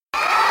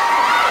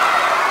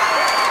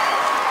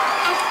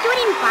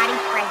body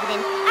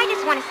president, I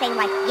just want to say,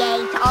 like,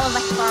 yay to all of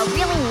us for a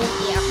really neat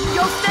year.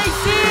 Yo,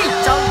 Stacy!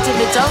 Talk to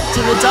me, talk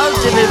to me, talk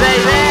to me,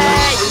 baby!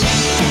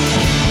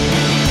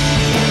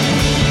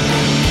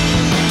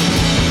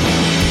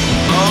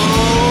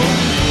 Oh,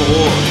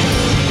 boy.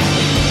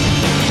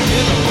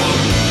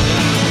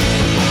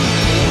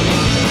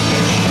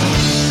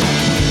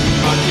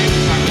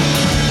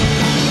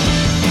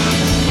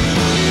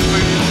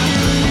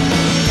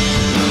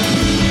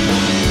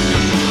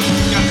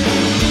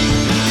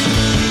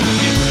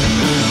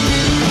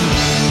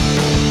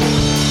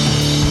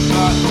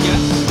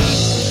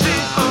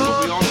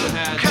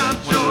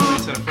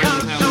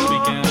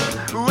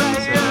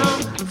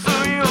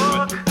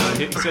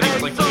 He said he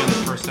would like to be on the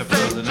first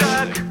episode of the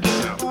next day,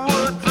 so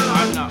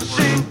I'm not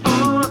worried.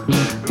 Well,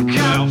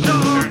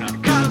 fair enough.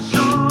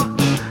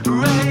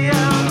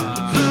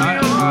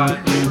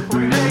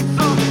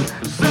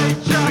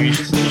 You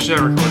should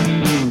have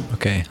recorded.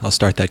 Okay, I'll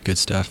start that good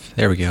stuff.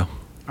 There we go.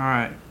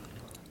 Alright.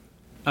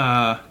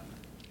 I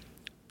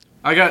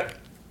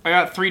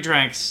got 3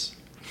 drinks.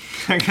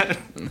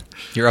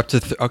 You're up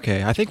to...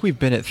 okay, I think we've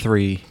been at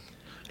 3.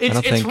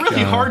 It's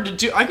really hard to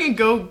do. I can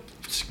go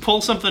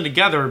pull something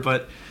together,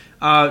 but...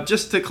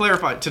 just to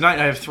clarify, tonight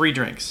I have 3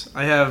 drinks.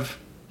 I have,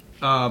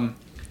 now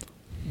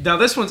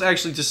this one's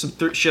actually just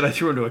some shit I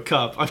threw into a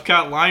cup. I've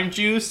got lime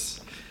juice,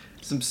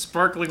 some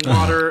sparkling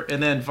water,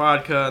 and then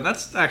vodka.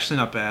 That's actually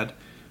not bad.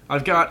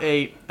 I've got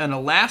an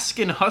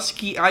Alaskan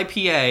Husky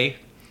IPA,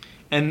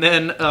 and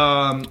then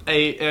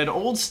an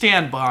old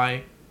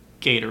standby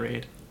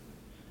Gatorade.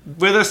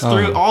 With us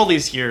through all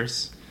these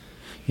years.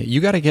 Yeah,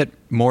 you got to get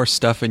more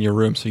stuff in your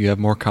room so you have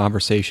more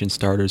conversation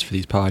starters for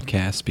these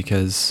podcasts,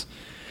 because...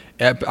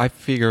 I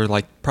figure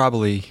like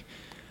probably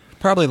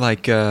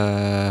like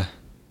let's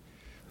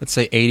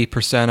say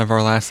 80% of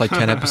our last like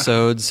 10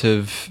 episodes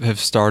have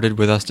started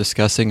with us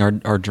discussing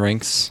our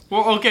drinks.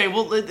 Well, okay,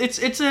 well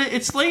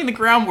it's laying the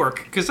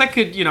groundwork, because that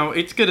could,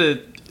 it's gonna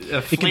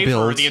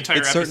flavor the entire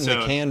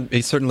episode.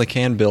 It certainly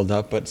can build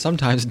up, but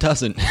sometimes it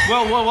doesn't.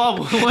 Well.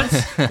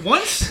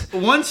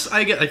 Once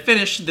I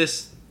finish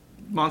this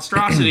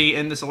monstrosity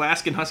and this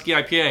Alaskan Husky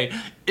IPA,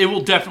 it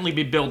will definitely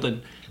be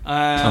building.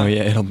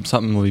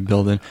 Something will be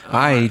building.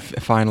 I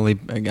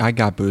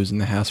got booze in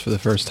the house for the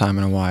first time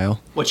in a while.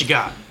 What you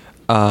got?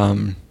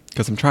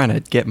 Because I'm trying to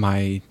get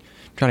my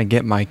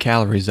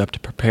calories up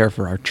to prepare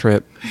for our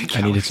trip.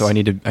 I need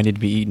to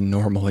be eating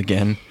normal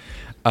again.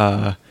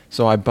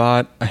 So I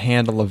bought a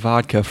handle of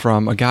vodka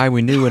from a guy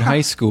we knew in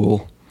high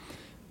school.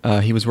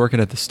 He was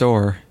working at the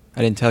store.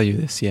 I didn't tell you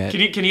this yet.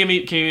 Can you give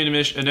me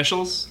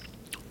initials?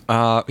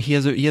 He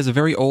has a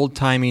very old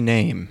timey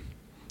name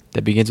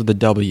that begins with a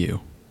W.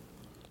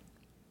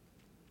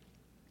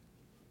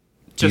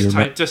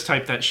 Just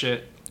type that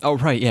shit. Oh,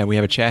 right, yeah, we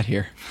have a chat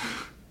here.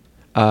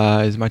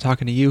 Am I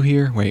talking to you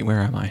here? Wait, where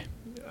am I?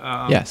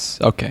 Yes,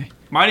 okay.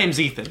 My name's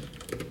Ethan.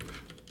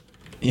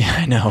 Yeah,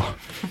 I know.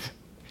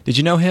 Did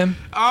you know him?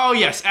 Oh,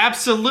 yes,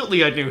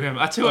 absolutely I knew him.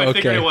 That's who I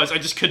figured it was. I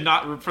just could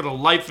not, for the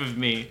life of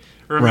me,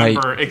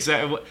 remember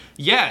exactly.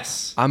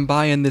 Yes. I'm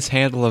buying this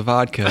handle of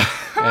vodka,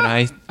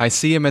 and I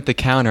see him at the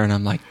counter, and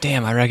I'm like,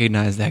 damn, I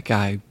recognize that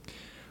guy.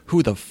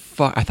 Who the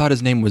fuck? I thought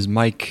his name was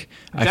Mike.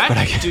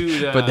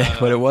 Dude. But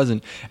it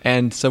wasn't.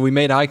 And so we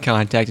made eye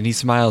contact, and he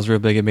smiles real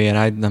big at me, and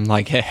I'm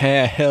like,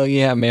 hell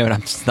yeah, man.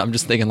 I'm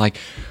just thinking like,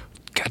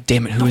 God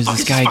damn it, who is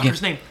this guy again?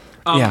 Name?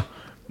 Yeah.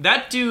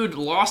 That dude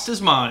lost his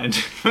mind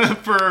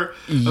for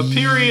a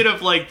period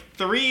of like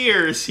 3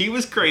 years. He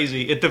was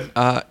crazy.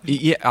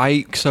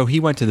 So he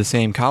went to the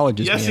same college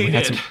as me.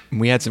 Yes, he did.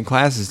 We had some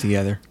classes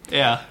together.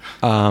 Yeah.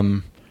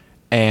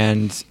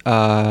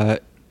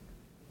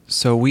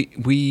 So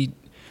we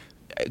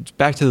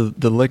back to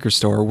the liquor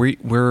store.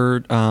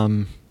 We're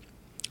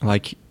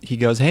like, he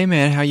goes, hey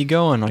man, how you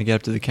going? I get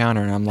up to the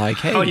counter and I'm like,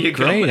 hey, great.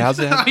 Going? How's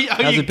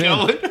it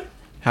been?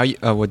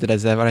 Going? What did I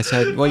say? What I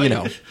said?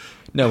 Well,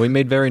 no, we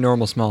made very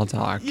normal small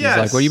talk. Yes.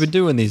 He's like, what have you been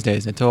doing these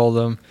days? I told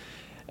him,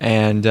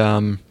 and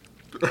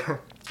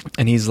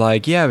he's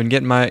like, yeah, I've been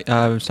getting my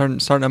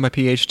starting on my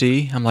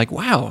PhD. I'm like,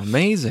 wow,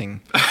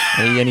 amazing.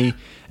 and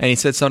he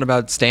said something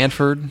about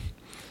Stanford.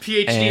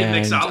 PhD in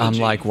mixology. I'm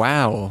like,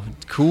 wow,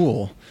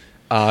 cool.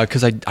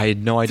 Because I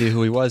had no idea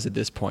who he was at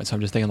this point, so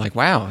I'm just thinking like,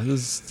 wow,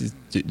 this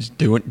is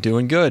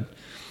doing good.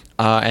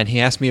 And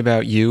he asked me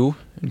about you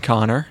and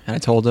Connor, and I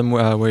told him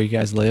where you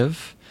guys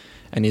live,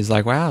 and he's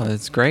like, wow,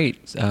 that's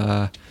great.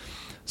 So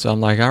I'm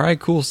like, all right,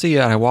 cool, see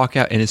ya. And I walk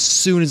out, and as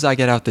soon as I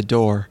get out the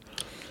door,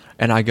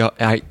 and I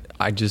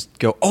just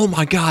go, oh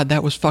my God,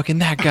 that was fucking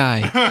that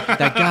guy,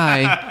 that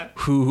guy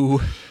who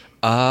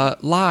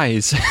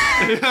lies.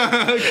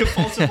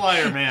 Compulsive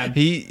liar, man.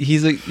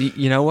 He's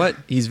you know what?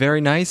 He's very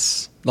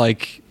nice.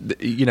 Like,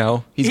 he's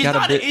got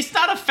a bit. He's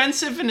not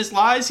offensive in his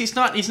lies. He's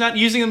not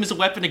using them as a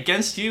weapon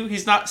against you.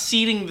 He's not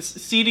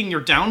seeding your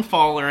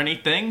downfall or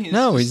anything.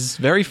 He's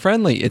very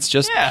friendly. It's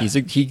just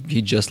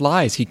he just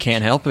lies. He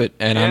can't help it.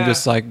 And I'm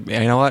just like, you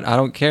know what? I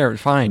don't care.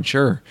 Fine,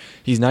 sure.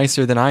 He's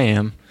nicer than I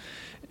am.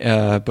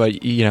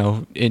 But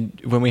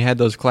when we had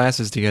those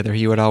classes together,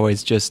 he would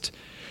always just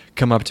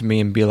come up to me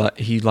and be like,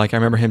 I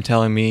remember him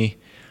telling me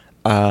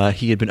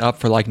he had been up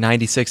for like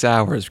 96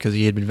 hours because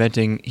he had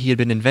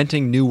been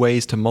inventing new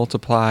ways to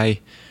multiply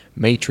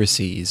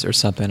matrices or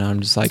something.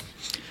 I'm just like,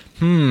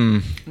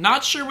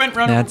 Not sure went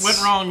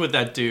wrong with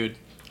that dude.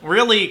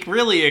 Really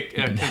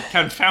a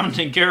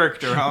confounding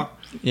character, huh?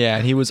 Yeah,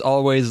 and he was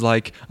always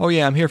like, oh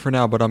yeah, I'm here for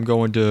now, but I'm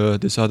going to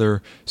this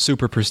other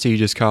super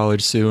prestigious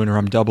college soon, or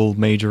I'm double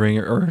majoring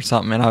or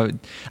something. And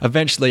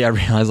eventually I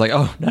realized, like,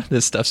 oh, none of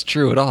this stuff's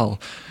true at all.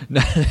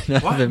 None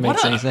of it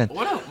makes any sense.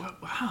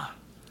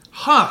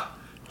 Huh.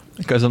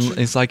 Because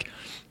it's like,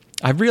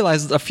 I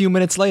realized a few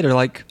minutes later,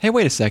 like, hey,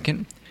 wait a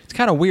second. It's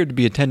kind of weird to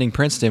be attending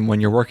Princeton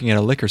when you're working at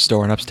a liquor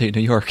store in upstate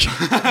New York.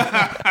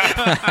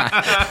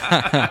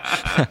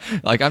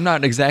 Like, I'm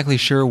not exactly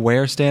sure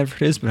where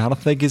Stanford is, but I don't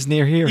think it's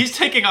near here. He's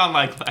taking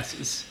online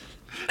classes.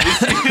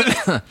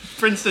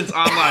 Princeton's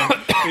online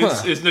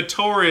is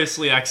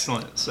notoriously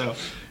excellent. So,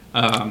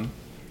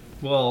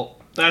 well,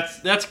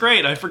 that's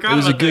great. I forgot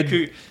about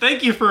that.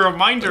 Thank you for a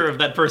reminder of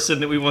that person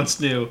that we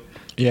once knew.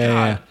 Yeah,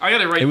 God, I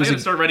gotta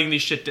start writing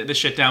this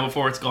shit down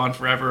before it's gone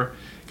forever.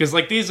 Because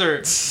like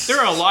there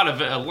are a lot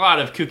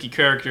of kooky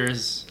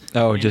characters.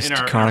 Oh, just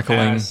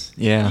chronicling.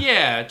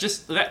 Yeah,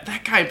 just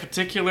that guy in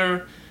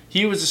particular.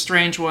 He was a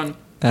strange one.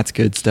 That's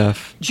good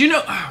stuff. Do you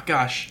know? Oh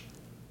gosh,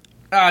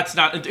 it's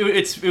not.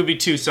 It would be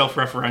too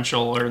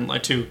self-referential or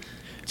like too.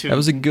 That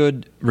was a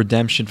good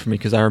redemption for me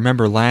because I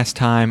remember last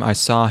time I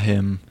saw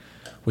him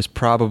was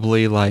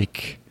probably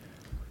like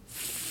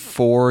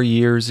 4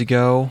 years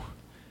ago,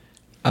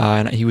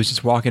 and he was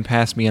just walking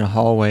past me in a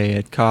hallway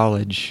at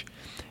college.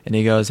 And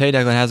he goes, hey,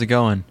 Declan, how's it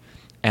going?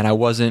 And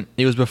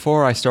it was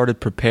before I started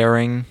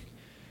preparing,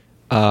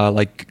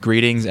 like,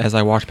 greetings as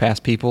I walked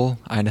past people.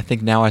 And I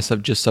think now I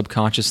just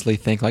subconsciously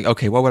think, like,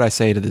 okay, what would I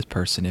say to this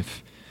person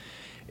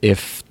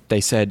if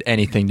they said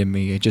anything to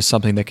me? Just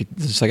something that could,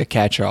 just like a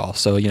catch-all.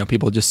 So,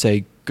 people just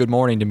say good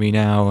morning to me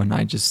now, and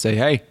I just say,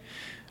 hey.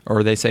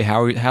 Or they say,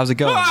 how's it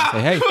going? I say,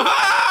 hey.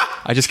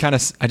 I just kind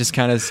of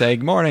say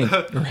good morning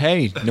or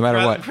hey, no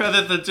matter what.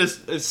 Rather than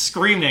just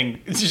screaming.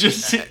 It's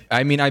just.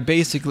 I mean, I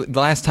basically the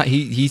last time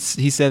he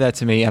said that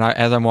to me, and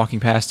as I'm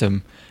walking past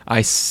him,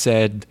 I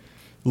said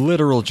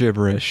literal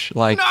gibberish.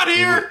 Like not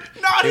here.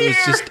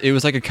 It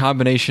was like a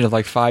combination of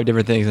like 5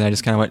 different things, and I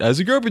just kind of went as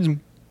a group,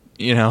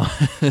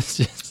 It's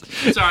just.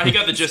 Sorry, he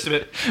got the gist of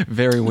it.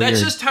 Very weird.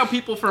 That's just how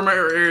people from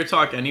our area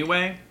talk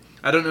anyway.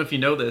 I don't know if you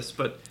know this,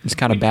 but it's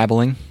kind of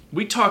babbling.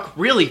 We talk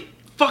really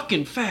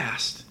fucking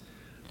fast.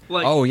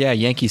 Like, oh yeah,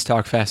 Yankees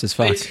talk fast as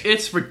fuck.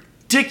 It's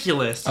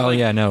ridiculous. Oh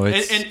yeah, no,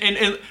 it's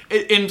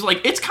and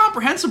like it's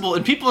comprehensible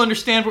and people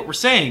understand what we're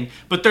saying,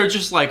 but they're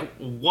just like,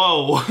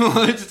 whoa,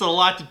 it's just a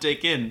lot to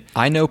take in.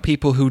 I know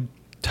people who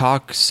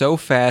talk so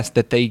fast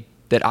that I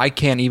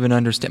can't even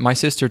understand. My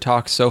sister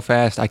talks so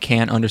fast I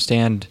can't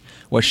understand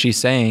what she's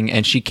saying,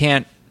 and she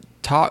can't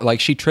talk.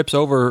 Like she's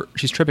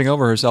tripping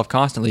over herself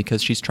constantly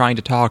because she's trying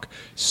to talk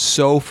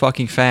so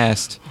fucking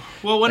fast.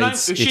 Well,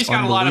 she's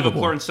got a lot of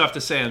important stuff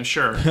to say, I'm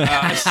sure. But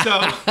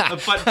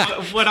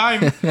when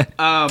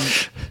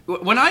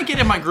I get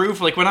in my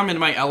groove, like when I'm in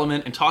my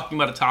element and talking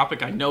about a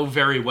topic I know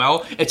very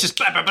well, it's just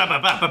blah blah blah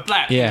blah blah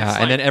blah. Yeah,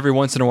 and then every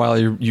once in a while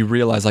you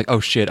realize like, oh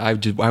shit, I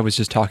was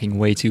just talking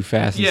way too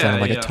fast and sounded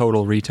like a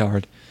total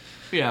retard.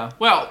 Yeah,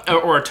 well,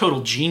 or a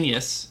total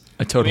genius.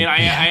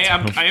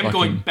 I am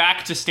going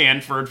back to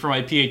Stanford for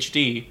my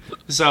PhD.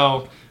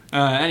 So,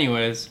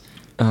 anyways,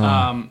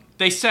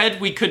 they said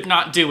we could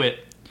not do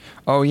it.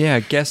 Oh yeah,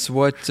 guess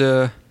what?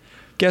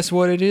 Guess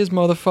what it is,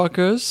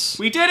 motherfuckers.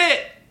 We did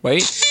it.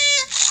 Wait.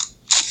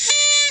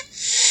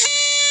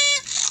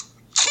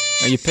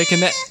 Are you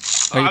picking that?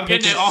 I'm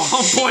getting it.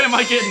 Oh boy, am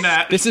I getting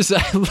that. This is.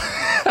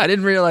 I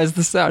didn't realize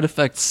the sound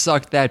effect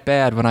sucked that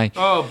bad when I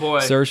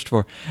searched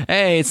for.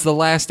 Hey, it's the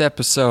last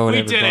episode.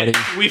 Everybody. Did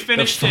it. We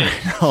finished it.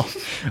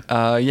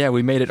 Yeah,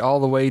 we made it all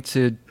the way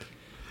to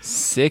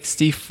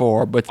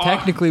 64, but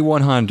technically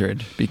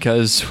 100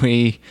 because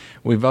we've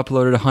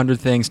uploaded 100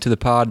 things to the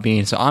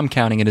Podbean, so I'm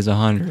counting it as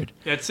 100.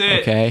 That's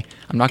it. Okay,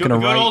 I'm not going to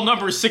write. Good old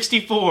number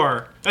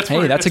 64. That's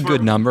a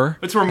good number.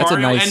 That's where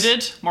Mario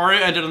ended. Mario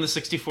ended on the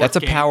 64th. That's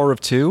a power of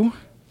 2.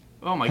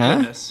 Oh my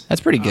goodness.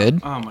 That's pretty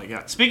good. Oh my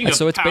god. Speaking of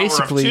so it's power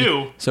basically, of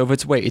 2. So if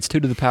it's 2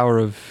 to the power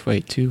of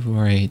 2,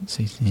 4, 8,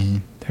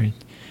 16, 30.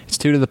 It's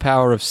 2 to the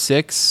power of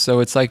 6, so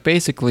it's like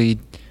basically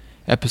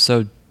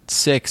episode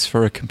 6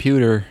 for a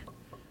computer.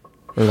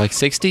 Or like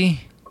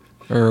 60?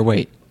 Or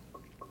wait.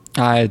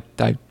 I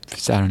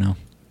don't know.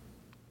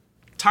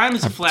 Time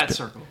is a flat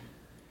circle.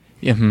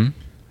 Yeah,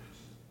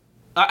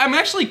 I'm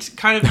actually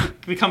kind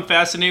of become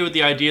fascinated with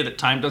the idea that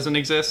time doesn't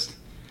exist.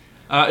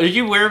 Are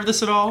you aware of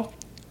this at all?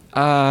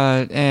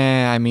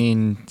 I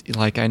mean,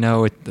 like, I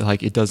know it,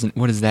 like, it doesn't,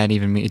 what does that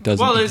even mean? It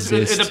doesn't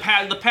exist.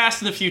 The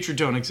past and the future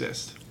don't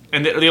exist.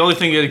 And the only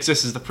thing that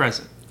exists is the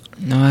present.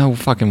 No,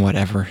 fucking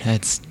whatever.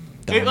 That's...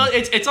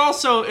 It's all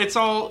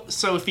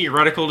so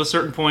theoretical to a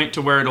certain point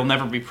to where it'll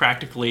never be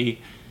practically,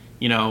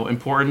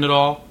 important at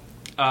all.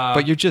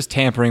 But you're just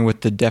tampering with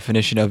the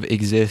definition of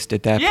exist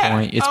at that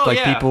point. It's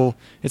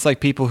It's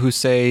like people who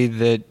say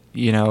that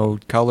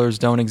colors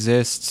don't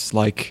exist.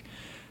 Like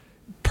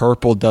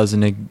purple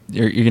doesn't.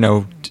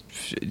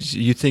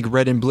 You think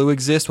red and blue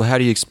exist? Well, how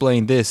do you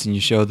explain this? And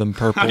you show them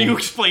purple. How do you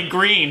explain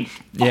green?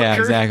 Yeah, Fucker.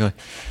 exactly.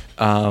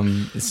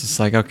 It's just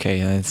like, okay,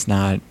 it's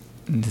not.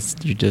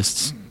 You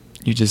just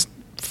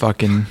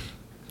fucking.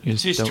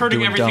 She's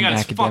turning everything on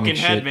its fucking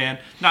head, man.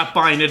 Not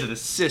buying into the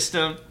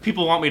system.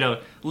 People want me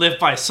to live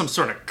by some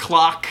sort of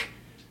clock.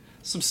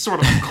 Some sort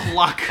of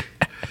clock.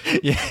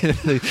 Yeah,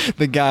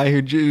 the guy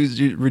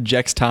who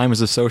rejects time as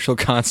a social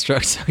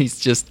construct. So he's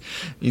just.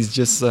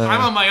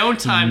 I'm on my own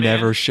time, he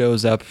never man.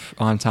 shows up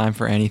on time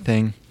for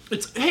anything.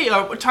 It's hey,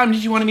 what time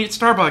did you want to meet at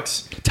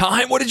Starbucks?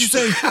 Time? What did you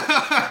say?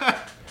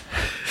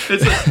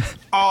 It's like,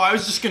 I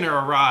was just gonna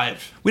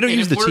arrive. We don't And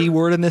use the T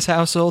word in this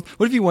household.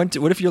 What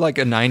if you're like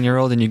a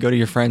 9-year-old and you go to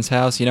your friend's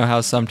house? You know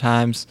how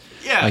sometimes,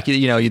 like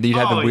you'd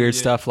have the weird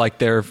stuff like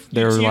they're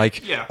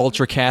like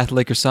ultra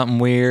Catholic or something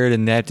weird,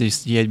 and that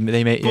just they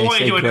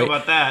say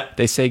about that.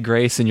 They say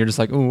grace, and you're just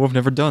like, oh, I've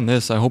never done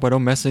this. I hope I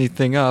don't mess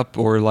anything up,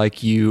 or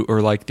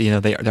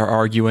they're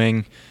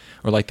arguing.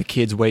 Or like the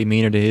kid's way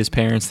meaner to his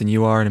parents than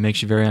you are, and it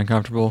makes you very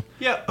uncomfortable.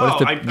 Yeah.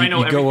 I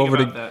know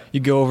everything about that.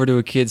 You go over to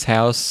a kid's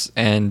house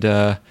and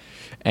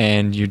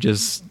you're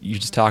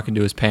just talking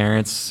to his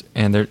parents,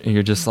 and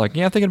you're just like,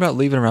 yeah, I'm thinking about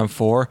leaving around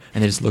 4,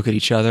 and they just look at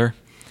each other,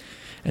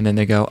 and then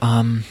they go,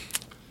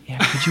 yeah,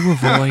 could you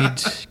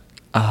avoid,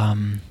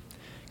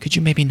 could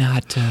you maybe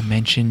not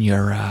mention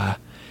your,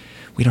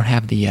 we don't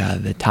have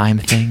the time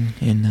thing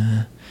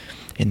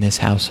in this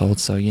household,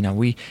 so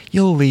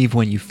you'll leave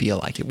when you feel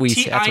like it.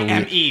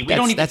 TIME. We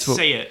don't even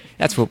say it.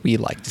 That's what we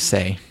like to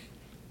say.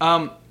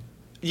 That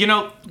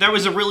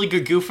was a really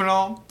good goof and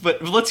all,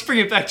 but let's bring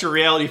it back to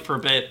reality for a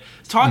bit.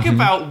 Talk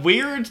about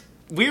weird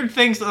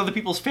things that other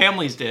people's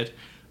families did.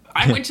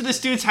 I went to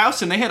this dude's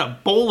house and they had a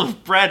bowl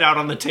of bread out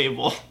on the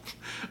table,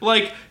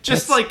 like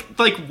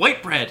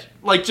white bread,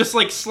 like just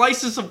like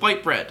slices of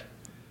white bread,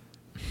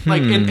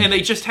 like and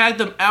they just had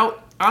them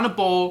out on a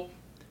bowl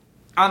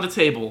on the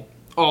table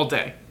all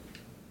day.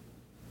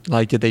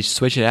 Like, did they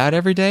switch it out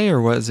every day, or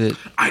was it?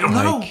 I don't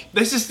know.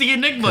 This is the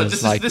enigma.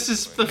 This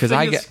is the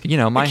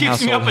thing my keeps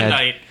household me up at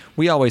night.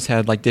 We always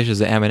had like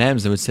dishes of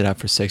M&Ms that would sit out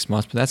for 6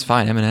 months, but that's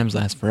fine. M&Ms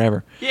last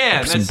forever.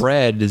 Yeah, some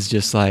bread is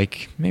just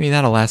like maybe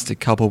that'll last a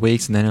couple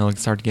weeks and then it'll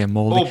start to get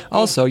moldy.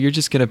 Also, you're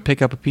just gonna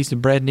pick up a piece of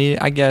bread and eat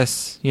it. I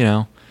guess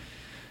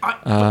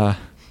I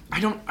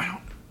don't.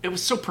 It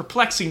was so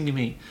perplexing to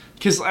me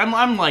because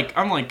I'm like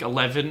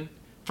 11.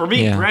 For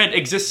me, bread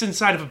exists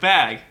inside of a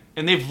bag.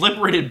 And they've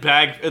liberated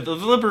bread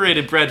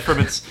from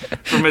its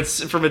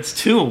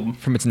tomb,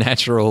 from its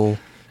natural,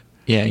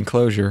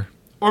 enclosure.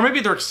 Or maybe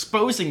they're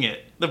exposing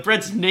it. The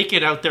bread's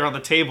naked out there on the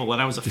table,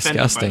 and I was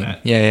offended Disgusting. by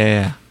that.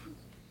 Yeah.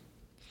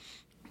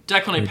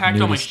 Declan, I packed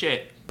all my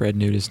shit. Bread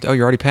nudist. Oh,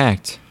 you're already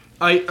packed.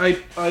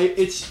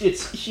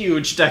 It's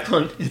huge,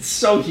 Declan. It's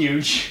so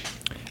huge.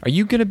 Are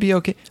you gonna be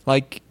okay?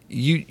 Like.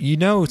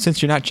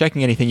 Since you're not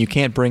checking anything, you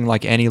can't bring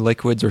like any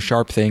liquids or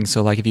sharp things.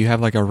 So like if you have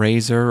like a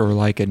razor or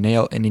like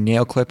any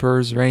nail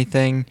clippers or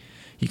anything,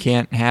 you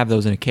can't have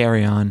those in a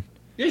carry-on.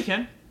 Yeah, you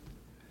can.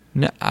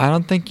 No, I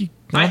don't think you.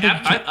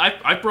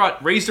 I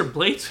brought razor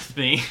blades with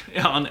me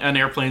on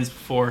airplanes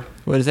before.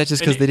 What is that?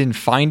 Just because they didn't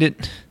find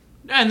it?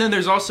 And then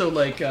there's also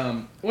like,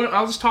 I'll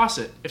just toss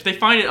it. If they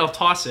find it, I'll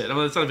toss it. I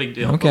mean, it's not a big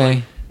deal.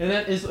 Okay. And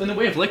that is in the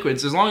way of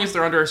liquids. As long as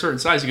they're under a certain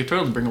size, you can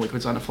totally bring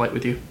liquids on a flight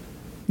with you.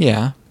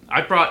 Yeah. I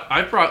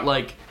brought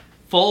like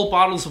full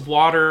bottles of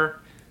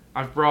water.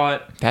 I've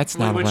brought. That's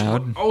not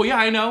allowed. Oh yeah,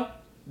 I know.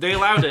 They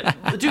allowed it,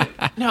 dude.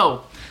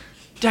 No,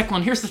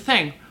 Declan. Here's the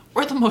thing: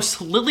 we're the most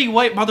lily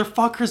white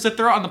motherfuckers that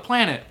there are on the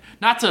planet.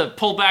 Not to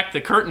pull back the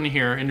curtain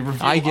here and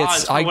reveal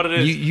what it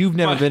is. You've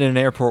never been in an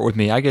airport with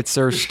me. I get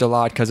searched a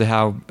lot because of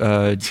how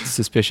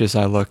suspicious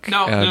I look.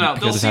 No.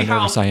 They'll see how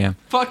nervous I am.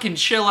 Fucking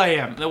chill I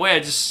am. The way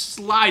I just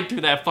slide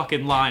through that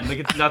fucking line like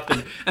it's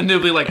nothing, and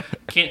they'll be like,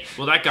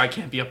 that guy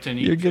can't be up to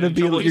any. You're gonna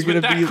be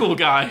that cool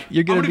guy.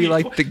 You're gonna be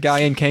like the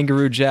guy in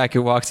Kangaroo Jack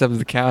who walks up to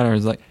the counter and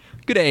is like,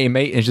 "Good day,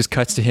 mate," and it just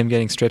cuts to him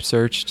getting strip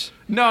searched.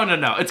 No.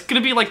 It's gonna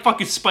be like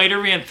fucking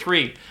Spider-Man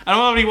 3. I don't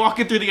want to be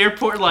walking through the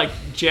airport like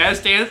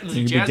jazz dance.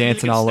 You're gonna be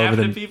dancing all over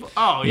the people.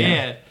 Oh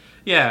yeah.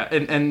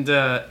 And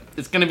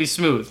it's gonna be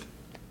smooth.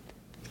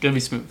 It's gonna be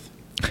smooth.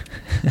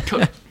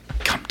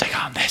 Come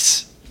take on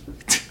this.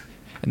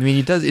 I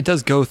mean, it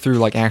does go through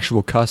like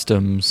actual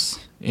customs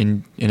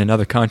in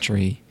another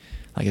country.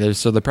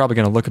 So they're probably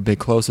gonna look a bit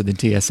closer than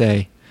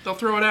TSA. They'll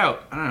throw it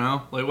out. I don't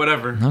know, like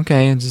whatever.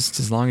 Okay,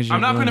 just as long as you're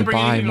willing to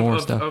buy more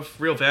stuff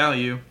of real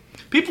value.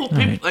 People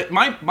like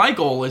my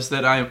goal is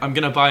that I'm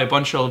gonna buy a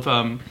bunch of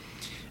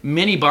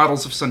mini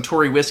bottles of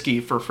Suntory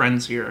whiskey for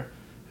friends here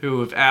who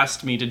have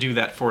asked me to do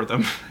that for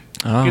them.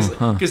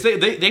 Because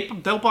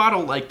they'll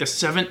bottle like the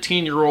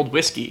 17-year-old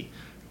whiskey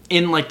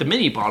in like the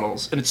mini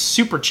bottles, and it's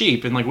super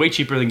cheap and like way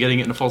cheaper than getting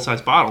it in a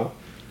full-size bottle.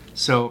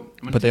 So,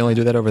 but they only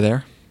do that over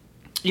there.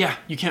 Yeah,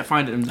 you can't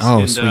find it in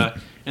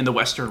the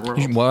Western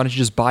world. Why don't you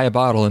just buy a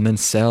bottle and then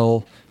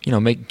sell?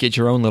 Get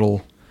your own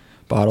little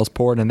bottles,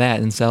 pour it in that,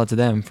 and sell it to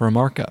them for a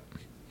markup.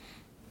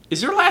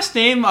 Is your last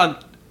name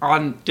on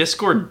on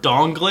Discord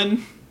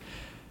Donglin.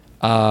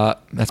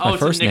 That's my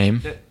first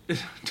name.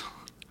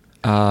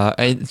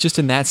 It's just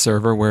in that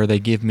server where they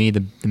give me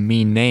the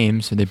mean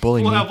names, so they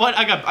bully me. What?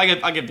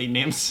 I get the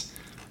names.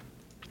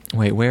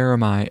 Wait, where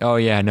am I? Oh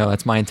yeah, no,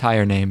 that's my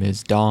entire name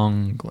is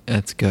Dong.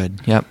 That's good.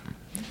 Yep.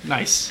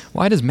 Nice.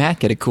 Why does Matt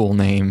get a cool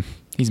name?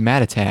 He's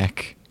Matt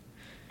Attack.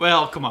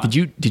 Well, come on.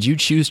 Did you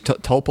choose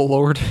Tulpa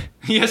Lord?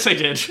 Yes, I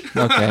did.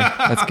 Okay,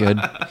 that's good.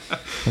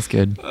 That's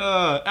good.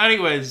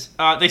 Anyways,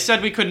 they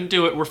said we couldn't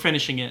do it. We're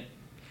finishing it.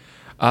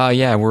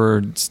 Yeah,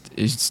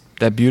 it's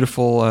that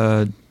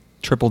beautiful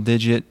triple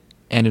digit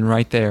ending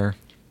right there.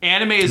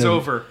 Anime is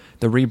over.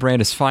 The rebrand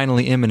is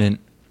finally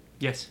imminent.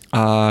 Yes.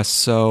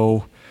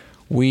 So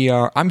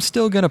I'm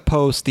still gonna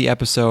post the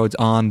episodes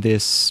on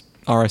this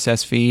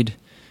RSS feed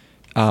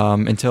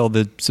until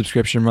the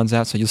subscription runs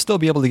out. So you'll still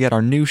be able to get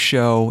our new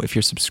show if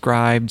you're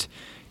subscribed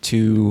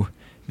to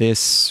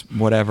this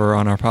whatever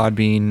on our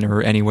Podbean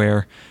or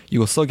anywhere. You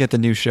will still get the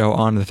new show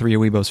on the Three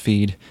Weebos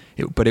feed,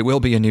 but it will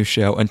be a new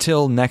show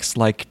until next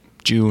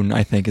June,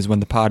 I think, is when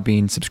the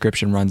Podbean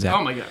subscription runs out.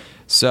 Oh my god!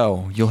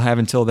 So you'll have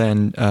until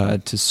then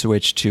to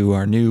switch to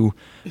our new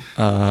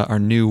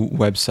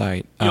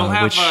website.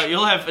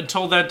 You'll have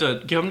until then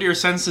to come to your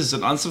senses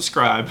and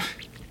unsubscribe.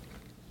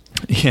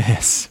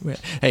 Yes.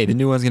 Hey, the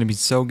new one's gonna be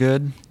so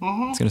good.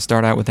 It's gonna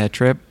start out with that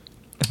trip.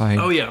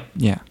 Oh yeah.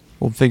 Yeah.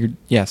 We'll figure.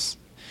 Yes.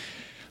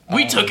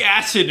 We took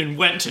acid and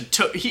went to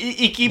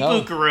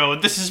Ikebukuro,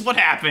 and this is what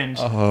happened.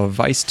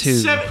 Vice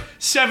 2.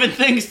 Seven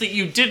things that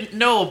you didn't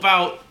know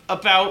about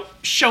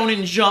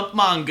Shonen Jump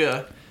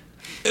manga.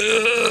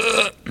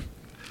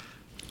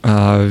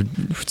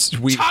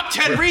 Top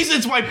 10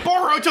 reasons why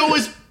Boruto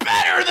is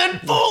better than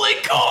Fooly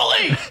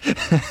Cooly!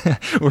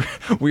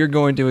 We're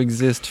going to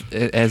exist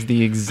as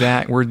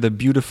we're the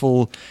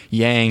beautiful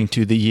yang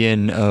to the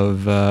yin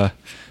of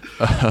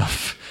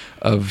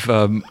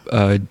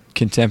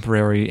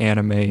contemporary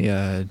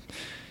anime,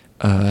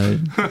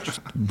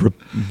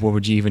 what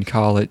would you even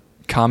call it?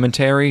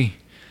 Commentary?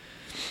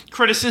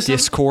 Criticism?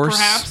 Discourse?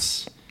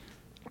 Perhaps?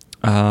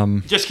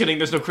 Just kidding,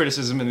 there's no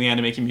criticism in the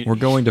anime community. We're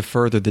going to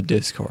further the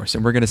discourse,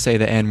 and we're going to say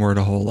the N-word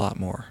a whole lot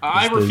more.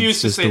 I refuse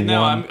to say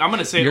no, I'm going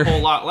to say it a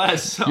whole lot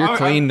less. You're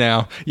clean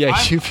now. Yeah,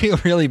 you feel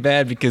really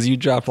bad because you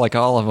dropped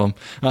all of them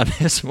on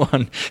this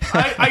one.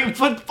 But I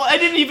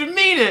didn't even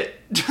mean it.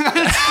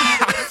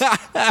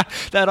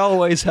 That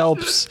always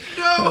helps.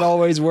 No. That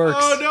always works.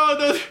 Oh, no.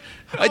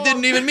 I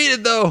didn't even mean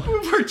it, though.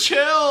 We're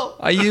chill.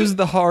 I used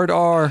the hard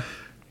R.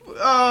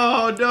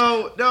 Oh,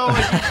 no.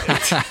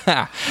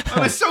 I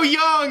was so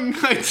young.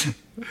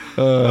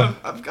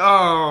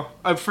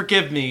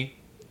 Forgive me.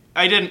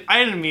 I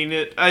didn't mean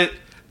it. I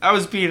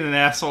was being an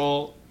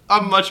asshole.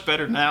 I'm much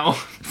better now.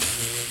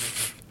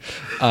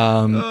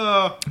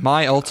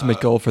 My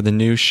ultimate goal for the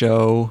new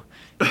show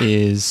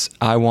is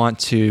I want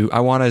to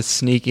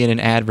sneak in an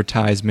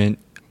advertisement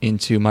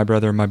into My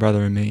Brother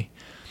and Me.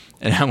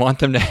 And I want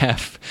them to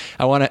have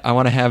I want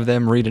to have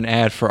them read an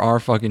ad for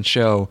our fucking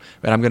show,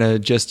 but I'm going to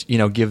just,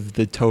 give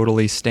the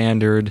totally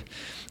standard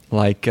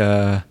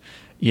the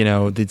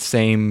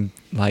same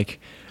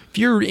if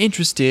you're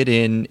interested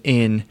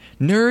in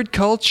nerd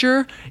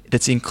culture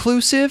that's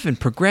inclusive and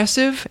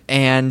progressive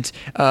and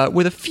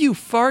with a few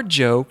fart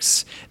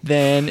jokes,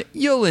 then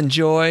you'll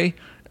enjoy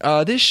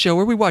this show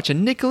where we watch a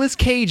Nicolas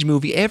Cage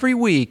movie every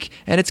week,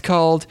 and it's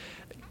called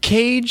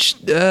Cage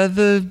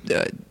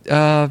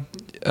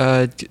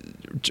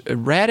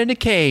Rat in a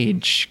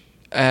Cage.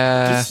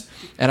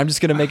 And I'm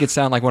just gonna make it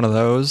sound like one of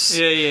those.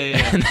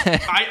 Yeah.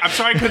 I'm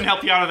sorry I couldn't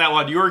help you out on that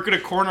one. You were in a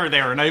corner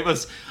there, and you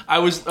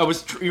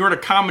were in a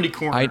comedy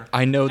corner.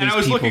 I know these people too well. And I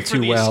was looking for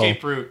the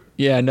escape route.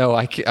 Yeah, no,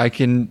 I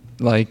can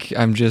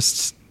I'm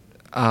just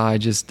I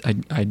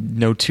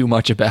know too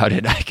much about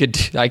it.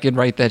 I could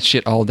write that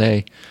shit all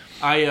day.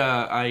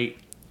 I've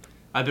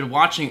been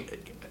watching.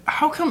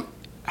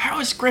 How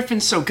is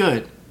Griffin so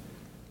good?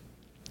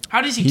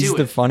 How does he do it? He's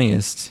the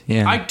funniest.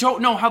 Yeah. I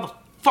don't know how the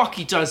fuck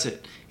he does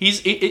it.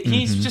 He's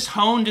just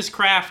honed his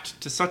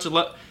craft to such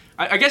a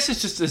I guess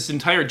it's just his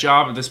entire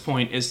job at this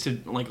point is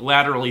to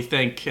laterally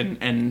think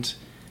and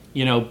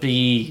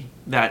be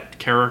that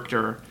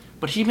character.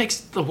 But he makes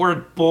the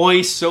word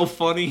boy so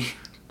funny.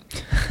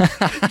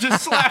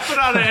 Just slap it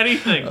on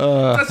anything. It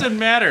doesn't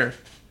matter.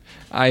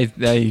 I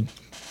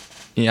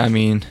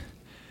mean,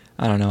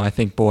 I don't know. I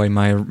think boy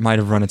might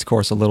have run its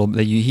course a little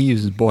bit. He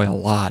uses boy a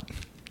lot.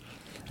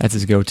 That's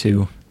his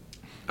go-to.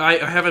 I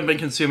haven't been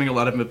consuming a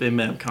lot of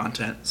BIM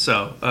content,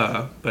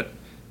 so but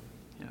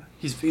yeah,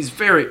 he's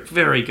very,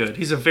 very good.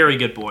 He's a very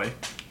good boy.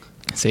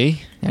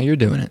 See, now you're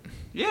doing it.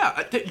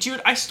 Yeah,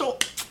 dude, I stole.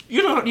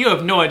 You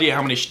have no idea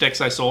how many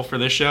shticks I stole for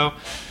this show.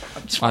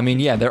 I mean,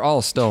 yeah, they're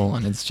all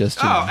stolen. It's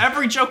just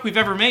every joke we've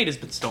ever made has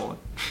been stolen.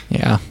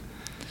 Yeah.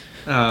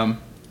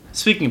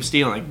 Speaking of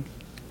stealing.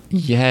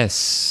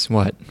 Yes.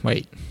 What?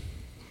 Wait.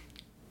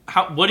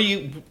 What do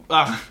you?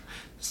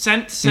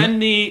 Send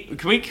me.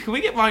 Can we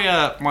get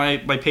my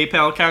my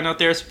PayPal account out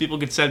there so people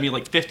can send me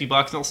 $50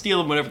 and I'll steal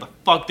them whatever the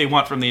fuck they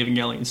want from the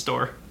Evangelion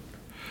store.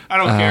 I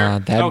don't care. I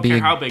don't care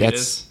how big it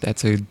is.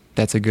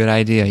 That's a good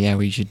idea. Yeah,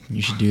 you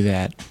should do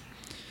that.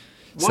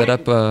 What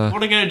are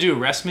they gonna do?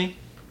 Arrest me?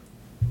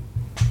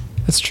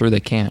 That's true.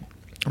 They can't.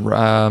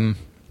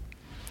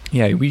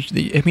 Yeah, I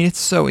mean, it's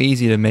so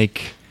easy to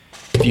make.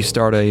 If you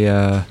start or you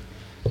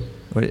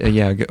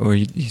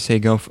say a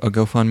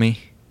GoFundMe.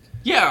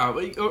 Yeah,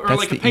 or that's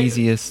like the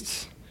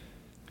easiest.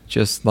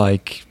 Just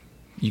like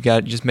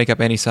just make up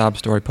any sob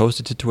story,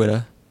 post it to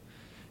Twitter,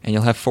 and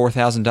you'll have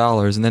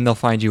 $4,000, and then they'll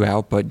find you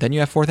out. But then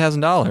you have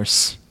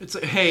 $4,000. It's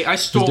like, hey, I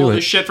stole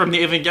this shit from the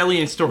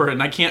Evangelion store,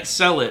 and I can't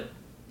sell it.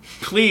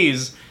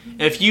 Please,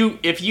 if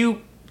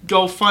you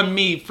go fund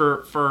me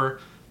for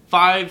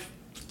like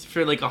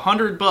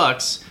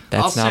 $100,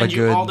 I'll send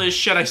you all this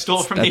shit I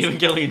stole from the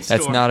Evangelion store.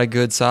 That's not a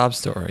good sob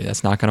story.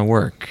 That's not going to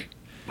work.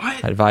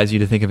 What? I advise you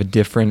to think of a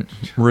different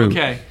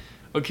route.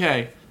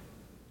 Okay.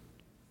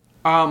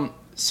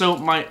 So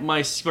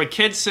my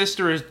kid's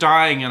sister is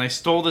dying, and I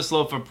stole this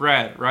loaf of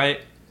bread,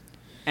 right?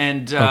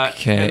 And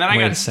then I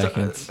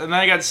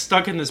got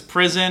stuck in this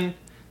prison.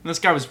 And this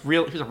guy was he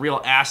was a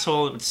real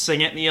asshole. He would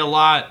sing at me a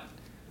lot,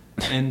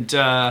 and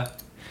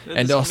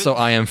also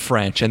I am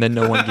French, and then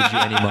no one gives you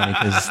any money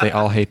because they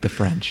all hate the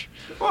French.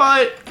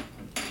 What?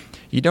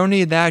 You don't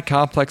need that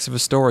complex of a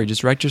story.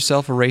 Just write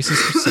yourself a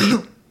racist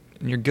receipt,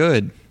 and you're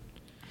good.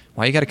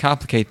 Why you got to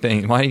complicate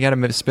things? Why you got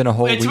to spin a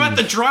whole? It's about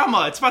the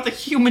drama. It's about the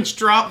human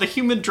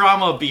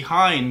drama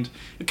behind.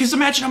 Because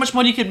imagine how much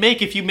money you could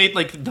make if you made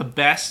like the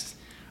best.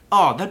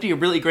 Oh, that'd be a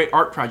really great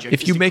art project.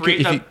 If you make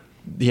it,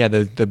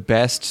 the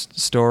best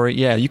story.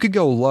 Yeah, you could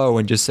go low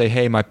and just say,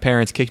 "Hey, my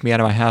parents kicked me out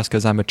of my house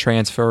because I'm a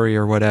transferee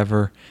or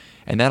whatever."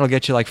 And that'll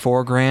get you like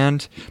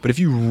 $4,000. But if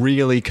you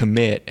really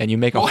commit and you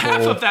make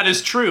half of that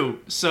is true.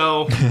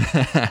 So,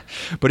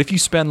 but if you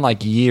spend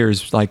like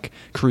years like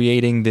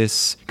creating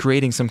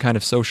some kind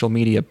of social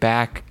media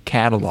back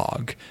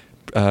catalog,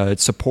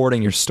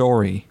 supporting your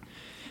story,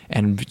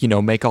 and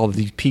make all of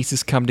these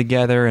pieces come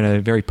together in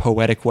a very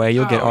poetic way,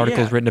 you'll get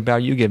articles written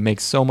about you. Make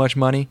so much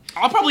money.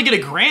 I'll probably get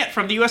a grant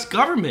from the U.S.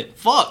 government.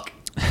 Fuck.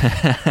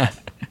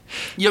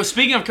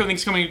 Speaking of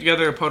things coming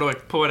together in a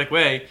poetic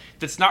way,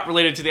 that's not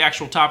related to the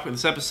actual topic of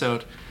this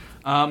episode.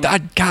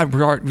 God,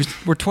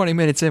 we're 20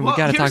 minutes in. We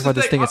got to talk about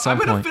this thing at some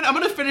point. I'm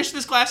going to finish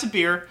this glass of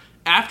beer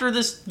after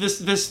this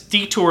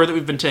detour that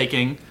we've been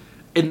taking,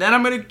 and then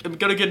I'm going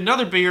to get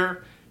another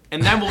beer,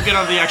 and then we'll get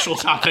on the actual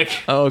topic.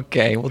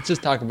 Okay, we'll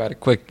just talk about it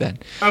quick then.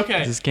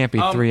 Okay, this can't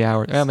be 3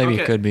 hours. Well, maybe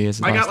it could be.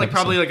 I got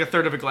probably like a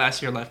third of a glass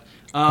here left.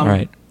 All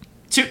right.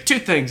 Two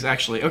things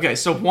actually. Okay,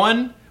 so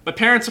one, my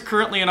parents are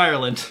currently in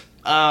Ireland.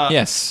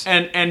 Yes.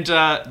 And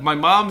my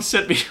mom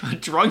sent me a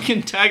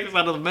drunken text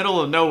out of the middle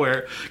of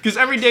nowhere because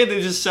every day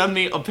they just send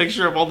me a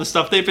picture of all the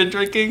stuff they've been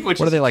drinking. What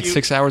are they, like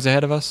 6 hours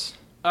ahead of us?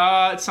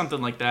 It's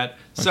something like that. Okay.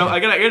 So I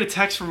got a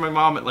text from my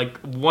mom at like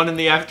 1 in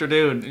the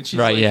afternoon, and she's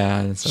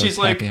she's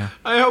like,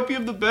 I hope you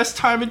have the best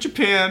time in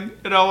Japan,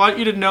 and I want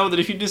you to know that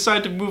if you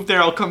decide to move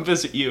there, I'll come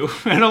visit you.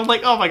 And I'm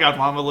like, oh my god,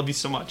 Mom, I love you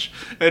so much.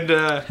 And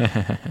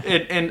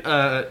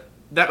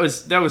that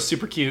was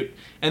super cute.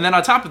 And then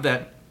on top of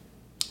that,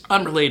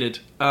 unrelated,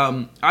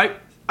 I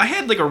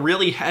had like a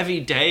really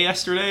heavy day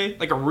yesterday,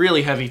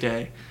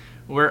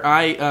 where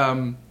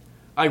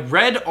I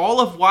read all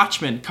of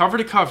Watchmen cover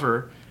to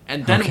cover,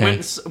 and then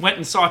went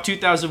and saw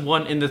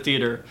 2001 in the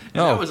theater.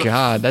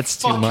 And that's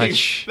too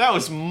much. That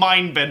was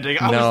mind bending.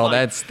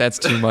 That's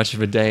too much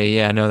of a day.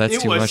 Yeah, no,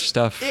 that's too much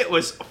stuff. It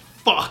was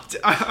fucked.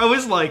 I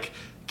was like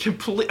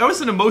I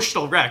was an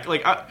emotional wreck.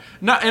 Like I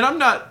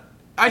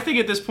think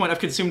at this point I've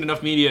consumed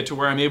enough media to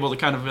where I'm able to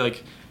kind of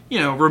like,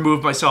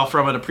 remove myself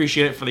from it,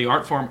 appreciate it for the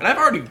art form. And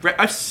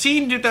I've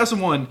seen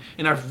 2001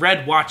 and I've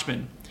read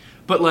Watchmen,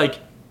 but like,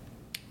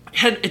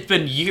 it's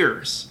been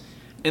years.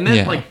 And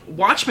then like,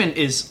 Watchmen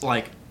is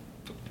like,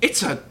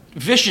 it's a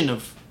vision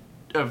of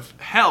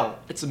hell.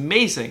 It's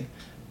amazing.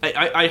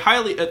 I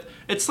highly,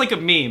 it's like a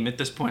meme at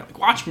this point. Like,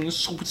 Watchmen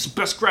it's the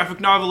best graphic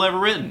novel ever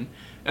written.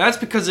 And that's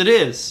because it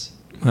is.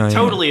 It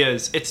totally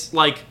is. It's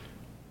like,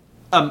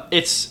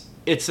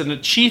 it's an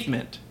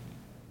achievement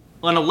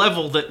on a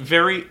level that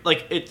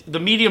the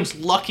medium's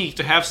lucky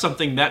to have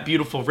something that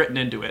beautiful written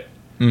into it.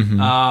 Mm-hmm.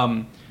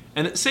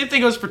 And the same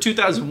thing goes for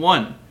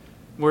 2001,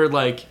 where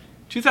like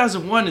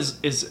 2001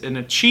 is an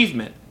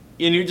achievement,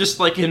 and you're just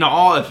like in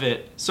awe of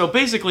it. So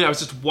basically, I was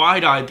just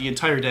wide-eyed the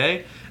entire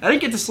day. I didn't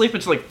get to sleep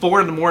until like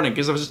 4 a.m.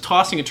 because I was just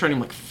tossing and turning.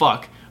 I'm like,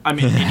 fuck, I'm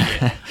an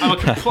idiot.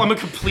 I'm a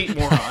complete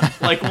moron.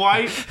 Like,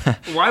 why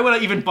would I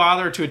even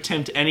bother to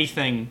attempt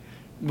anything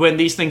when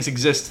these things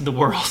exist in the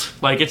world?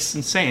 Like, it's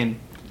insane.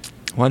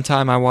 One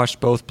time I watched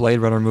both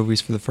Blade Runner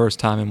movies for the first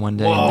time in one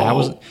day. Whoa,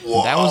 and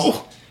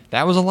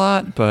that was a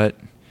lot, but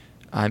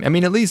I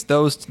mean, at least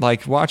those,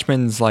 like,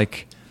 Watchmen's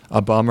like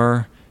a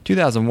bummer.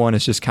 2001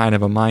 is just kind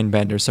of a mind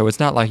bender, so it's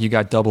not like you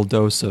got double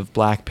dose of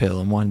black pill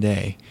in one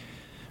day,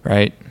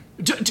 right?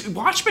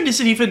 Watchmen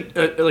isn't even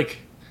like,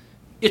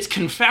 it's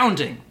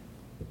confounding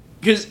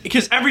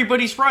because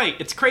everybody's right.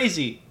 It's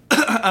crazy.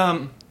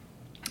 You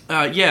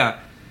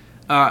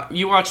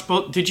watched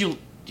both? Had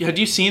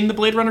you seen the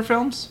Blade Runner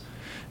films?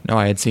 No,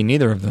 I had seen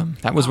neither of them.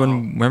 That was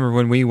remember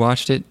when we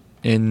watched it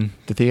in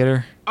the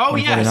theater? Oh,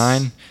 yes.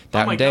 2049?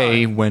 That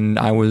day God. when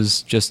I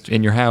was just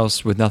in your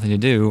house with nothing to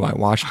do, I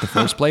watched the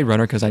first Blade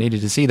Runner because I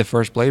needed to see the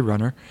first Blade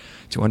Runner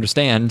to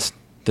understand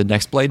the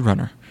next Blade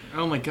Runner.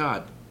 Oh my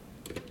God.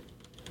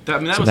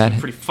 That was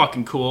pretty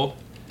fucking cool.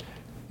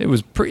 It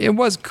was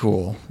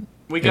cool.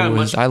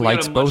 I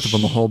liked both of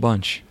them a whole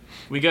bunch.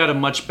 We got a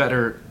much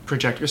better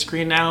projector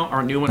screen now.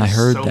 Our new one I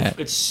heard that.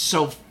 It's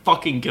so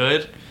fucking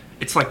good.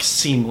 It's like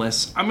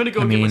seamless. I'm gonna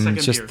go get my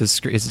second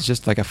beer. It's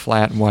just like a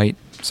flat white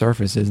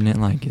surface, isn't it?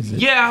 Like, is it?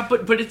 Yeah,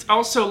 but it's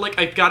also like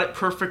I've got it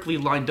perfectly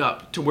lined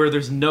up to where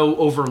there's no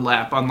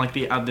overlap on like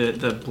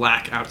the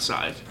black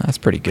outside. That's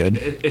pretty good.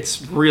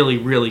 It's really,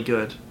 really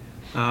good.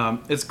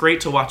 It's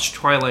great to watch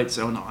Twilight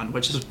Zone on,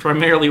 which is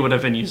primarily what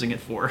I've been using it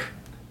for.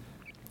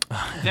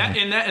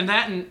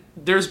 And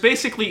there's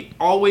basically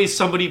always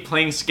somebody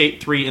playing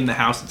Skate 3 in the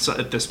house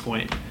at this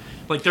point.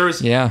 Like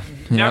there's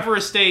never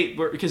a state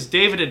where, because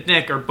David and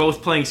Nick are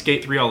both playing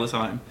Skate 3 all the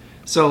time.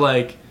 So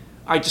like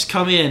I just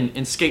come in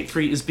and Skate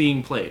 3 is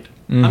being played.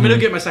 Mm-hmm. I'm gonna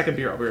get my second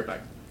beer. I'll be right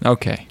back.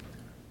 Okay.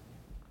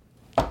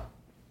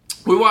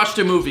 We watched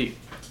a movie.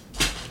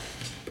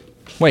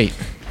 Wait.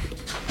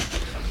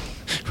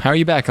 How are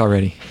you back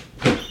already?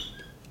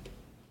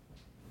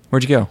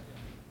 Where'd you go?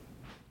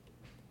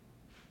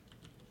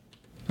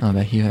 Oh,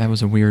 that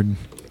was a weird...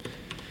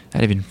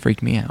 That even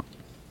freaked me out.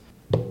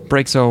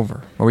 Break's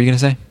over. What were you going to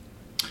say?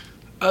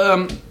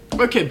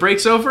 Okay,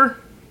 break's over?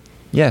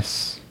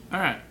 Yes.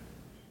 Alright.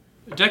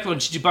 Declan,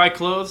 did you buy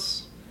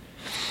clothes?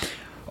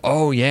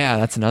 Oh, yeah,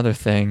 that's another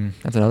thing.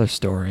 That's another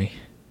story.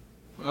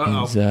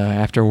 Uh-oh.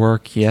 After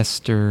work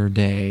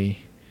yesterday,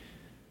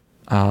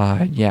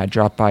 I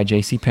dropped by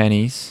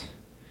JCPenney's.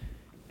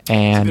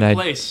 And it's a good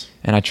place.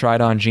 And I tried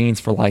on jeans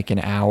for like an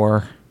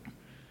hour.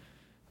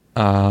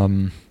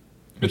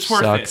 Which it's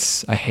worth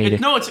sucks. It. I hate it.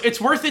 No, it's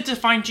worth it to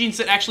find jeans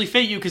that actually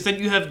fit you, because then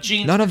you have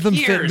jeans. None of them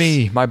years. fit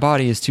me. My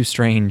body is too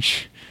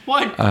strange.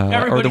 What?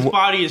 Everybody's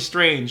body is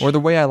strange. Or the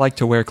way I like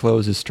to wear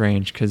clothes is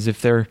strange, because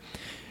if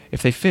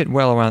they fit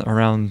well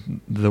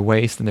around the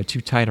waist and they're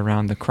too tight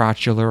around the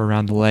crotchular,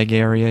 around the leg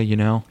area, you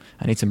know,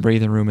 I need some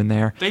breathing room in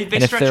there. They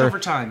stretch over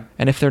time.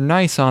 And if they're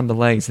nice on the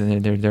legs,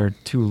 then they're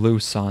too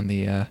loose on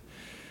the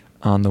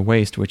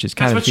waist, which is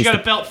kind of what you got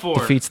a belt for.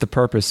 Defeats the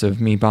purpose of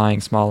me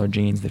buying smaller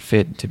jeans that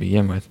fit to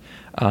begin with.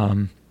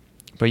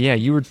 But yeah,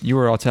 you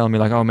were all telling me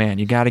like, oh man,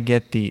 you got to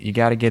get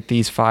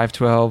these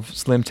 512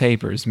 slim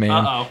tapers, man.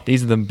 Uh-oh.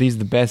 These are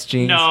the best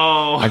jeans.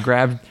 No. I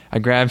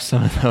grabbed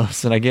some of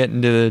those and I get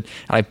into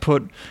I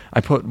put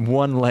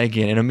one leg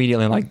in and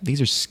immediately I'm like, these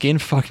are skin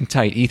fucking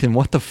tight. Ethan,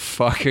 what the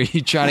fuck are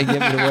you trying to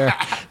get me to wear?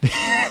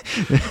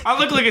 I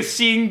look like a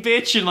seeing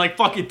bitch in like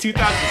fucking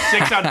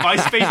 2006 on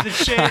MySpace and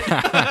shit.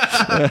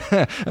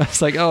 I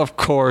was like, oh, of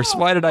course.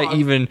 Why did I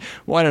even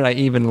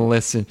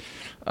listen?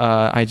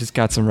 I just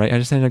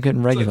ended up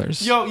getting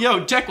regulars. Yo,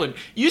 Declan,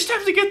 you just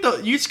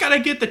gotta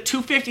get the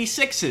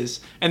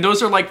 256s, and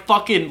those are like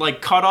fucking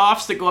like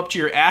cutoffs that go up to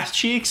your ass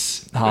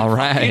cheeks. All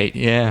right,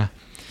 yeah.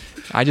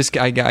 I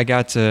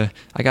got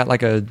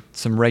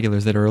some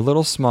regulars that are a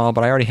little small,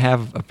 but I already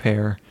have a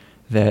pair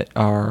that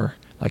are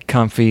like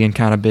comfy and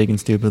kind of big and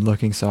stupid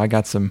looking. So I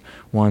got some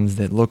ones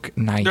that look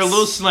nice. They're a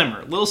little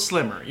slimmer.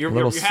 You're a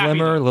little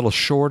slimmer, a little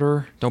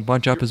shorter. Don't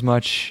bunch up as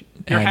much.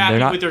 You're and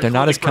happy with your they're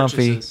not as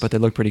comfy, purchases. but they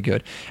look pretty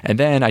good. And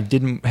then I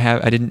didn't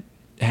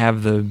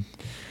have the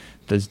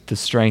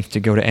strength to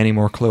go to any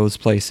more clothes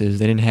places.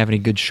 They didn't have any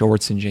good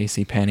shorts in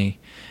JCPenney.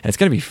 And it's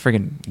gonna be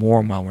friggin'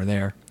 warm while we're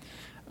there.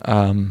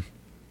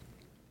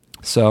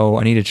 So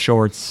I needed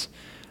shorts.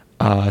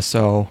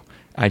 So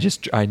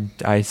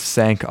I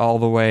sank all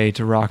the way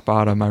to rock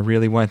bottom. I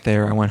really went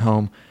there. I went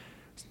home,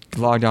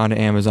 logged on to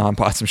Amazon,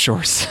 bought some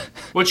shorts.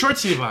 What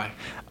shorts did you buy?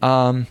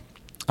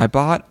 I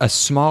bought a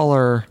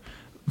smaller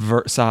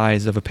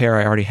size of a pair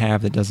I already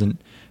have that doesn't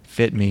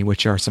fit me,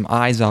 which are some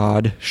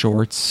Izod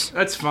shorts.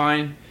 That's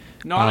fine.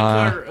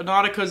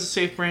 Nautica's a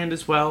safe brand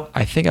as well.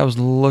 I think I was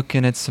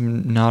looking at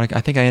some Nautica.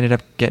 I think I ended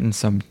up getting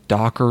some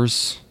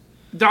Dockers.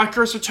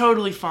 Dockers are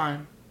totally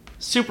fine.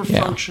 Super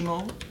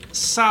functional.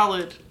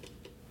 Solid.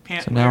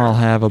 So now I'll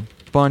have a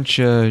bunch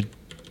of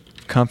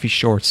comfy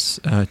shorts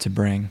to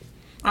bring.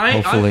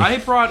 Hopefully. I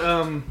brought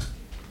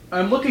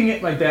I'm looking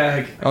at my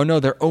bag. Oh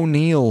no, they're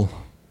O'Neill.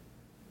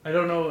 I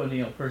don't know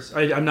O'Neill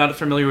person. I'm not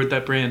familiar with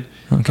that brand.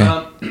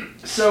 Okay.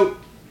 So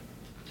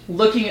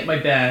looking at my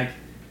bag,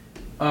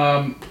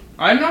 I'm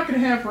not going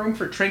to have room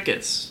for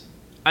trinkets.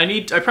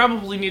 I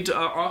probably need to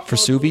offload for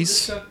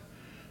Suvies.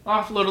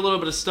 Offload a little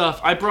bit of stuff.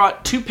 I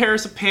brought 2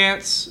 pairs of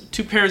pants,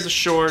 2 pairs of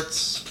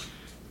shorts.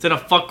 Then a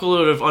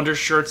fuckload of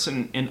undershirts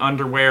and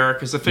underwear,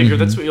 because I figure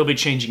that's what you'll be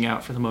changing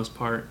out for the most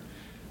part.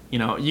 You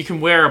know, you can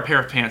wear a pair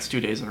of pants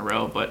 2 days in a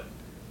row, but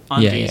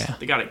undies,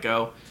 they gotta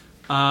go.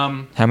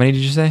 How many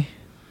did you say?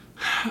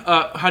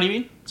 How do you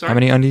mean? Sorry? How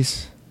many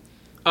undies?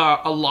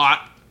 A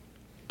lot.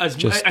 I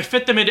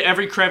fit them into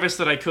every crevice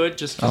that I could,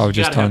 just because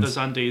you gotta have those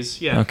undies.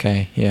 Yeah.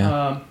 Okay,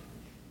 yeah.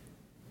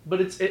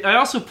 But I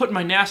also put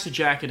my NASA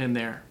jacket in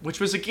there,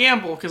 which was a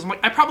gamble because I'm like,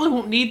 I probably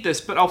won't need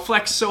this, but I'll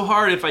flex so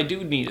hard if I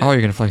do need it. Oh,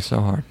 you're gonna flex so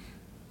hard.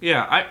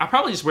 Yeah, I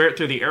probably just wear it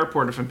through the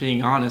airport if I'm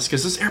being honest,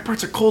 because those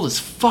airports are cold as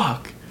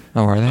fuck.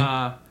 Oh, are they?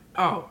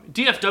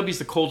 DFW is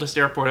the coldest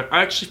airport.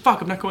 I'm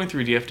not going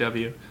through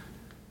DFW.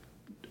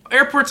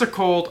 Airports are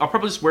cold. I'll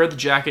probably just wear the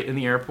jacket in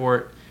the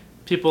airport.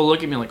 People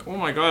look at me like, "Oh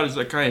my god, is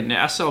that guy in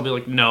NASA?" I'll be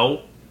like,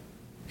 "No."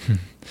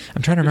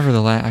 I'm trying to remember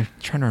the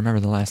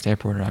last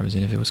airport I was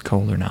in, if it was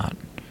cold or not.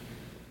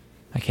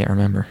 I can't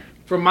remember.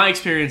 From my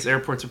experience,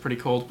 airports are pretty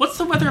cold. What's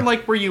the weather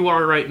like where you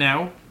are right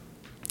now?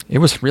 It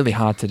was really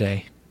hot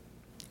today.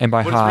 And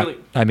by hot,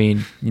 I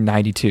mean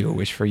 92,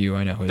 which for you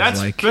I know is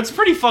that's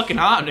pretty fucking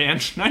hot,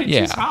 man. 92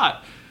 is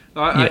hot.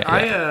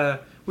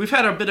 We've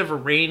had a bit of a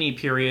rainy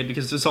period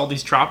because there's all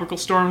these tropical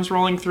storms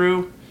rolling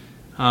through.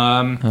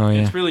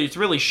 It's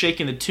really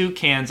shaking the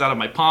toucans out of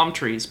my palm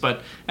trees.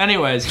 But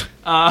anyways,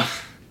 I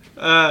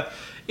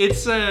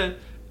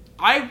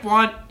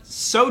want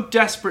so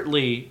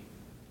desperately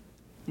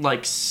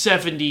like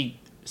 70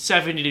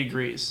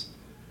 degrees.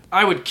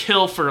 I would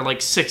kill for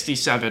like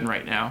 67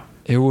 right now.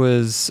 It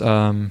was,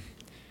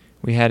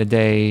 we had a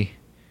day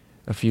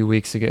a few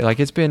weeks ago. Like,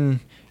 it's been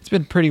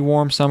pretty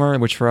warm summer,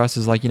 which for us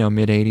is like,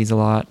 mid-80s a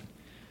lot.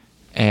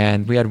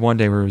 And we had one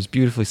day where it was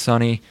beautifully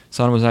sunny.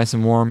 Sun was nice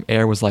and warm.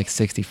 Air was like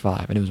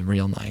 65, and it was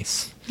real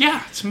nice.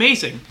 Yeah, it's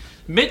amazing.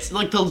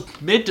 The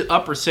mid to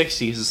upper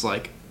 60s is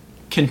like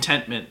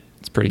contentment.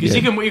 It's pretty good. Because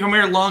you can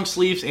wear long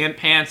sleeves and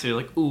pants. And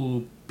you're like,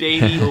 ooh,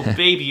 baby, oh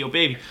baby, oh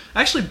baby.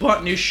 I actually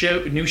bought new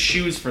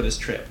shoes for this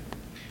trip.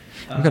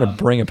 I'm gonna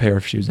bring a pair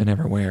of shoes I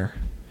never wear.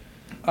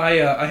 I'm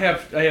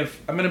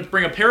gonna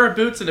bring a pair of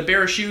boots and a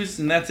pair of shoes,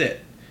 and that's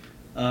it.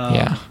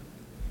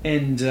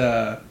 And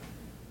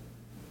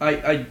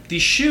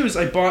these shoes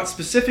I bought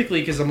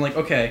specifically because I'm like,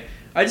 okay,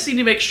 I just need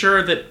to make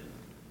sure that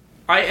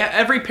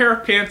every pair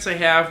of pants I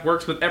have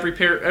works with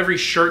every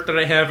shirt that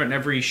I have and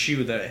every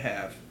shoe that I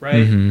have,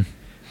 right? Mm-hmm.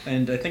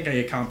 And I think I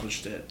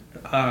accomplished it.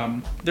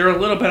 They're a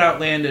little bit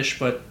outlandish,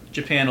 but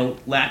Japan will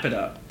lap it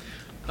up.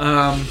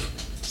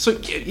 So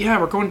yeah,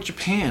 we're going to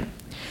Japan.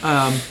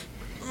 Kind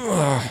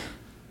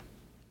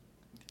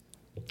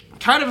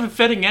of a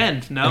fitting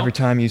end, no? Every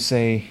time you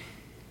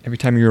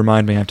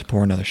remind me, I have to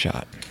pour another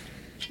shot.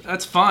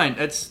 That's fine.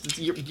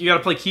 You got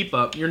to play keep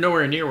up. You're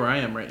nowhere near where I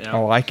am right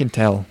now. Oh, I can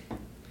tell.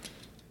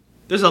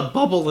 There's a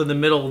bubble in the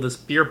middle of this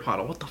beer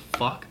bottle. What the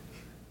fuck?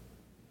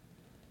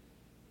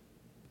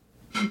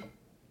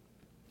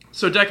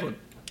 So Declan.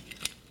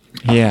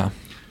 Yeah.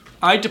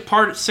 I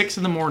depart at 6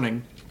 in the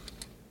morning.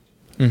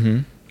 Mm-hmm.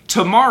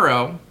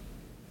 Tomorrow,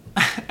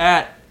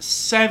 at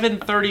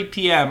 7:30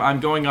 p.m., I'm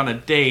going on a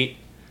date.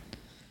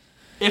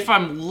 If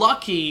I'm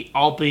lucky,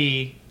 I'll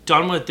be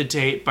done with the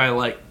date by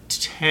like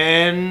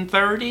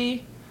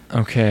 10:30.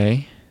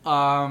 Okay.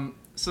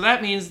 So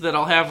that means that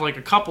I'll have like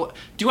a couple.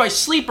 Do I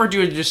sleep or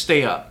do I just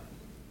stay up?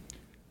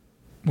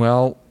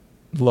 Well,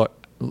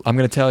 look, I'm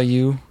going to tell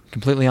you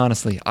completely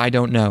honestly, I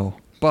don't know.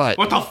 But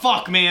what the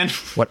fuck, man?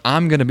 What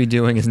I'm going to be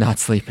doing is not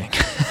sleeping.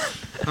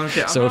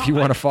 Okay. So if you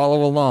want to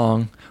follow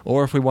along,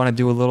 or if we want to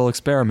do a little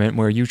experiment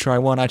where you try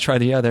one, I try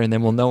the other, and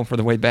then we'll know for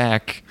the way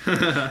back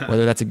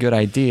whether that's a good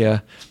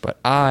idea. But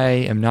I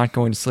am not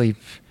going to sleep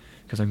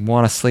because I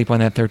want to sleep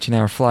on that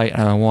 13-hour flight,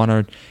 and I want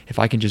to, if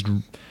I can just,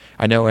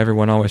 I know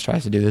everyone always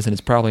tries to do this, and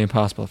it's probably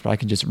impossible, if I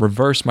can just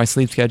reverse my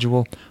sleep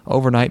schedule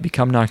overnight,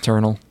 become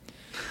nocturnal,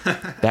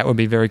 that would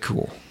be very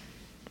cool.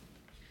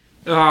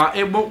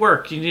 It won't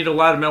work. You need a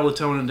lot of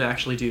melatonin to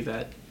actually do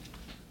that.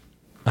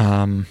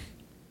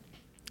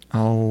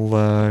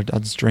 I'll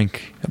just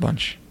drink a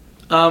bunch.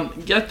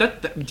 Get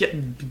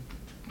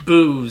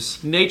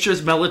booze.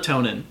 Nature's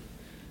melatonin.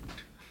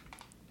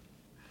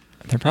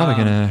 They're probably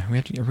gonna.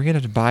 Are we gonna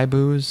have to buy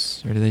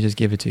booze, or do they just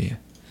give it to you?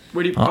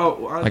 Where do you?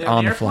 Like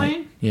on the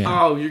flight? Yeah.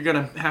 Oh, you're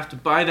gonna have to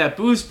buy that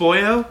booze,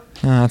 boyo.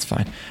 No, that's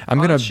fine. I'm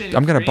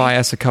gonna buy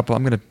us a couple.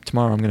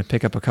 Tomorrow I'm gonna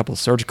pick up a couple of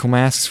surgical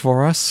masks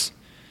for us,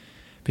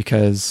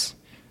 because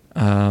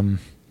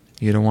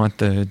you don't want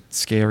the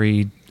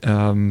scary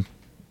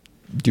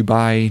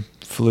Dubai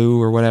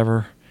flu or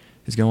whatever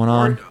is going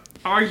on.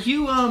 Are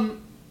you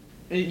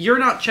you're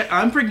not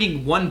I'm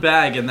bringing one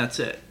bag and that's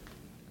it.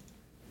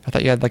 I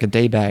thought you had like a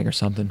day bag or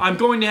something. I'm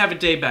going to have a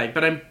day bag,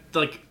 but I'm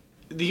like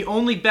the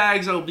only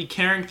bags I will be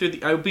carrying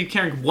I will be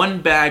carrying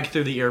one bag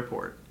through the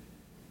airport.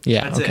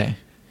 Yeah, that's okay.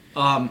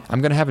 I'm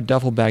going to have a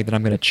duffel bag that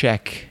I'm going to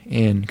check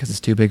in because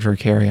it's too big for a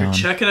carry-on. You're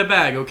checking a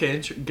bag, okay?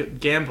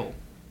 Gamble.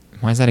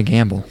 Why is that a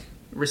gamble?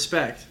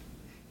 Respect.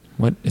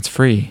 What? It's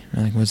free.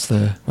 Like, what's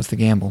the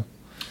gamble?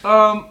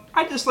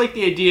 I just like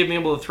the idea of being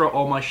able to throw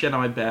all my shit on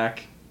my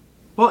back.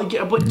 Well,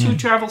 yeah, but two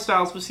travel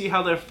styles, we'll see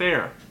how they're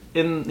fare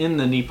in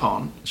the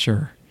Nippon.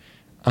 Sure.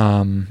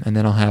 And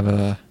then I'll have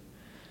a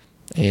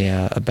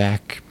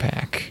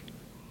backpack.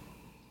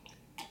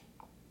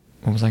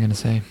 What was I going to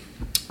say?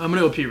 I'm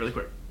going to go pee really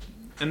quick.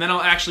 And then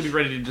I'll actually be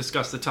ready to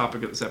discuss the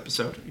topic of this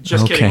episode.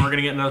 Just kidding, we're going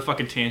to get another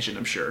fucking tangent,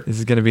 I'm sure. This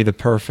is going to be the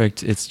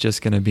perfect, it's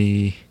just going to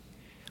be,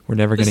 we're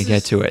never going to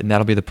get to it, and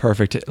that'll be the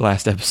perfect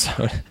last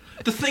episode.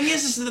 The thing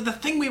is that the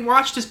thing we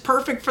watched is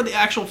perfect for the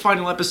actual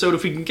final episode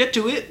if we can get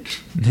to it.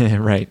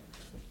 Right.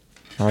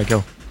 All right,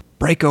 go.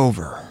 Break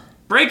over.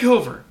 Break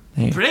over.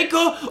 Hey. Break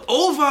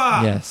over.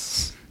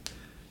 Yes.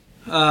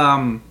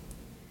 I'm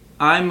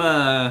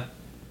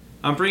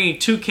bringing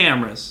 2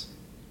 cameras.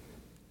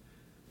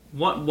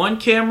 One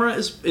camera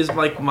is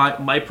like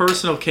my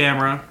personal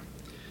camera,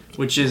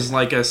 which is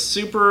like it's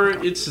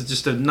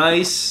just a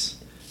nice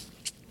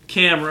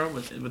camera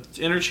with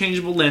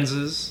interchangeable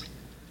lenses.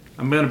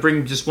 I'm going to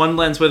bring just one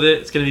lens with it.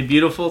 It's going to be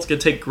beautiful. It's going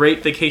to take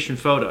great vacation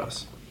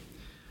photos.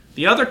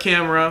 The other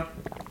camera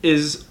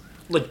is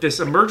like this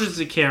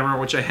emergency camera,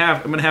 which I'm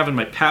going to have in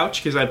my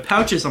pouch because I have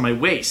pouches on my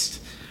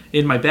waist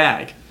in my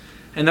bag.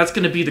 And that's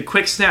going to be the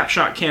quick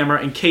snapshot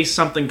camera in case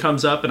something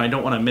comes up and I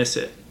don't want to miss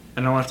it.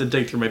 And I don't have to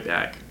dig through my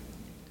bag.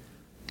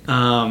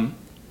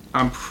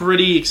 I'm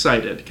pretty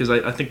excited because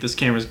I think this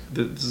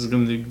is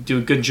going to do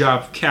a good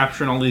job of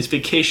capturing all these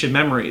vacation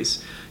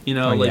memories. You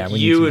know,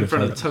 you in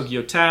front of the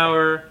Tokyo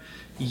Tower,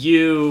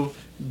 you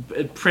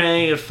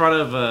praying in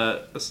front of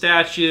a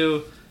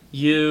statue,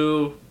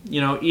 you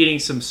eating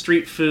some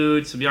street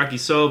food, some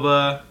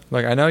yakisoba.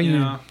 Look, I know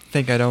you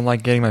think I don't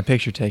like getting my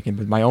picture taken,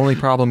 but my only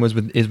problem is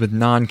with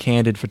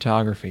non-candid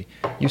photography.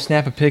 You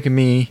snap a pic of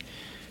me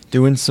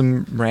doing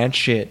some rad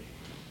shit,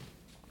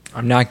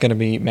 I'm not going to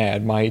be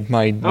mad.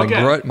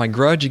 My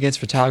grudge against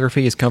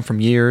photography has come from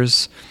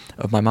years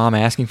of my mom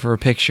asking for a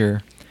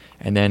picture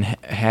and then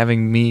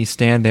having me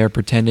stand there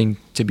pretending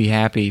to be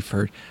happy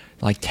for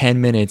like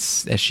 10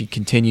 minutes as she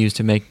continues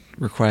to make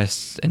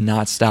requests and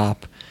not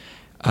stop.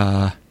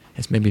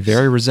 It's made me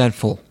very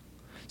resentful.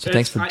 So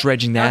thanks for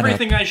dredging that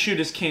everything up. I shoot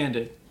is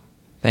candid.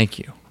 Thank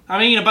you.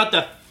 I ain't about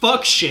the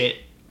fuck shit.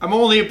 I'm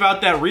only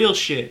about that real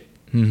shit.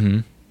 Mm-hmm.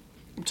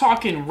 I'm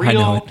talking real. I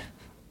know it.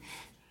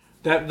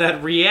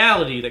 That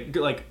reality, that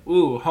like,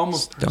 ooh, homo.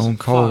 Stone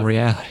cold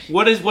reality.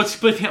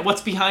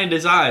 What's behind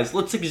his eyes?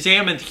 Let's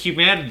examine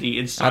humanity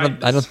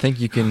inside. I don't think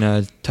you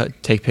can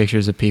take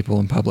pictures of people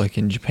in public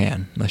in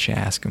Japan unless you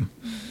ask them.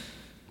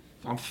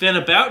 I'm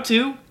about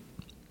to.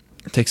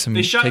 Take some.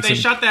 They shot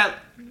that.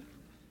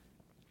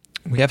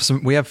 We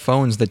have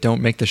phones that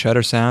don't make the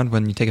shutter sound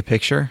when you take a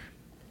picture,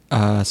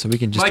 so we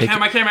can just.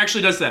 My camera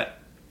actually does that.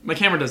 My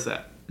camera does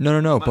that.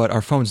 No. But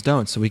our phones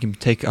don't, so we can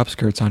take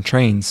upskirts on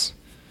trains.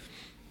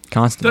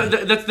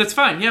 Constantly. That's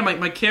fine. Yeah,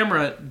 my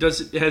camera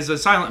has a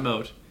silent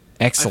mode.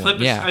 Excellent.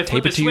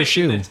 Tape it to your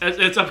shoe. It's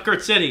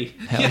Upskirt City.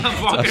 Hell yeah,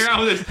 I'm walking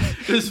around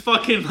with this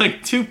fucking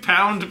like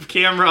 2-pound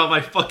camera on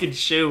my fucking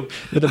shoe.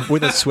 With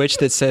a switch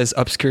that says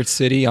Upskirt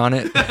City on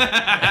it.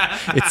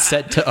 It's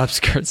set to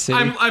Upskirt City.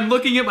 I'm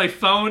looking at my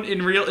phone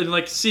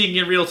and seeing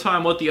in real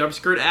time what the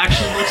upskirt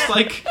action looks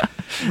like.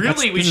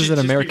 Really, this is an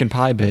American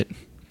Pie bit.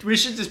 We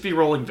should just be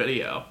rolling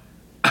video.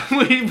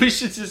 we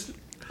should just.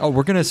 Oh,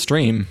 we're gonna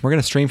stream. We're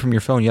gonna stream from your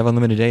phone. You have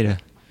unlimited data.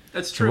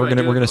 That's true. So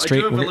we're gonna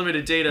stream. I do have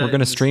unlimited data. We're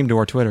gonna stream to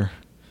our Twitter.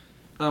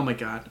 Oh my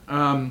god.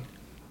 Are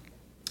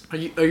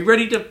you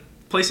ready to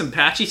play some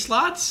patchy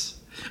slots?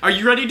 Are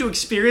you ready to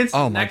experience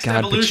the next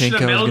evolution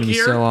of Metal Gear? Pachinko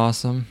is gonna be so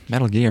awesome.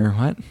 Metal Gear,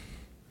 what?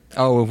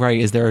 Oh right,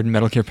 is there a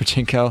Metal Gear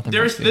Pachinko?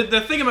 There's the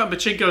thing about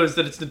Pachinko is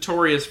that it's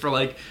notorious for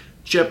like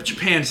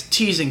Japan's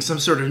teasing some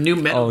sort of new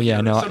Metal Gear. Oh yeah,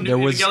 no, there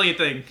was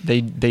thing.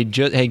 They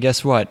just hey,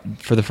 guess what?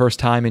 For the first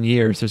time in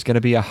years, there's going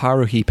to be a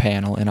Haruhi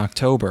panel in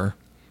October,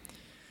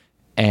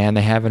 and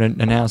they haven't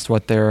announced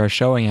what they're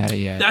showing at it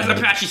yet. That's a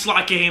patchy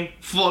slot game.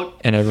 Fuck.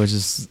 And it was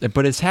just,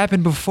 but it's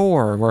happened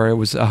before where it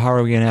was a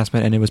Haruhi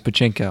announcement and it was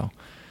Pachinko.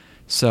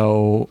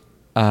 So,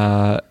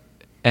 and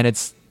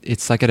it's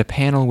like at a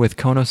panel with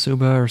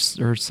Konosuba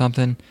or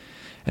something,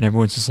 and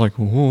everyone's just like,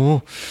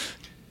 whoa.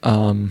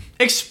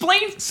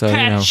 Explain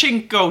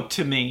Pachinko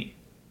to me.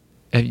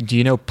 Do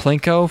you know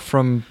Plinko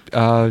from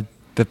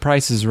The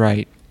Price is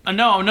Right?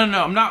 No,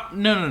 I'm not.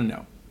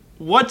 No.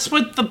 What's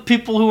with the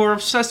people who are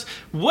obsessed?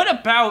 What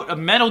about a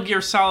Metal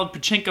Gear Solid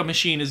Pachinko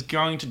machine is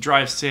going to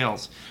drive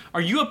sales?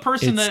 Are you a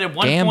person that at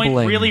one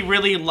point really,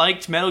 really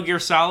liked Metal Gear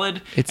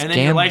Solid, and then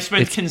your life's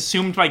been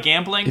consumed by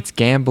gambling? It's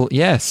gamble.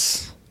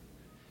 Yes.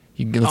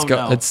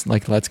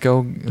 Let's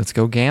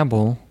go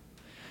gamble.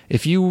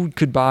 If you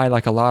could buy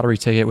like a lottery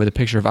ticket with a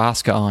picture of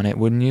Asuka on it,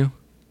 wouldn't you?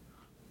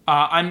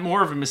 I'm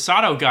more of a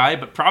Misato guy,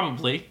 but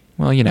probably.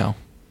 Well, you get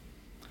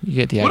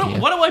the idea.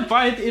 What do I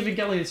buy at the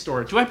Evangelion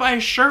store? Do I buy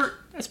a shirt?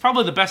 That's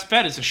probably the best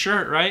bet is a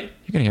shirt, right?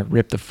 You're going to get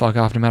ripped the fuck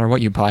off no matter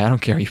what you buy. I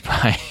don't care what you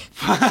buy.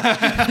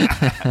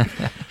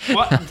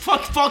 What?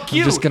 Fuck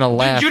you. I'm just going to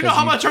laugh. Do you know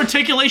how much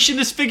articulation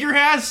this figure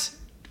has?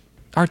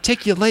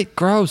 Articulate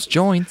gross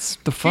joints.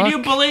 The fuck?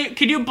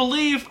 Can you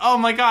believe? Oh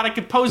my god, I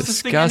could pose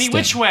this thing any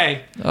which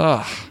way.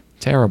 Ugh.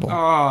 Terrible.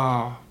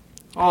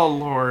 Oh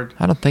Lord.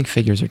 I don't think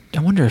figures are.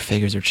 I wonder if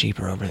figures are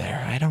cheaper over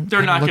there.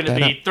 They're not going to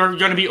be. They're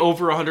going to be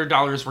over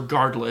 $100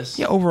 regardless.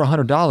 Yeah, over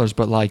 $100.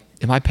 But like,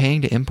 am I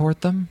paying to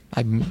import them?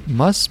 I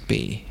must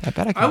be. I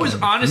bet I can. I was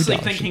honestly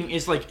thinking,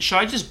 should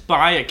I just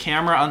buy a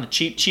camera on the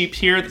cheap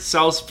here that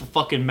sells for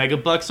fucking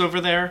megabucks over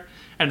there,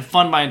 and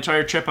fund my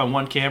entire trip on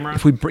one camera.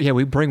 If we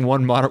bring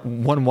one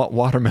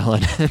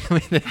watermelon.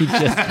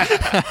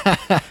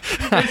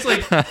 It's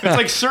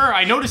like, sir,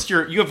 I noticed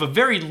you have a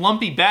very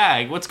lumpy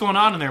bag. What's going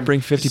on in there? Bring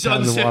 50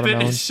 pounds of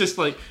watermelon. It's just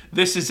like,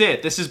 this is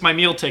it. This is my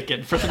meal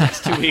ticket for the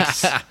next 2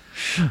 weeks. As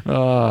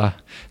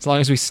long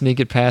as we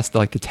sneak it past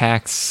the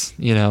tax,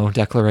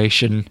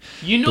 declaration.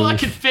 I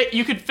could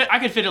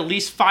fit at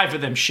least 5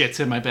 of them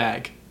shits in my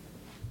bag.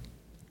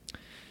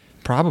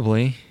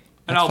 Probably.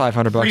 And That's I'll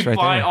 $500 right there.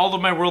 buy all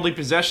of my worldly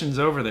possessions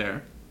over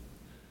there.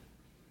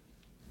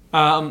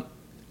 Where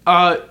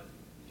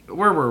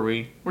were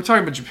we? We're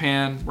talking about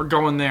Japan. We're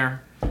going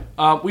there.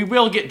 We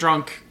will get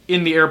drunk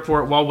in the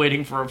airport while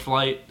waiting for a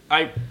flight.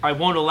 I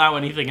won't allow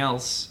anything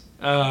else.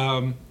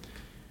 By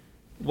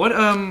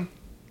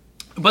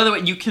the way,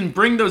 you can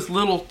bring those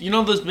little,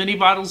 those mini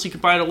bottles you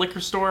can buy at a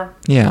liquor store?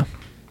 Yeah.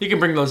 You can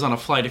bring those on a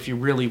flight if you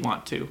really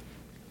want to.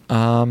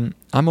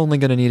 I'm only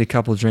gonna need a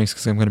couple of drinks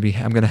because I'm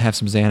gonna have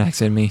some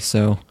Xanax in me,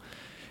 so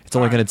it's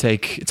only gonna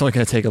take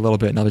a little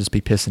bit, and I'll just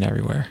be pissing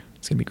everywhere.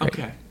 It's gonna be great.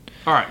 Okay.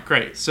 All right,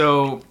 great.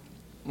 So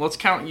let's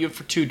count you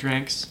for 2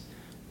 drinks.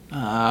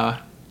 Yeah.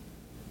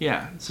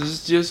 So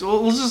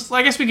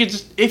I guess we could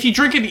just, if you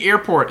drink in the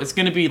airport, it's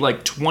gonna be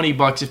like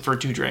 $20 for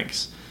 2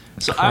 drinks.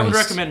 So I would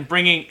recommend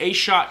bringing a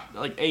shot,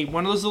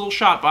 one of those little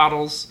shot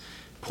bottles,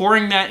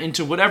 pouring that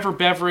into whatever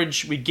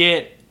beverage we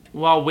get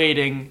while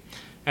waiting,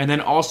 and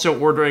then also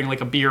ordering like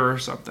a beer or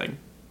something.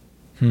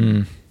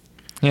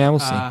 Yeah, we'll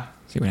see.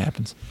 See what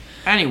happens.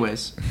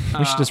 Anyways.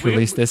 We should just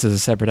release this as a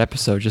separate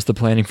episode, just the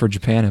planning for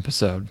Japan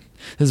episode.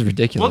 This is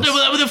ridiculous.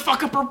 Well, then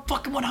fuck up our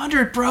fucking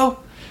 100, bro.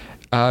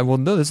 Well,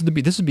 no, this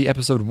would be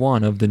episode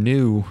 1 of the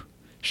new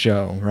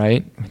show,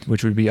 right?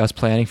 Which would be us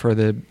planning for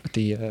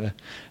the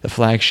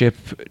flagship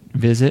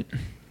visit.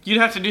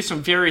 You'd have to do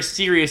some very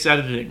serious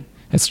editing.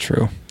 That's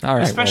true. All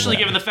right. Especially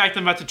given the fact that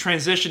I'm about to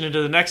transition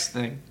into the next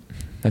thing.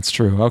 That's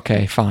true.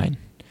 Okay, fine.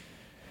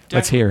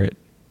 Let's hear it.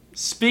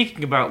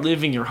 Speaking about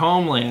leaving your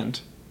homeland.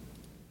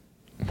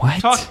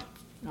 What? Fuck.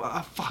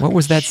 What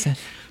was that?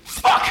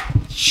 Fuck!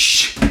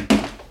 Shh!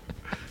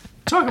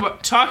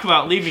 Talk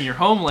about leaving your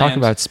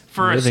homeland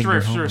for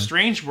a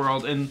strange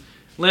world and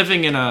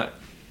living in a...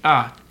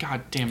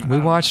 God damn it. We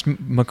watched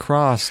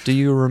Macross, Do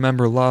You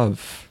Remember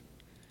Love?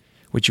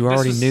 Which you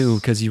already knew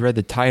because you read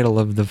the title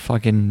of the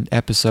fucking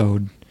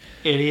episode.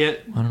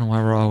 Idiot. I don't know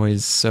why we're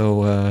always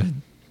so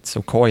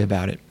coy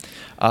about it.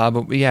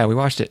 But yeah, we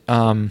watched it.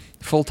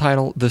 Full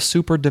title, The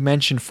Super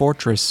Dimension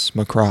Fortress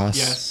Macross,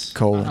 yes.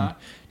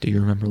 Do You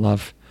Remember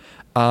Love?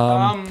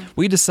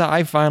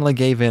 I finally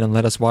gave in and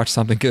let us watch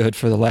something good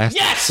for the last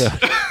episode.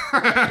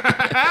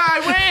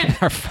 I win!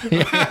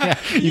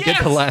 You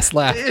get the last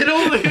laugh. It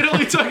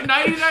only took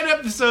 99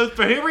 episodes,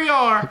 but here we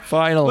are.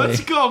 Finally.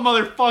 Let's go,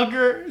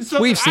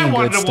 motherfucker. We've seen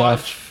good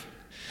stuff.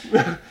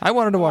 I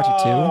wanted to watch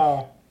it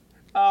too.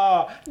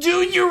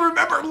 Do you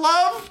remember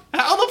Love?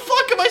 How the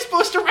fuck am I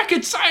supposed to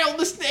reconcile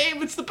this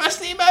name? It's the best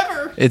name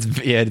ever. It's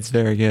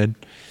very good.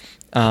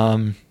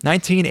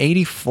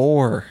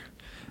 1984,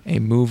 a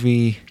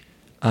movie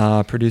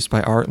produced by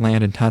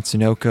Artland and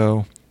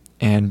Tatsunoko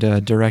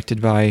and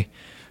directed by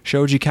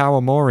Shoji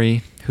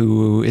Kawamori,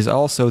 who is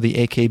also the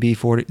AKB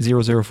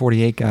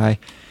 0048 guy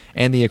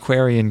and the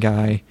Aquarian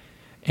guy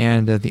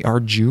and the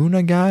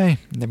Arjuna guy,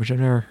 which I've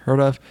never heard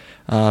of.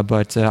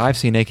 But I've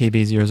seen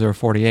AKB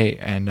 0048,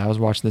 and I was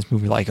watching this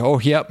movie like, oh,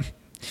 yep.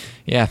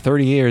 Yeah,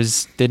 30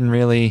 years, didn't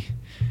really...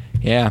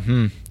 Yeah,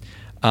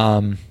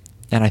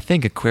 And I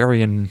think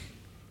Aquarian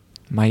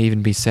might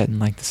even be set in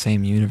like the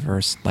same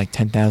universe, like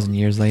 10,000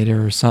 years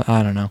later or something.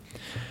 I don't know.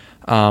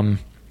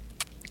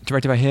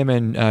 Directed by him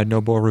and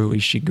Noboru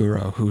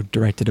Ishiguro, who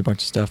directed a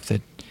bunch of stuff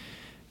that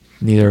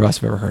neither of us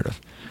have ever heard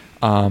of.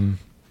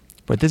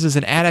 But this is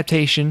an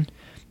adaptation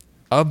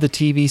of the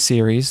TV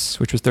series,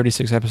 which was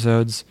 36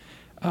 episodes,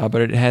 but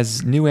it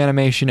has new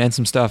animation and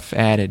some stuff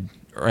added,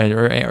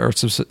 or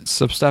some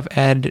stuff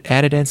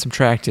added and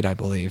subtracted, I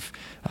believe.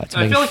 I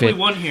feel like we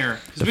won here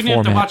because we didn't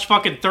have to watch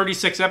fucking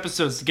 36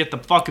 episodes to get the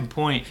fucking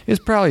point. It's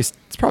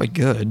probably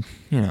good,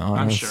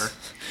 I'm sure.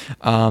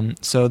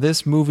 So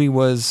this movie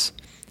was,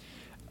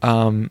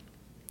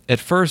 at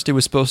first it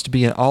was supposed to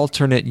be an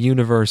alternate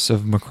universe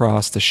of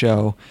Macross the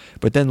show,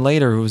 but then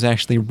later it was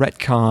actually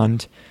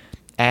retconned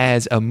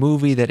as a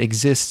movie that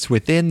exists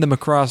within the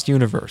Macross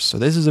universe. So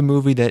this is a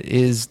movie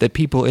that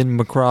people in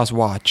Macross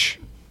watch.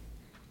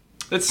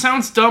 It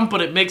sounds dumb,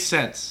 but it makes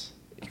sense.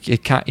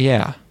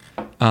 Yeah.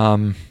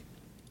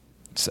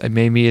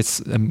 Maybe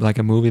it's like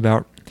a movie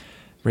about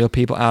real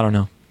people. I don't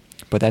know,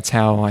 but that's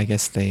how I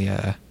guess they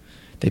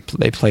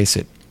place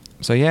it.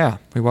 So yeah,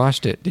 we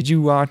watched it. Did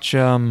you watch?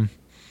 I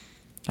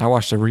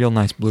watched a real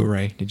nice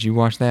Blu-ray. Did you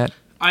watch that?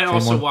 I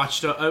also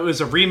watched. It was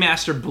a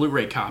remastered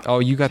Blu-ray copy. Oh,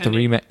 you got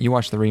You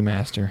watched the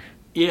remaster.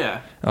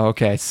 Yeah.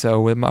 Okay,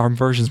 so our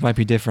versions might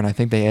be different. I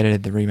think they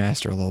edited the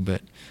remaster a little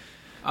bit.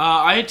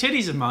 I had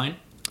titties in mine.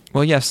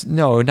 Well, yes,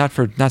 no, not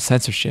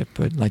censorship,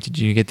 but like, did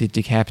you get the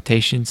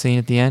decapitation scene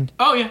at the end?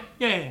 Oh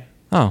yeah.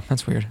 Oh,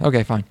 that's weird.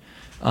 Okay, fine.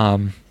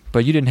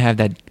 But you didn't have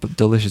that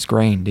delicious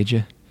grain, did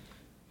you?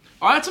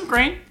 I had some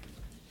grain.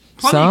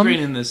 Plenty of Some? grain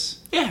in this.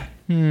 Yeah.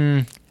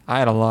 I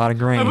had a lot of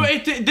grain.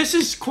 But this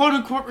is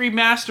quote-unquote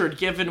remastered,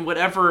 given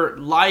whatever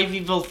Live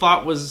Evil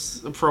thought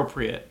was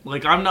appropriate.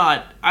 Like,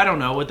 I don't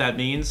know what that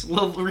means.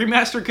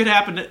 Remaster could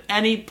happen at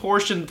any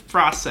portion of the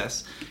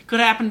process. Could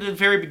happen at the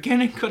very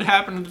beginning, could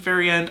happen at the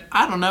very end.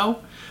 I don't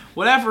know.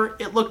 Whatever,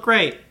 it looked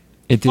great.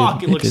 It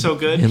looks so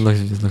good. It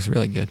looks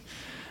really good.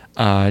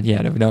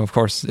 No, of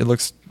course, it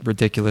looks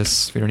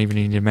ridiculous. We don't even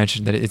need to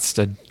mention that it's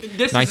the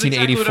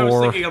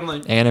 1984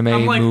 exactly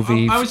anime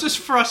movie. I was just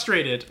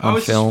frustrated.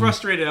 Film.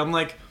 I'm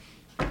like,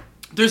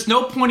 there's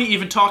no point in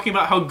even talking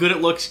about how good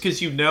it looks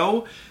because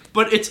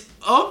but it's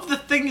of the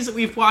things that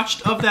we've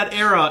watched of that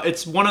era,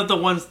 it's one of the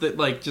ones that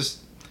it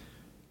just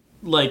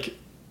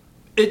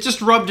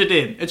rubbed it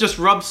in. It just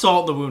rubbed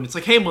salt in the wound. It's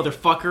like, hey,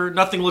 motherfucker,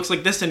 nothing looks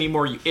like this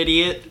anymore, you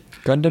idiot.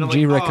 Gundam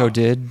G-Reco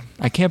did.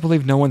 I can't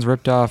believe no one's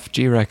ripped off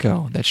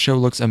G-Reco. That show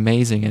looks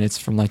amazing, and it's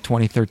from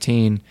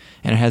 2013,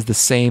 and it has the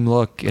same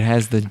look. It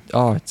has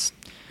it's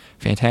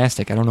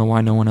fantastic. I don't know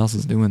why no one else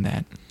is doing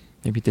that.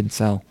 Maybe it didn't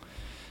sell.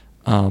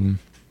 It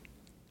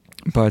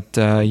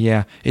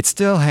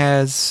still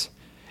has,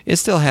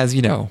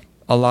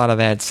 a lot of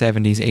that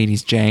 70s,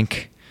 80s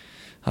jank.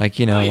 Like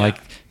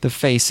the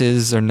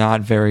faces are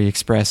not very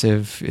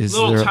expressive.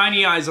 Little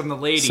tiny eyes on the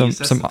ladies.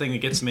 That's the thing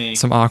that gets me.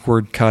 Some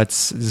awkward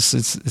cuts.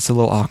 It's a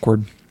little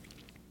awkward.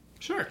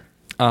 Sure.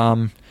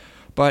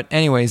 But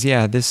anyways,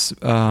 yeah. This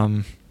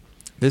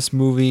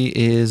movie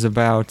is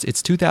about.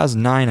 It's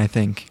 2009, I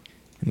think.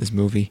 In this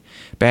movie,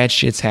 bad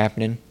shit's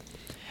happening,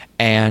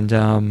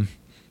 and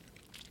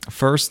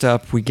first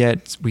up, we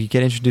get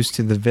introduced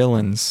to the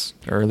villains,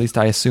 or at least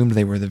I assumed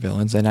they were the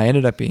villains, and I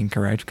ended up being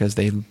correct because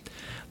they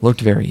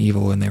looked very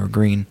evil when they were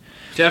green.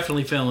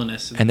 Definitely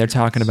villainous. And they're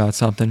talking about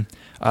something.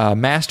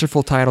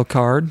 Masterful title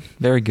card.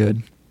 Very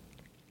good.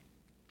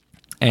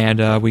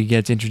 And we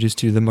get introduced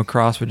to the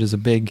Macross, which is a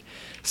big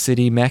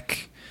city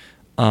mech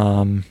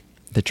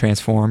that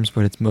transforms,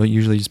 but it's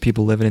usually just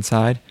people living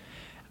inside.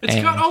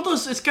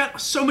 It's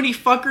got so many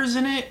fuckers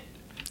in it.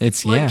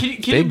 It's Can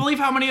you believe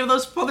how many of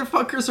those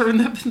motherfuckers are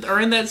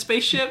in that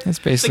spaceship? It's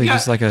basically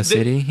just like a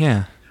city,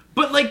 yeah.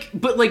 But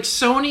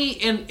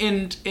Sony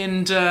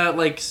and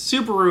like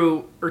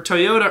Subaru or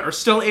Toyota are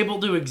still able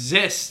to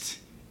exist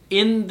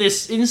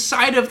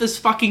inside of this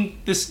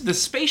fucking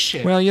this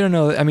spaceship. Well, you don't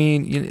know. I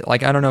mean, I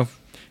don't know.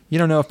 You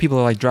don't know if people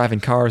are like driving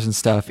cars and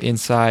stuff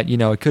inside.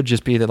 It could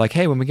just be that like,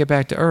 hey, when we get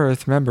back to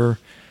Earth, remember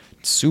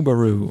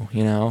Subaru.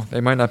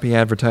 They might not be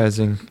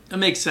advertising. That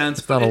makes sense.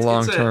 It's not a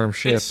long-term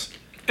ship.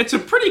 It's a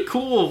pretty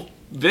cool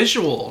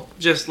visual,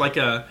 just like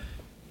a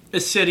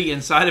city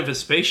inside of a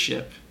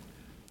spaceship.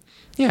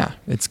 Yeah,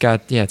 it's good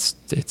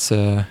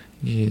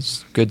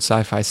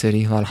sci-fi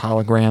city. A lot of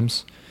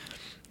holograms,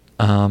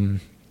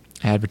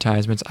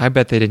 advertisements. I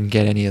bet they didn't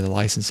get any of the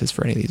licenses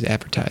for any of these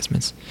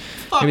advertisements.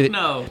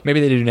 No.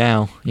 Maybe they do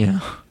now.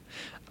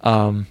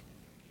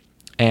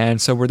 And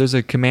so where there's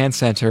a command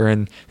center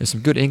and there's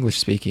some good English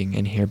speaking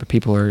in here, but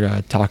people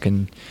are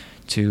talking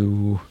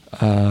to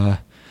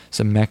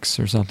some mechs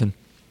or something.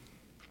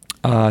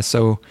 There's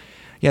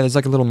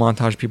like a little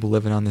montage of people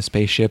living on the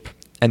spaceship.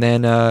 And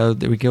then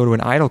we go to an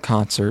Idol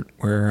concert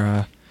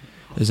where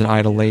there's an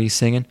Idol lady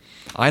singing.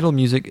 Idol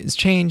music has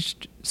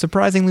changed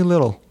surprisingly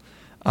little.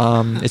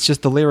 It's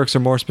just the lyrics are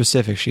more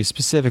specific. She's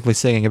specifically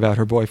singing about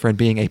her boyfriend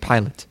being a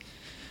pilot.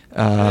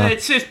 I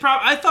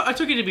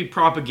took it to be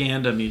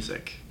propaganda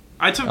music.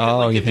 I took it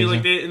to be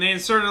like they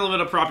inserted a little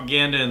bit of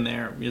propaganda in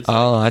there.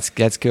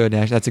 That's good.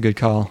 That's a good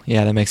call.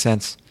 Yeah, that makes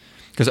sense.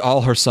 Because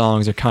all her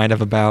songs are kind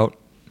of about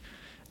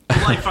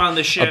life on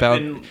the ship.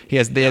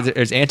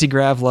 There's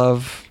Anti-Grav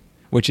Love,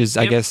 which is,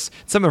 I guess,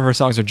 some of her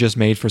songs are just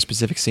made for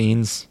specific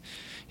scenes.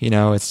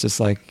 It's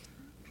just like,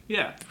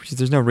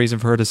 there's no reason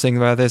for her to sing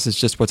about this. It's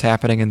just what's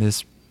happening in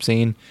this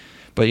scene.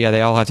 But yeah,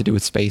 they all have to do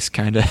with space,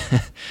 kind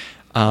of.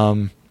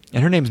 And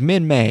her name's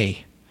Min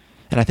Mei,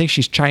 and I think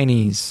she's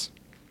Chinese.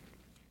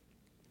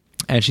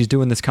 And she's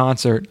doing this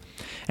concert,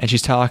 and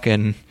she's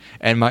talking.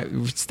 And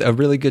a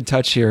really good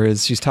touch here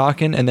is she's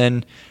talking, and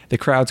then the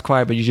crowd's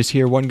quiet, but you just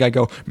hear one guy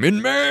go,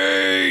 Min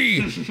Mei!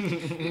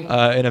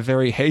 In a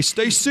very, hey,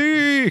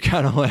 Stacy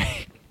kind of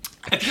way.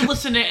 If you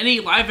listen to any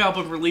live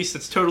album release,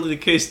 that's totally the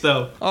case,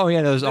 though. Oh,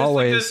 yeah, there's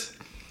always...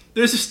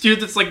 There's this dude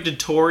that's like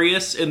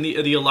Notorious in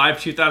the Alive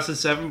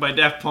 2007 by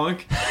Daft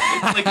Punk.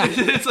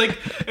 It's like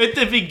at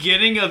the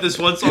beginning of this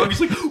one song,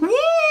 he's like,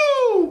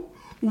 woo!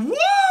 Woo!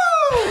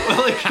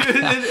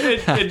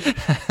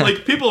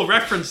 Like people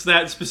reference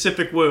that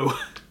specific woo.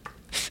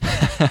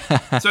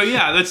 So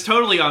yeah, that's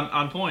totally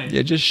on point.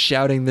 Yeah, just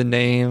shouting the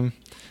name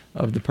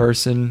of the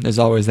person is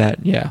always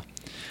that. Yeah.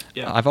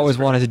 I've always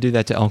wanted to do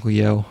that to Uncle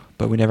Yo,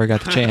 but we never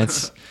got the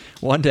chance.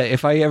 One day,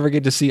 if I ever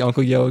get to see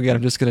Uncle Yo again,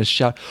 I'm just gonna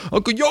shout,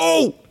 Uncle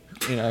Yo!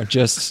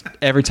 Just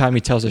every time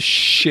he tells a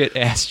shit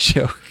ass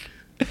joke.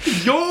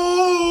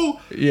 Yo!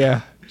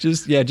 Yeah,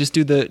 just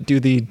do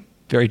the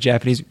very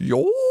Japanese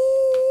yo.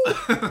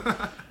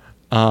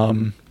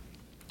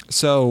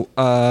 So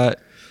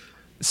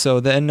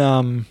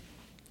then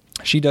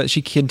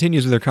she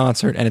continues with her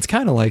concert, and it's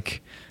kind of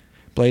like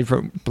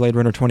Blade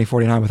Runner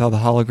 2049 with all the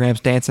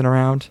holograms dancing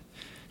around.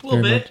 A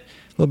little bit.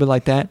 A little bit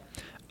like that.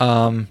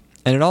 And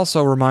it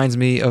also reminds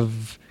me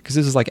of, because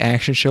this is like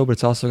action show, but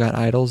it's also got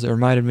idols. It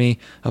reminded me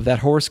of that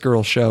Horse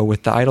Girl show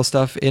with the idol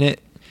stuff in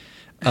it,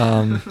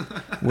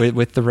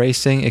 with the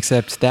racing.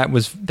 Except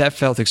that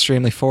felt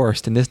extremely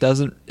forced, and this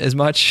doesn't as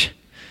much.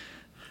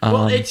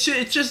 Well, it's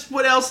just,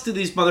 what else do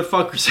these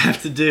motherfuckers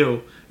have to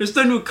do? There's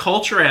no new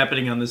culture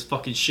happening on this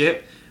fucking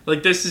ship.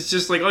 Like, this is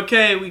just like,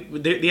 okay,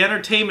 the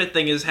entertainment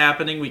thing is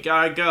happening. We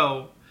gotta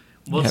go.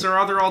 What's our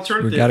other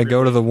alternative? We gotta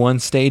go to the one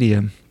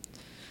stadium.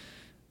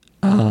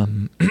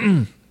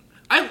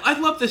 I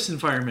love this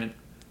environment.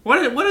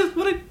 What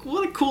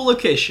a cool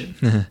location.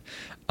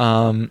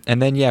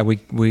 And then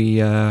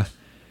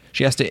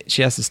she has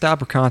to stop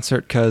her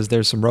concert because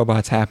there's some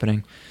robots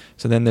happening.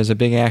 So then there's a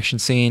big action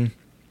scene,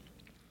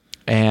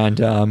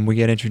 and we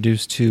get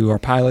introduced to our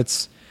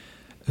pilots.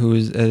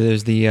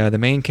 There's the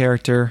main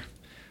character,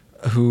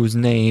 whose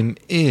name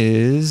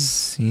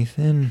is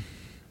Ethan.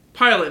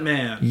 Pilot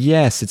Man.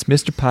 Yes, it's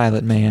Mr.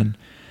 Pilot Man.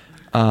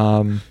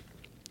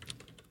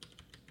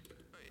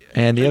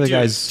 And the other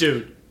guys,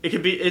 dude, it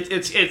could be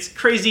it's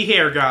crazy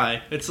hair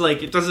guy. It's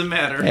like, it doesn't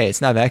matter. Hey,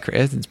 it's not that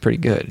crazy. It's pretty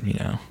good, you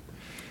know.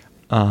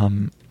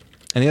 And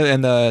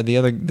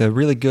the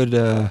really good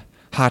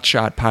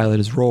hotshot pilot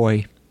is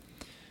Roy.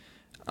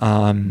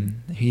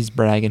 He's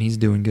bragging. He's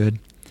doing good.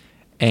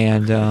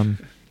 And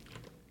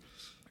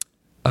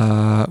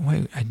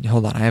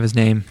hold on. I have his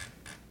name.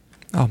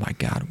 Oh my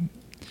god,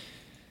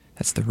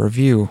 that's the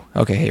review.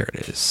 Okay, here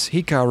it is.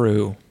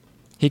 Hikaru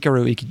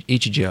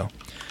Ichijo.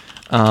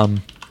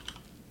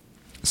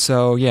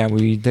 So yeah,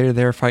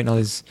 they're fighting all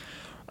these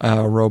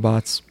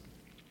robots,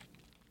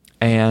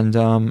 and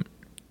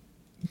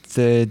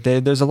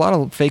there's a lot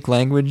of fake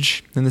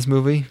language in this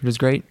movie, which is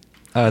great.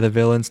 The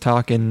villains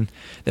talk in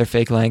their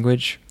fake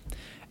language,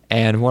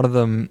 and one of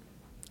them,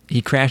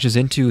 he crashes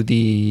into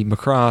the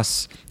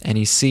Macross and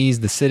he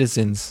sees the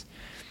citizens,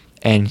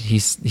 and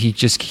he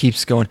just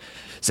keeps going,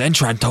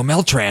 Zentran to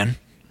Meltran,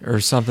 or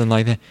something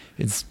like that.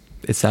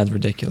 It sounds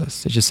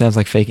ridiculous. It just sounds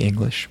like fake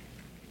English.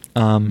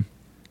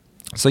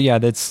 So yeah,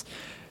 at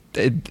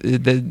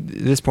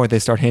this point they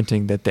start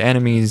hinting that the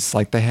enemies,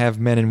 like, they have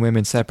men and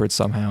women separate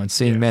somehow, and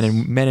seeing men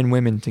and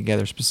women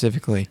together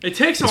specifically. It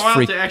takes a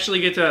while to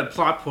actually get to that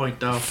plot point,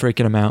 though.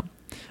 Freaking them out.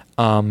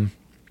 So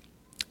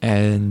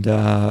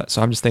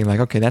I'm just thinking,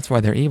 like, okay, that's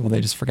why they're evil.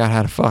 They just forgot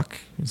how to fuck.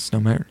 It's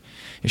no matter.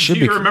 It should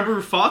Do you remember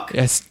fuck?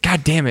 Yes.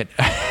 God damn it.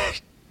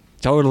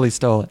 Totally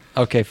stole it.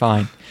 Okay,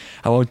 fine.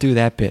 I won't do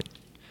that bit.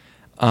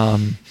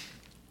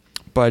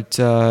 But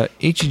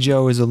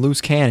Ichijo is a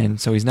loose cannon,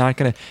 so he's not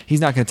gonna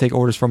take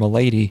orders from a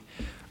lady.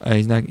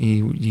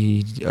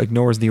 He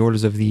ignores the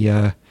orders of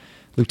the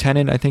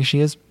lieutenant, I think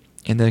she is,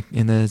 in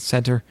the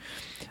center.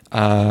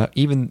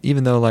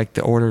 Even though, like,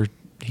 the order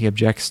he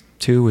objects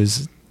to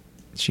is,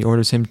 she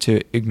orders him to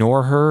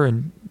ignore her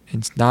and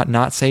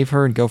not save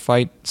her and go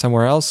fight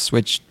somewhere else,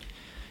 which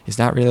is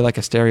not really like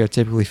a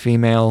stereotypically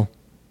female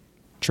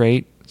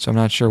trait. So I'm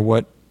not sure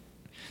what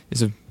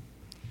is I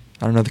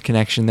don't know the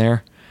connection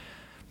there.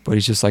 But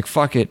he's just like,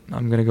 fuck it,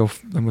 I'm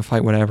gonna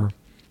fight whatever.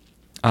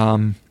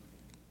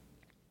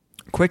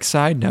 Quick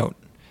side note: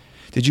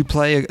 Did you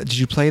play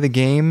the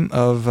game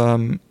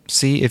of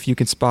see if you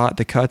can spot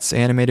the cuts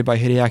animated by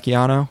Hideaki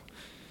Anno?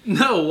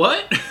 No,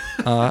 what?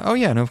 Oh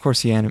yeah, no, of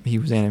course he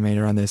was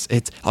animated on this.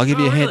 I'll give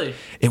you a hint. Really?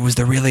 It was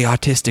the really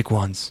autistic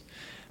ones.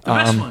 The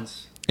best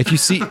ones. If you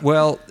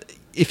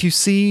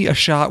see a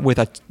shot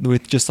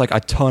with just like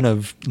a ton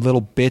of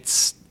little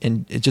bits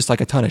and just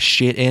like a ton of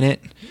shit in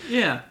it,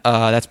 yeah,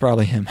 that's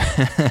probably him.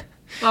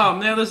 Oh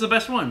man, those are the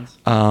best ones.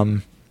 Are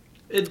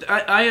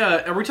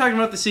we talking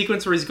about the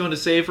sequence where he's going to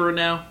save her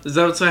now? Is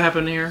that what's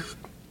happening here?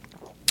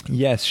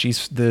 Yes,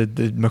 she's the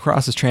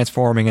Macross is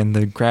transforming and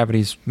the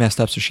gravity's messed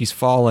up, so she's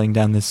falling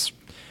down this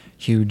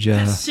huge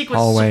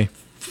hallway. So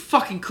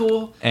fucking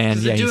cool.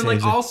 And they're doing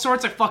like all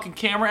sorts of fucking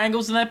camera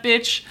angles in that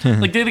bitch.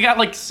 Like they got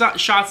like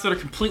shots that are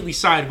completely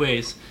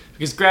sideways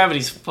because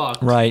gravity's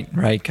fucked. Right,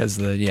 because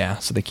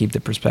so they keep the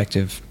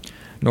perspective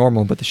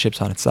normal, but the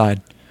ship's on its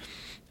side.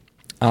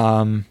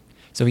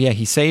 So yeah,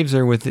 he saves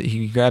her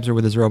he grabs her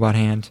with his robot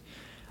hand,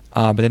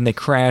 but then they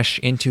crash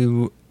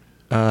into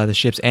the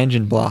ship's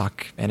engine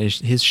block, and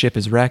his ship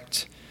is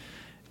wrecked,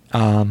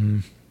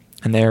 and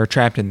they're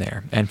trapped in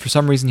there. And for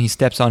some reason, he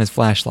steps on his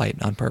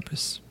flashlight on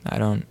purpose. I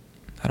don't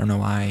know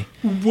why.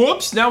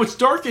 Whoops! Now it's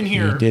dark in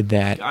here. He did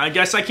that. I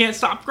guess I can't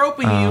stop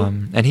groping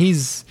you. And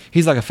he's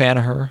like a fan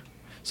of her,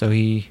 so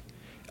he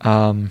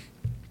like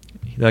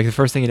the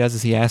first thing he does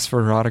is he asks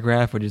for her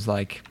autograph, which is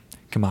like,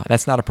 come on,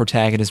 that's not a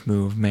protagonist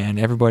move, man.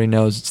 Everybody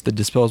knows it's the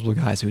disposable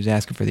guys who's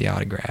asking for the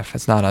autograph.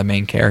 That's not a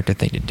main character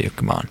thing to do.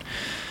 Come on.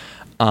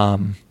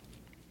 And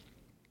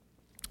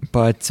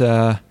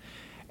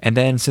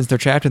then since they're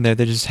trapped in there,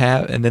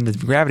 and then the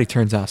gravity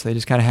turns off, so they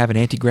just kind of have an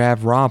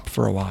anti-grav romp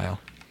for a while.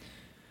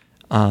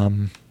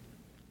 And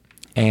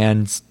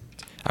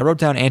I wrote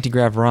down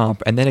anti-grav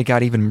romp, and then it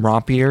got even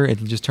rompier.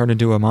 It just turned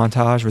into a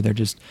montage where they're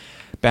just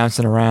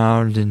bouncing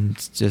around and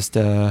just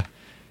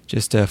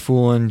just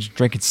fooling,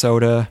 drinking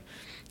soda.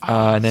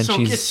 And then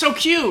it's so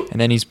cute. And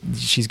then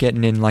she's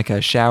getting in like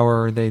a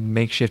shower they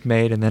makeshift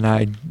made, and then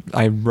I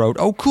wrote,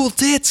 "Oh, cool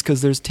tits,"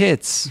 because there's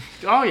tits.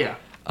 Oh yeah.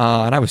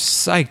 And I was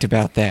psyched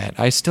about that.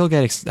 I still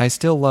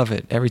love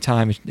it every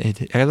time. I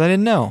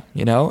didn't know,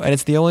 and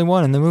it's the only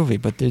one in the movie,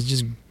 but they're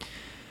just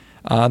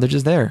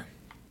there.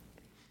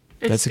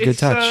 That's a good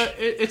touch.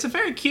 It's a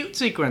very cute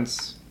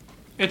sequence.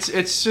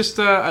 It's just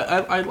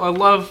I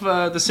love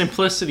the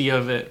simplicity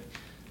of it.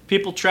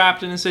 People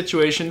trapped in a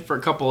situation for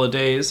a couple of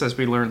days, as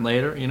we learn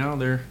later.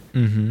 They're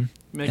making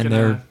and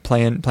they're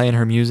playing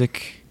her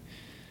music.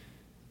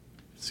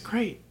 It's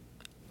great.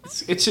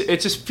 It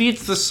just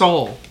feeds the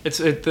soul. It's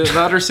the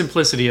utter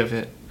simplicity of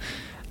it.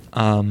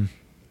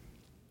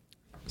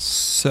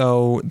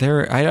 So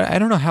I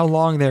don't know how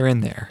long they're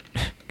in there,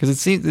 because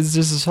it's just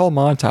this whole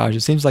montage.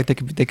 It seems like they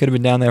could have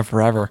been down there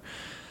forever.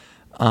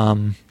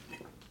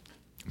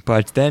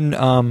 But then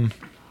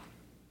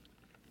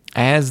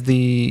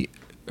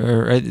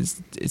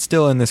it's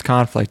still in this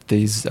conflict.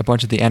 A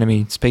bunch of the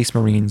enemy space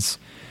marines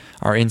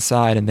are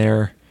inside, and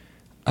they're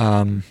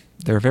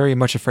very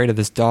much afraid of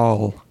this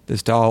doll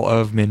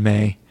of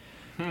Min-May.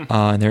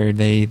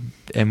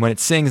 And when it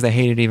sings, they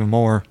hate it even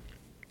more.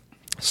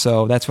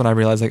 So that's when I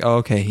realized, like, oh,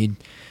 okay, he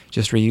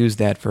just reused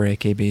that for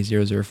AKB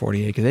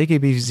 0048, because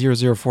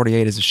AKB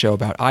 0048 is a show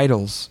about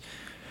idols,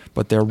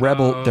 but they're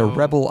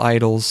rebel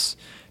idols,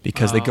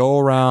 because they go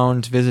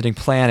around visiting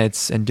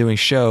planets and doing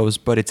shows,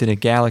 but it's in a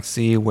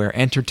galaxy where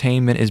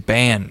entertainment is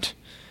banned.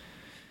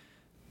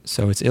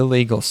 So it's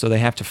illegal. So they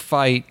have to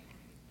fight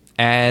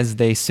as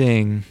they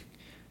sing.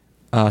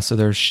 So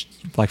they're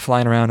like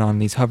flying around on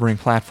these hovering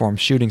platforms,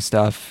 shooting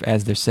stuff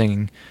as they're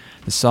singing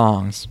the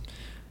songs.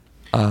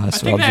 I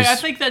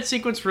think that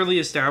sequence really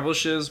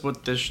establishes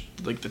what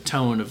the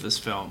tone of this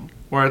film,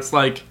 where it's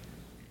like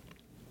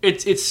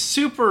it's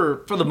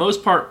super, for the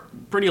most part,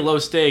 pretty low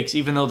stakes,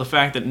 even though the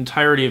fact that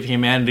entirety of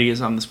humanity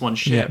is on this one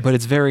ship. Yeah, but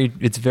it's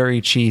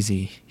very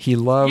cheesy. He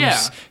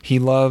loves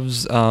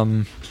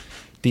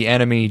the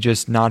enemy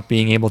just not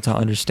being able to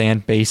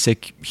understand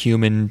basic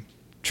human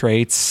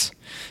traits.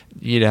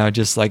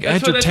 Just like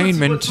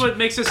entertainment, that's what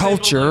makes us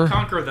culture, able to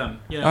conquer them.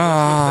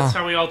 That's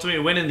how we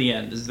ultimately win in the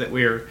end. Is that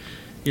we're,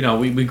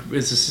 we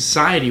as a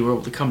society, we're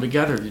able to come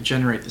together to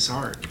generate this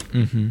art.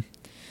 Mm-hmm.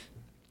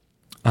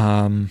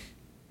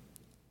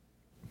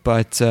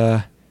 But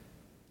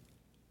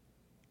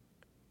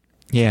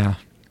yeah,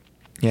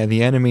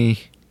 the enemy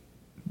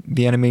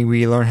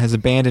we learn has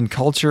abandoned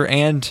culture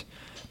and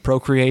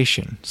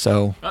procreation.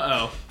 So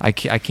I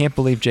can't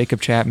believe Jacob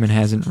Chapman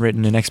hasn't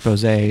written an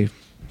expose.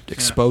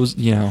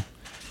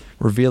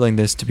 Revealing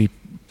this to be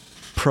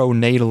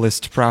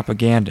pro-natalist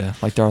propaganda,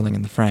 like Darling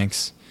in the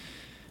Franxx.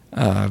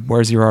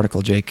 Where's your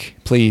article, Jake?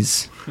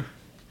 Please.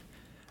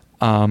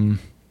 What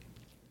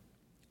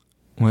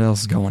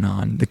else is going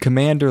on? The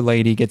commander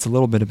lady gets a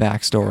little bit of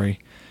backstory,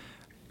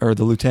 or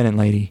the lieutenant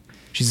lady.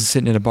 She's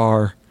sitting at a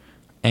bar,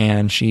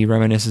 and she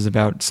reminisces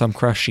about some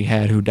crush she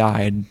had who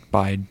died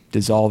by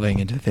dissolving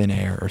into thin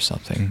air or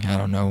something. I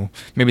don't know.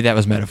 Maybe that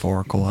was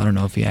metaphorical. I don't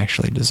know if he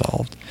actually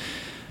dissolved.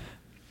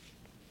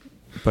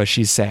 But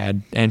she's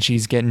sad, and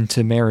she's getting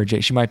to marriage.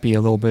 She might be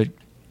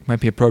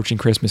approaching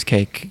Christmas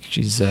cake.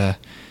 She's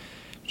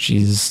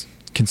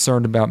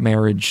concerned about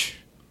marriage.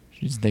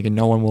 She's thinking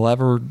no one will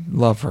ever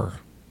love her.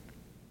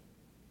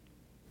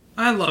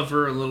 I love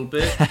her a little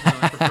bit.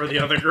 I prefer the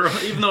other girl,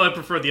 even though I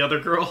prefer the other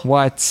girl.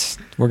 What?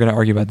 We're gonna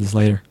argue about this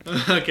later.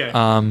 Okay.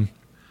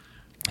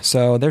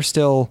 So they're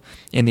still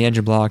in the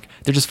engine block.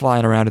 They're just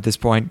flying around at this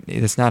point.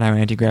 That's not how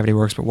anti-gravity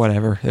works, but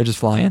whatever. They're just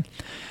flying.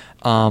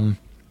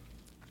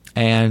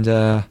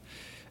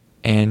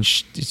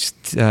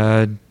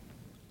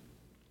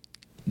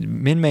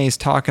 Min-May's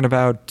talking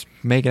about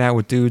making out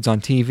with dudes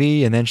on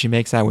TV, and then she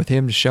makes out with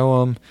him to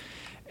show him.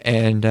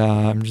 And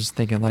I'm just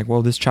thinking, like,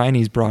 well, this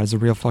Chinese broad is a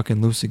real fucking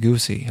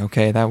loosey-goosey.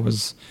 Okay, that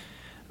was,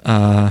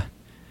 He's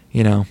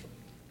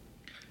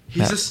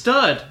a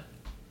stud.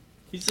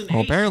 He's an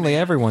apparently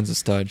everyone's a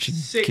stud. She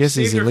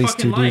kisses at least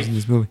two dudes in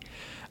this movie.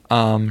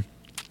 And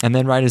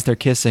then right as they're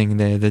kissing,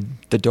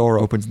 the door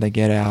opens and they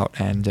get out,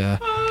 and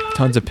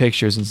tons of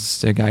pictures, and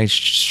the guy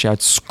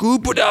shouts,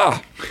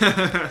 "Scuba!"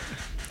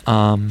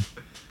 And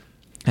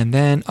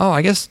then,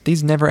 I guess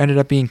these never ended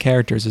up being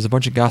characters. There's a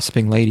bunch of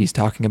gossiping ladies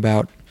talking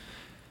about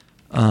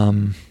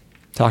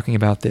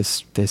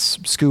this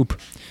scoop,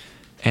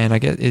 and I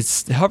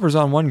guess it hovers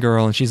on one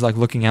girl, and she's like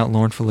looking out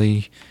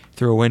mournfully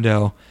through a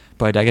window,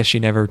 but I guess she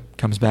never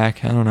comes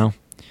back. I don't know.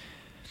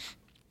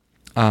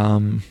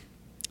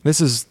 This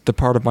is the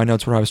part of my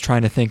notes where I was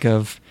trying to think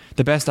of,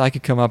 the best I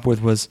could come up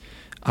with was,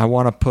 I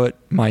want to put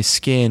my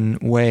skin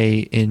way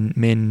in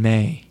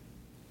Min-May.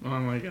 Oh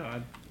my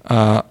god.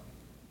 But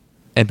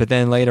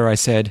then later I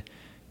said,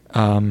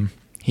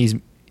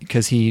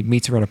 because he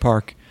meets her in a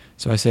park,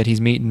 so I said he's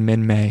meeting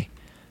Min-May.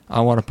 I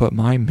want to put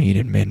my meat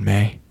in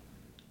Min-May.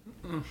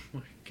 Oh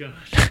my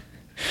gosh.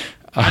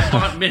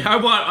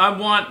 I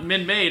want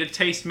Min-May to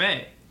taste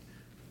May.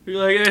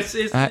 Like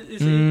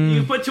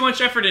you put too much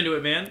effort into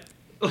it, man.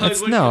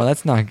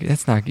 That's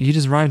not. You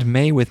just rhymed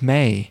May with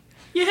May.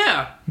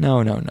 Yeah. No.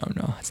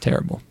 It's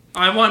terrible.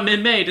 I want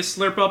Min-May to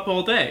slurp up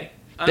all day.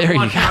 There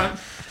you go.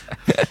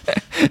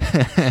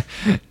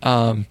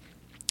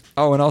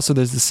 Oh, and also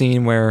there's the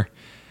scene where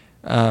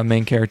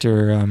main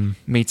character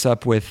meets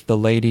up with the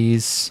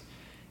ladies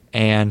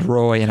and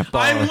Roy in a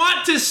bar. I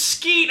want to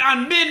skeet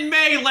on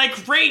Min-May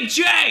like Ray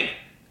J.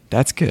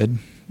 That's good.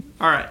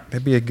 All right.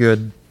 That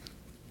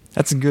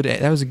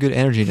was a good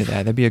energy to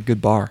that. That'd be a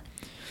good bar.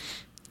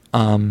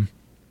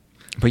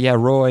 But yeah,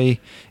 Roy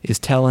is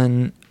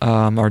telling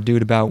our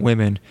dude about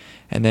women,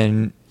 and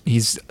then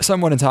he's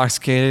somewhat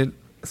intoxicated,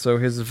 so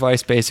his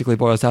advice basically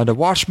boils down to,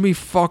 watch me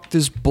fuck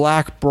this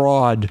black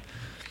broad.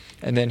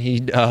 And then he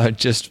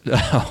just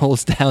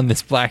holds down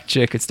this black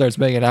chick and starts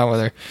making out with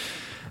her.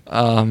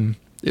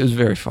 It was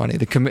very funny.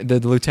 The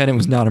lieutenant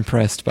was not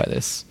impressed by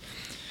this.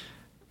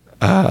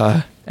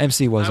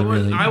 MC wasn't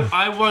really.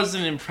 I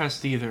wasn't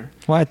impressed either.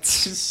 What?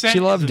 Consent she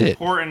loved it.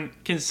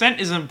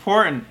 Consent is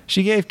important.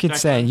 She gave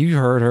consent. You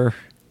heard her.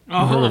 You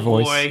heard her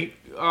voice. Boy.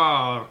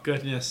 Oh,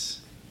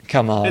 goodness.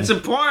 Come on. It's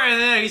important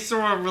that he's still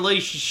in a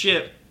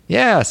relationship.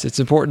 Yes, it's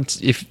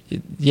important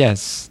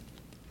yes.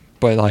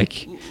 But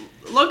like,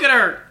 look at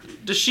her.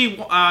 Does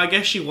she I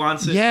guess she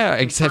wants it. Yeah,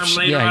 except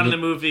later on in the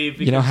movie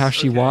because, you know how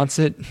she wants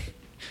it?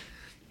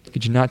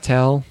 Could you not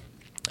tell?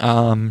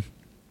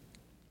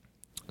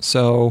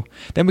 So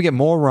then we get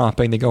more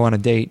romping. They go on a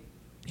date,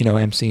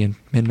 MC and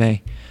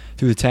Min-May,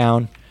 through the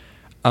town.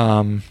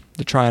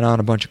 They're trying on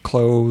a bunch of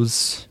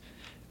clothes.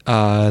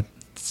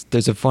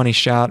 There's a funny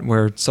shot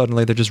where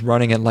suddenly they're just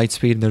running at light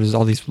speed and there's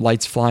all these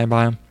lights flying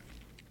by them.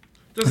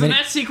 Doesn't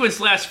that sequence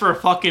last for a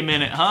fucking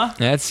minute, huh?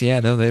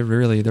 They're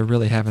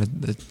really having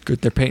a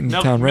good. They're painting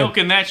the town red.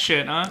 Milking that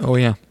shit, huh? Oh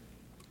yeah.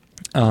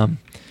 And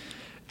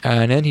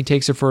then he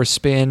takes her for a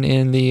spin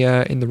in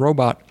the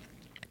robot,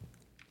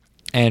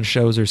 and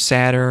shows her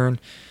Saturn,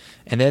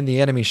 and then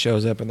the enemy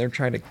shows up, and they're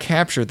trying to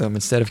capture them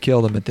instead of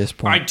kill them at this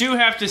point. I do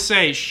have to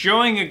say,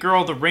 showing a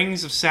girl the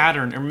rings of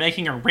Saturn or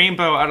making a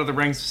rainbow out of the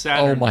rings of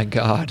Saturn. Oh my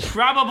God!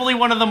 Probably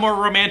one of the more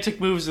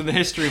romantic moves in the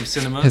history of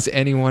cinema. Has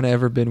anyone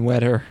ever been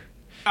wetter?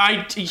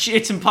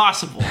 It's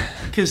impossible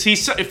because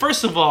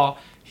first of all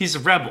he's a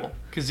rebel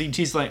because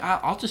he's like,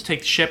 I'll just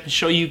take the ship and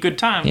show you a good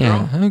time, girl.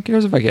 Yeah, who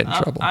cares if I get in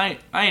trouble? I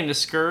ain't a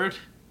scared.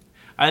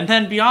 And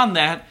then beyond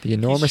that, the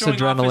enormous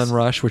adrenaline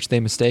rush, which they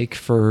mistake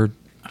for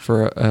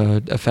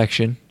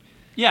affection.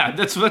 Yeah,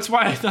 that's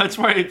why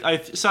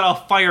I set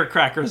off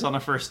firecrackers on the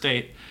first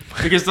date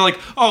because they're like,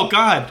 oh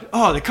God,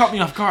 they caught me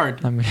off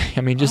guard.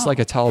 I mean, just like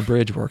a tall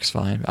bridge works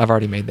fine. I've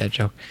already made that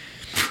joke.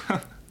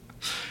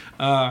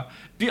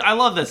 I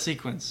love that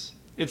sequence.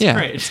 It's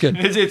great. It's good.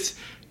 It's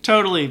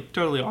totally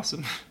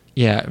awesome.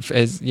 Yeah,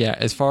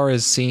 as far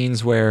as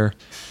scenes where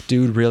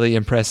dude really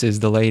impresses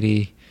the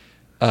lady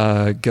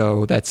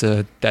go, that's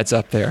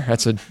up there.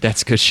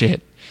 That's good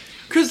shit.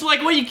 Cause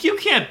you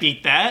can't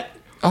beat that.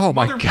 Oh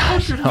my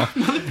God! No.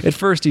 At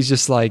first he's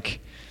just like,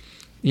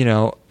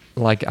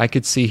 I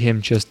could see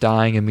him just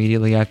dying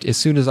immediately after. As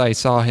soon as I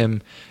saw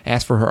him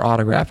ask for her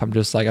autograph, I'm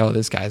just like, oh,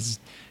 this guy's.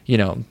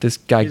 This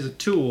guy, he's a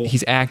tool.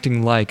 He's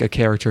acting like a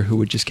character who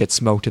would just get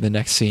smoked in the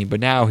next scene, but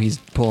now he's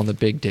pulling the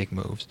big dick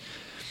moves.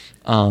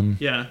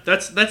 Yeah,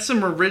 that's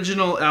some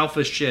original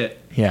alpha shit.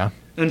 Yeah.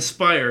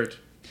 Inspired.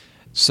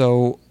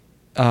 So,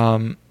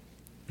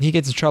 he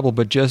gets in trouble,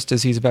 but just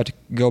as he's about to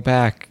go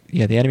back,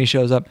 the enemy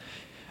shows up.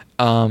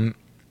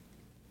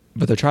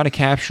 But they're trying to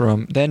capture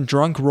him. Then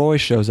drunk Roy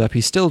shows up.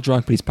 He's still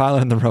drunk, but he's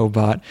piloting the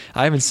robot.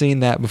 I haven't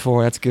seen that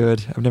before. That's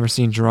good. I've never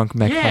seen drunk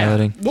mech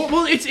piloting.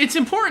 Well, it's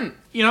important.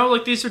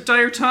 These are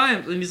dire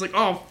times. And he's like,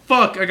 oh,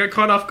 fuck, I got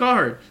caught off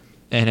guard.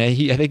 And I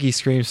think he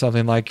screams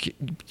something like,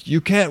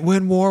 you can't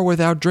win war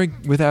without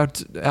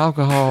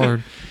alcohol.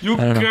 Or you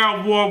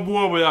can't win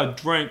war without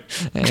drink.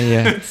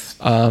 Yeah.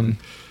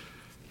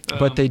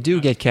 But they do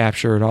get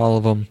captured, all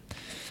of them.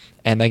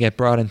 And they get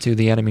brought into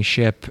the enemy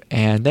ship.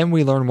 And then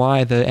we learn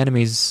why the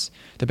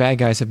bad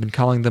guys have been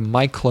calling them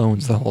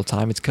Myclones the whole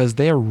time. It's because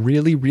they are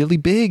really, really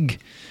big.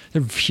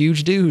 They're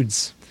huge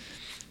dudes.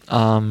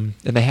 And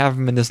they have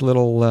them in this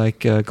little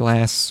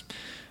glass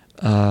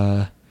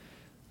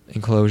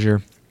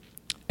enclosure.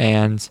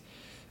 And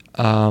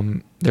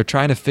they're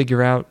trying to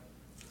figure out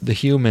the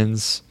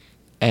humans.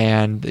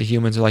 And the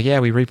humans are like,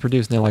 yeah, we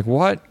reproduce. And they're like,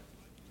 what?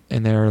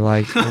 And they're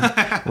like,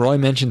 Roy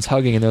mentions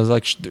hugging, and they're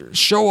like,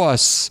 show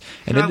us.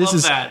 And then this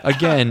is that.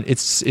 Again,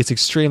 it's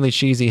extremely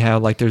cheesy how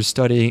they're just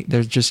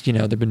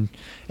they've been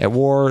at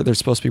war. They're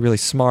supposed to be really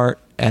smart,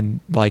 and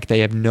they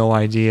have no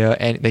idea,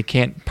 and they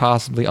can't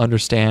possibly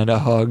understand a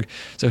hug.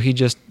 So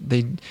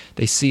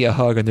they see a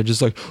hug, and they're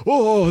just like,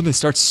 oh, and they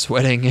start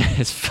sweating.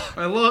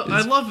 I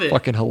love it.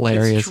 Fucking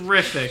hilarious. It's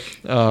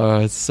terrific. Oh,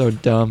 it's so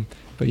dumb,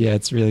 but yeah,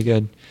 it's really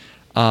good.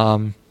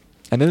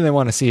 And then they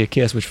want to see a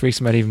kiss, which freaks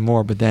them out even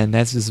more. But then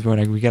this is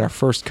when we get our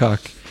first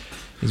cuck,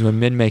 is when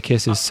Min-May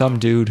kisses some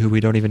dude who we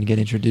don't even get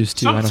introduced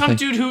to. Some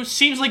dude who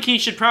seems like he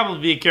should probably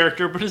be a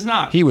character, but is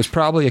not. He was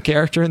probably a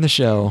character in the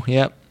show.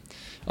 Yep.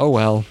 Oh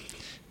well,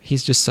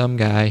 he's just some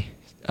guy.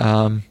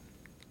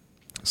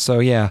 So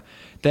yeah,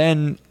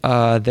 then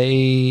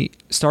they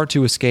start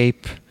to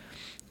escape,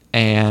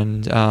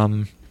 and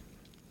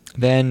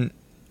then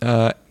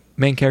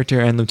main character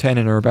and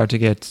Lieutenant are about to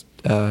get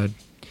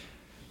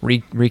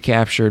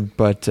recaptured,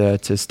 but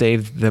to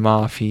stave them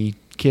off, he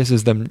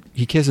kisses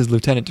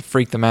Lieutenant to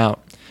freak them out.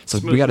 So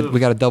we got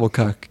a double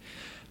cuck.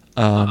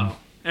 And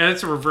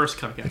it's a reverse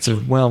cuck.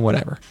 Actually.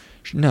 Whatever.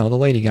 No, the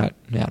lady got.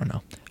 I don't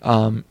know.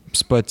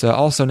 But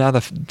also now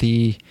the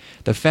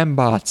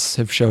fembots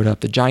have showed up,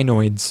 the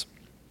gynoids,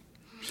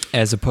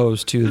 as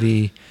opposed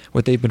to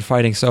what they've been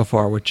fighting so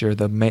far, which are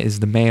the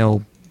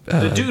male.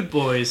 The dude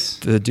boys.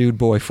 The dude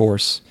boy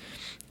force.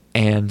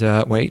 And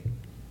wait,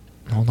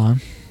 hold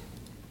on.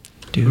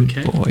 Dude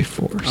boy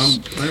force.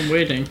 I'm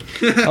waiting.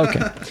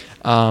 Okay.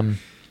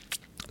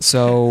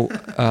 So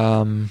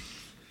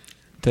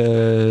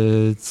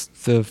the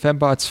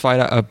fembots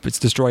fight.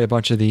 Destroy a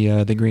bunch of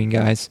the green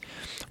guys.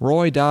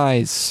 Roy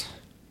dies.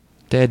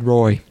 Dead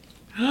Roy.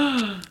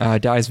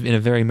 Dies in a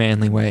very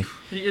manly way.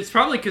 It's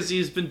probably because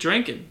he's been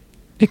drinking.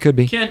 It could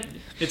be.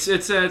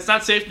 It's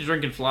not safe to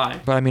drink and fly.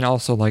 But I mean,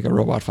 also like a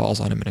robot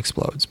falls on him and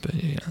explodes. But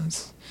yeah,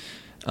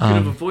 could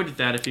have avoided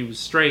that if he was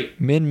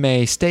straight.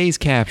 Min-Mei stays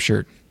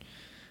captured,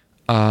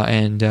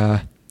 and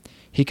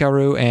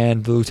Hikaru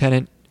and the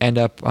lieutenant end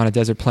up on a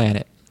desert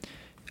planet.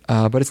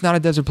 But it's not a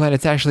desert planet;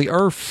 it's actually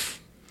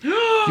Earth.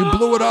 You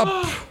blew it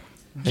up.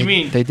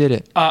 They did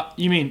it?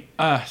 You mean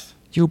Earth?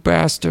 You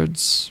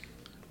bastards!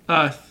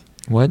 Earth.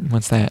 What?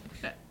 What's that?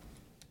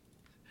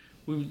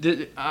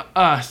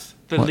 Earth,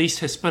 the least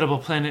hospitable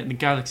planet in the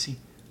galaxy.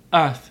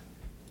 Earth.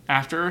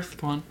 After Earth,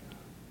 come on.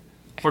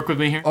 Work with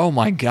me here. Oh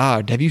my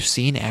God! Have you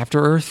seen After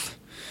Earth?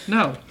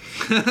 No.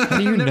 How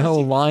do you know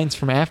lines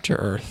from After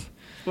Earth?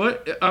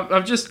 What?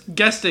 I'm just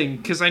guessing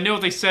because I know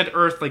they said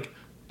Earth like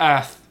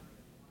Earth.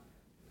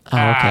 Oh,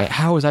 okay.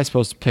 How was I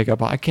supposed to pick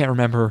up? I can't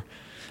remember.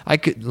 I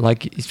could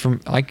I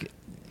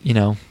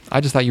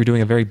just thought you were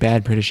doing a very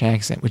bad British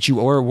accent, which you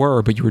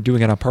were, but you were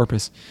doing it on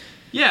purpose.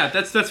 Yeah,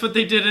 that's what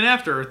they did in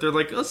After Earth. They're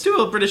like, let's do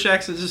a British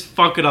accent, just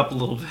fuck it up a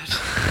little bit.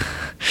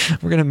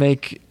 We're gonna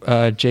make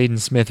Jaden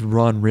Smith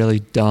run really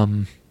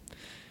dumb.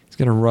 He's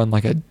gonna run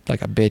like a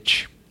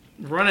bitch.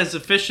 Run as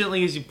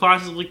efficiently as you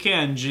possibly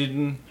can,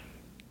 Jaden.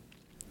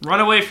 Run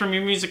away from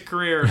your music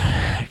career.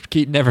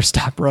 Never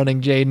stop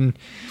running, Jaden.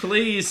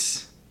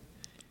 Please.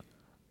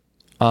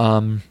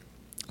 So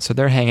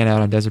they're hanging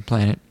out on Desert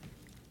Planet.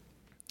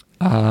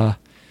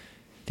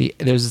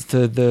 There's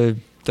the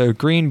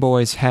Green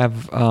Boys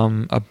have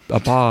a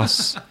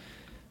boss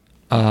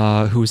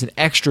who's an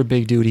extra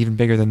big dude, even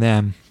bigger than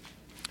them.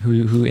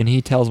 And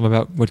he tells them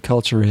about what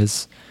culture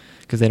is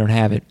because they don't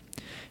have it,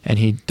 and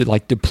he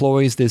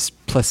deploys this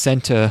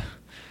placenta,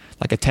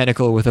 like a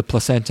tentacle with a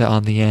placenta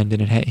on the end,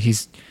 and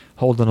he's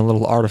holding a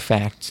little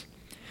artifact,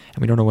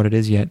 and we don't know what it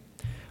is yet,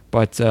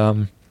 but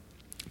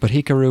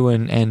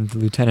Hikaru and the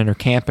lieutenant are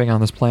camping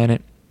on this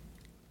planet,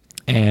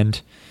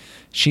 and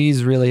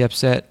she's really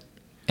upset,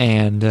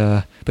 and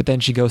but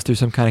then she goes through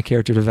some kind of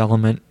character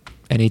development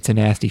and eats a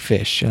nasty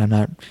fish, and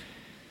I'm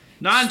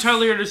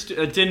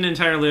didn't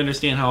entirely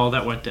understand how all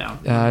that went down.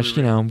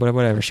 But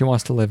whatever. She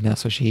wants to live now,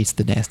 so she eats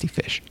the nasty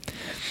fish.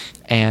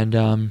 And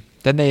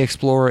then they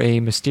explore a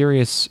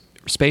mysterious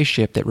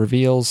spaceship that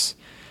reveals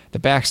the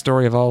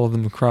backstory of all of the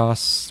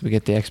Macross. We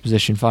get the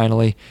exposition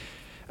finally.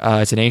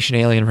 It's an ancient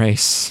alien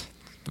race,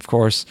 of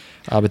course.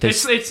 But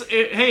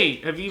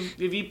hey, have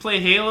you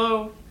played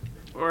Halo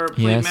or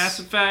played Mass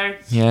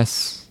Effect?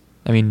 Yes.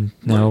 I mean,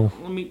 no.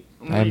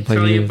 I haven't played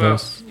either of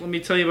those. Let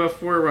me tell you about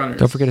Forerunners.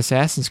 Don't forget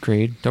Assassin's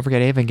Creed. Don't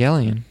forget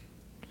Evangelion.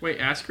 Wait,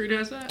 Assassin's Creed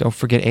has that? Don't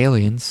forget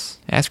Aliens.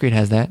 Assassin's Creed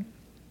has that.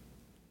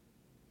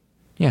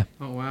 Yeah.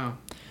 Oh, wow.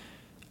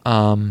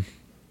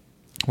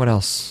 What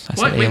else? I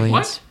said Aliens.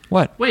 What?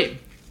 What? Wait.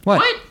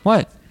 What?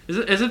 What?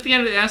 Is it the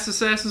end of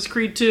Assassin's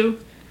Creed 2?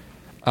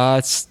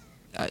 I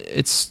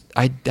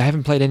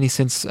haven't played any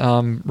since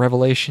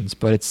Revelations,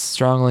 but it's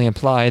strongly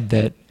implied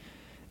that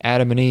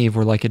Adam and Eve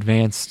were like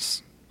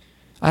advanced,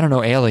 I don't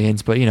know,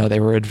 aliens, but they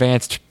were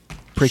advanced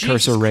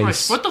precursor race.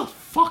 Christ, what the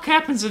fuck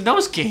happens in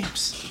those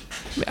games?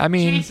 I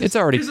mean, it's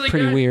already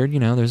pretty weird,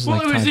 There's it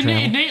was time travel.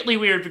 Innately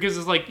weird because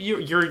it's like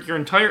your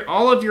entire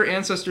all of your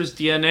ancestors'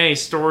 DNA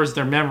stores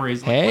their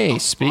memories.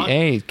 Like,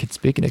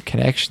 speaking of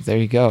connections, there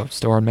you go.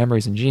 Storing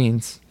memories and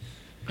genes.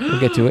 We'll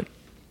get to it,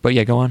 but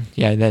yeah, go on.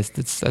 Yeah,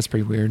 that's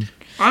pretty weird.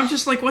 I'm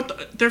just like,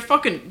 what?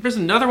 There's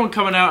another one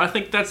coming out. I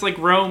think that's like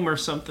Rome or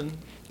something.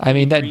 I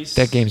mean,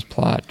 that game's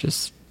plot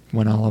just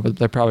went all over.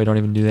 They probably don't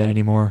even do that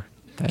anymore.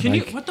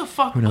 What the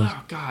fuck? Who knows?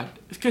 Oh, God.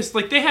 Because,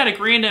 they had a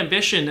grand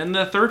ambition, and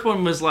the third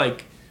one was,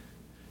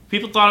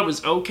 people thought it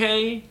was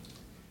okay,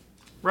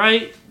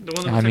 right? The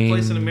one that took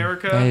place in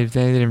America? They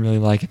didn't really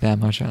like it that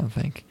much, I don't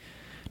think.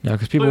 No,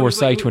 because people were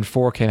psyched when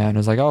 4 came out, and it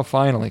was like, oh,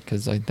 finally,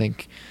 because I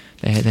think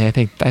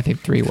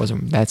 3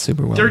 wasn't that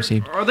super well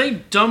received. Are they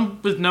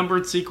dumb with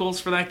numbered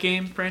sequels for that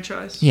game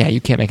franchise? Yeah,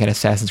 you can't make an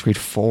Assassin's Creed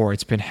 4.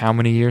 It's been how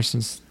many years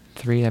since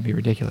 3? That'd be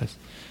ridiculous.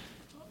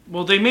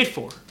 Well, they made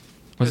 4.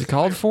 Was it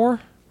called 4?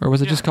 Or was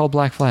it just called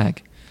Black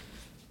Flag?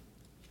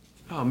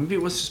 Oh, maybe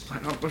it was just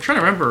Black... I'm trying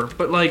to remember.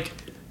 But,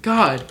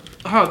 God.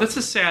 Oh, that's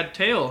a sad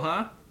tale,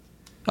 huh?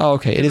 Oh,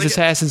 okay. It is like-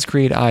 Assassin's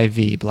Creed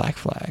IV Black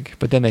Flag,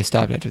 but then they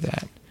stopped after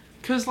that.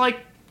 Because, like...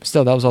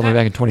 Still, that was all the way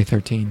back in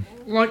 2013.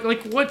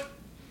 Like what?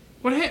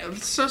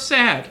 It's so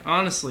sad,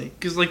 honestly.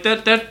 Because, like,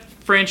 that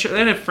franchise...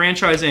 That had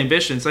franchise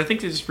ambitions. I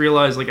think they just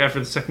realized, like, after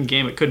the second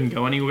game, it couldn't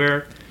go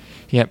anywhere.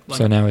 Yep, Like,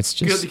 so now it's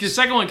just... Because the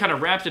second one kind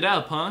of wrapped it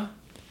up, huh?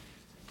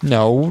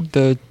 No,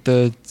 the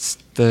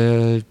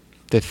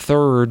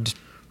third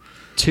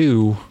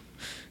two...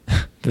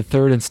 The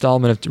third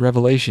installment of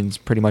Revelations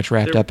pretty much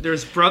wrapped up.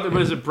 There's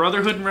what is it,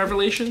 Brotherhood and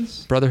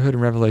Revelations? Brotherhood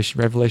and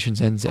Revelations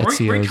ends Are we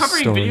Ezio's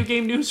covering story. video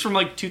game news from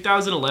like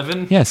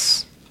 2011?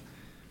 Yes.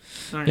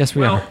 Right. Yes,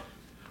 we are.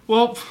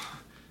 Well,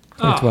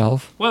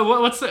 2012.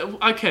 What's the...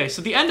 Okay,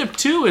 so the end of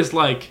 2 is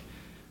like...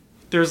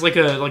 There's like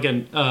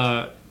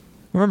a...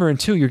 Remember, in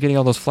 2, you're getting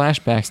all those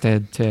flashbacks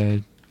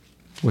to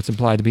what's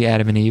implied to be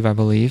Adam and Eve, I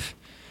believe.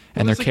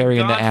 And they're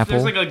carrying the apple.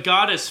 There's like a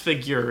goddess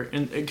figure,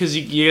 because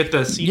you get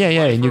the seed.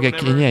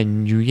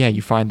 And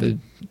you find the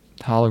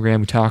hologram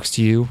who talks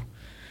to you.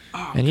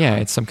 Oh, and yeah,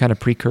 it's some kind of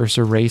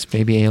precursor race,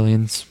 maybe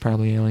aliens,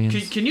 probably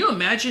aliens. Can you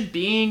imagine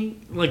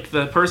being like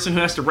the person who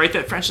has to write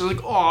that franchise?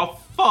 Like, oh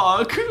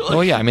fuck. Like,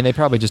 well, yeah, I mean, they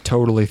probably just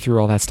totally threw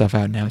all that stuff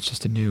out. Now it's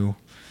just a new.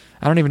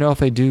 I don't even know if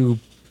they do.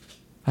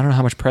 I don't know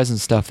how much present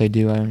stuff they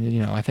do.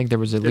 I think there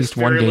was at least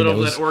one game little that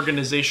was of that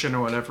organization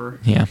or whatever.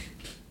 Yeah.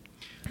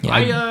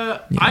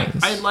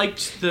 I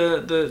liked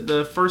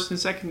the first and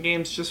second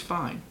games just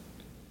fine.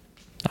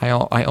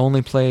 I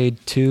only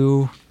played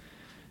 2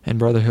 and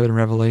Brotherhood and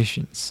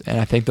Revelations, and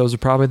I think those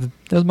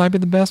might be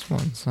the best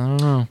ones. I don't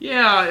know.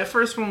 Yeah, the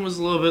first one was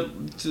a little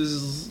bit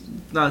just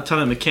not a ton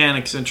of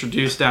mechanics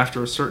introduced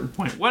after a certain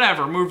point.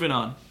 Whatever, moving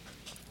on.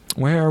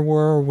 Where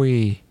were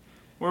we?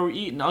 Where we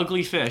eating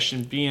ugly fish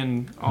and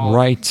being all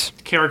right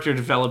character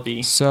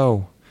developy.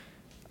 So,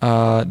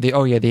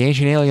 the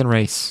ancient alien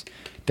race.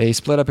 They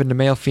split up into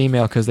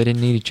male-female because they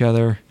didn't need each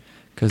other,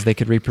 because they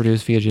could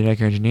reproduce via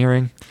genetic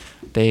engineering.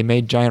 They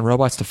made giant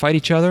robots to fight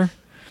each other.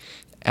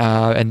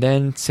 And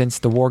then, since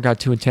the war got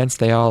too intense,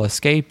 they all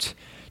escaped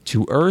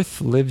to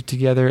Earth, lived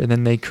together, and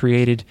then they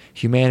created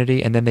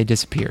humanity, and then they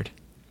disappeared.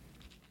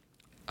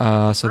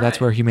 So that's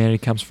where humanity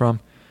comes from.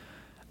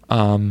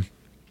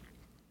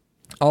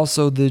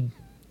 Also, the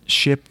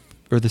ship,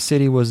 or the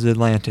city was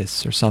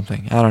Atlantis, or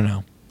something. I don't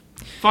know.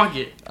 Fuck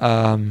it.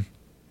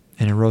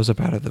 And it rose up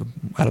out of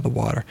the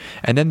water.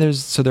 And then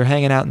they're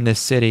hanging out in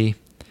this city,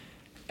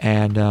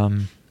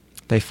 and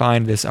they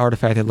find this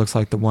artifact that looks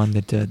like the one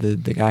that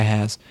the guy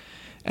has.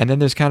 And then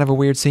there's kind of a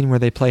weird scene where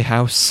they play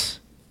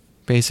house,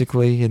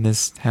 basically, in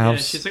this house.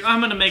 Yeah, she's like,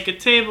 I'm gonna make a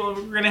table.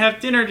 We're gonna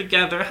have dinner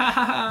together. Ha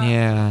ha ha.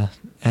 Yeah,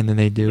 and then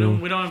they do.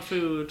 We don't have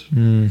food.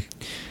 And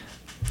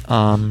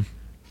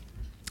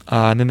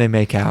then they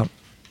make out,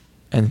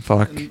 and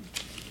fuck. And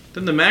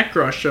then the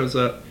Macross shows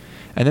up.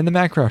 And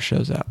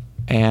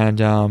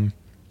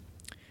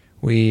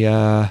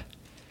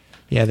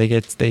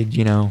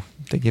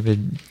they give a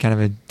kind of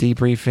a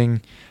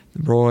debriefing.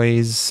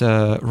 Roy's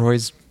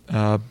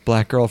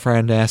black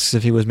girlfriend asks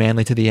if he was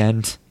manly to the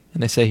end,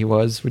 and they say he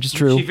was, which is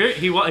true. He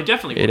definitely was.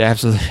 It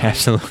absolutely,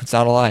 it's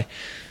not a lie.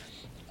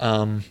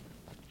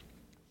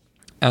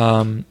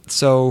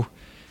 So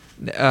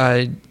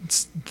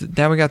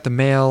now we got the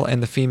male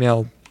and the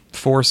female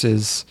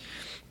forces,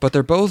 but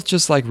they're both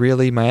just like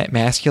really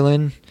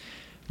masculine,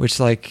 which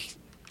like,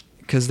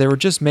 because they were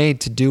just made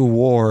to do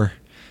war,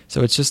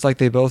 so it's just like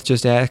they both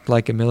just act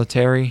like a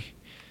military.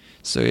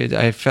 So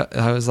I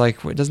was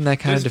like, doesn't that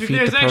kind of defeat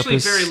the purpose? There's actually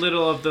very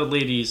little of the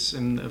ladies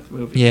in the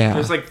movie. Yeah.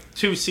 There's like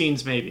 2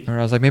 scenes maybe. Or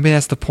I was like, maybe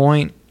that's the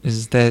point,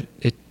 is that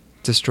it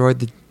destroyed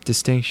the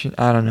distinction.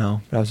 I don't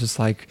know. But I was just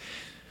like,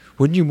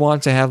 wouldn't you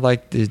want to have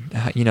like the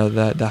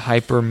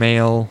hyper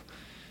male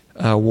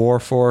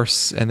war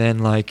force, and then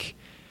like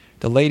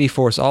the lady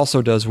force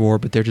also does war,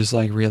 but they're just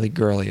like really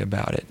girly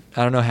about it.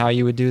 I don't know how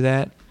you would do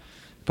that,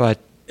 but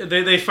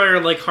they fire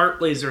like heart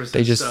lasers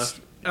and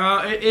stuff.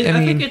 I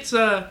think it's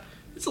a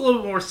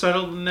little bit more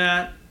subtle than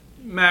that.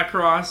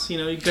 Macross, you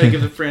gotta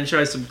give the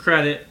franchise some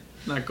credit.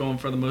 Not going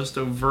for the most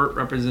overt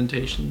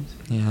representations.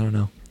 Yeah, I don't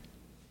know.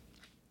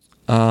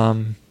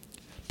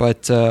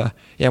 But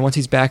once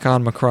he's back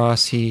on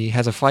Macross, he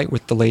has a fight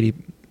with a lady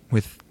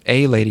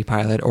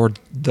pilot, or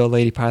the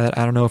lady pilot.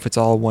 I don't know if it's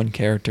all one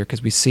character,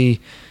 because we see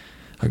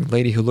a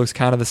lady who looks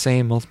kind of the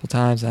same multiple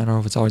times. I don't know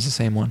if it's always the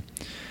same one.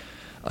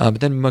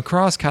 But then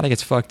Macross kind of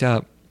gets fucked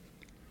up.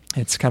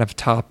 It's kind of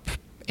top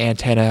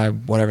antenna,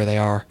 whatever they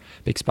are,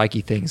 big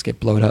spiky things get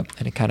blown up,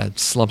 and it kind of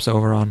slumps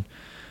over on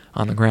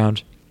the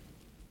ground.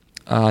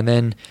 And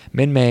then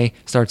Minmay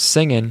starts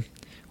singing,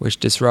 which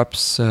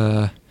disrupts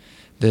the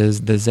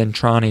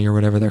Zentrani, or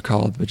whatever they're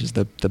called, which is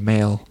the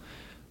male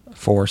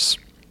force.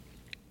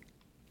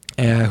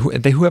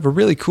 Who have a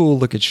really cool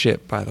looking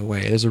ship, by the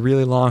way. There's a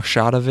really long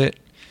shot of it,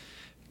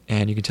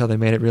 and you can tell they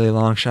made it really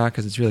long shot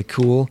because it's really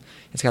cool.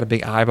 It's got a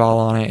big eyeball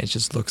on it. It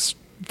just looks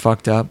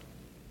fucked up.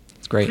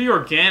 It's great. Pretty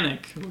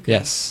organic. Okay.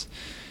 Yes.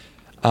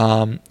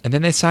 And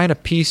then they sign a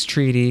peace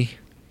treaty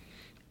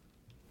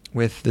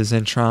with the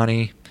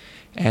Zentrani,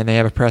 and they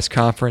have a press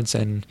conference,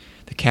 and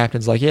the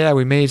captain's like, yeah,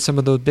 we made some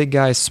of those big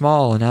guys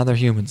small, and now they're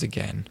humans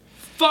again.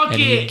 Fuck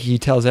and it! He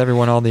tells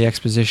everyone all the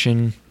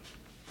exposition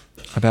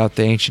about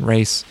the ancient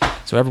race,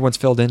 so everyone's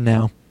filled in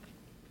now.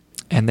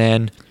 And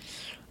then,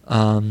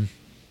 what's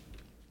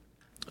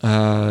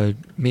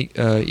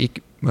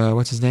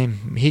his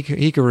name?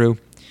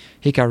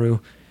 Hikaru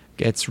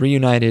gets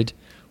reunited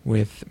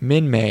with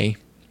Min-Mei.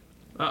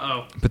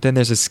 Uh-oh. But then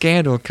there's a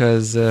scandal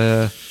because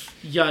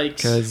Yikes.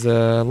 Because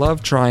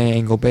love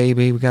triangle,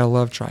 baby. We got a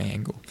love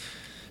triangle.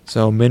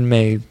 So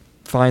Min-Mei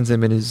finds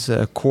him in his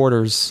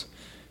quarters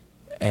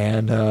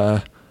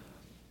and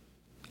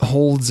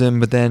holds him,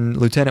 but then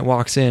Lieutenant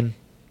walks in,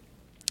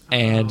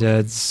 and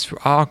it's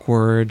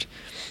awkward.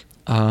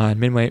 And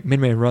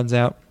Min-Mei runs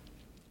out,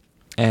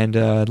 and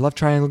love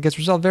triangle gets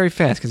resolved very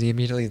fast because he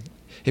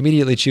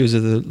immediately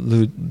chooses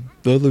the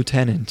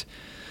lieutenant.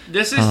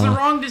 This is the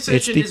wrong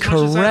decision. It's the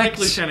correct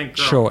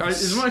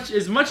choice.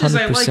 As much as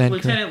I like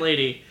Lieutenant correct.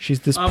 Lady, she's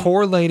this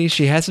poor lady.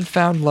 She hasn't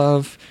found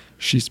love.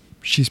 She's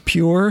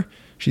pure.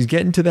 She's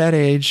getting to that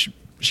age.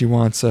 She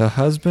wants a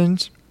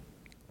husband.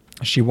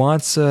 She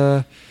wants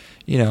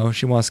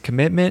she wants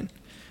commitment.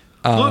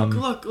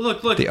 Look.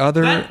 The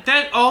other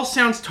that all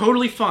sounds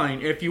totally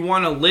fine if you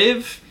want to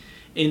live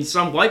in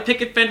some white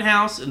picket fence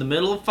house in the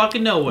middle of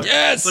fucking nowhere.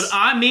 Yes. But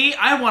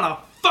I want to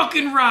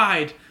fucking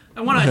ride.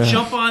 I want to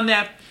jump on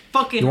that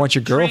fucking. You want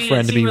your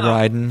girlfriend to be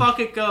riding? Fuck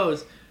it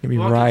goes. She's gonna be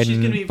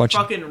riding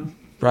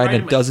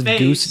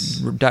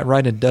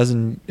a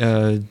dozen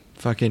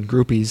fucking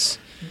groupies.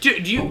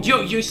 Dude,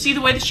 you see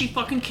the way that she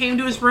fucking came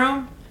to his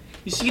room?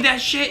 You see that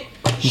shit?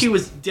 She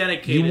was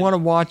dedicated. You want to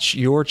watch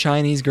your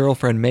Chinese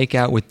girlfriend make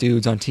out with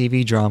dudes on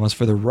TV dramas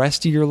for the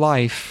rest of your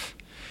life.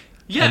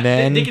 Yeah, and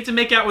then, they get to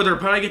make out with her,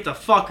 but I get to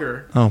fuck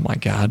her. Oh my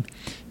god.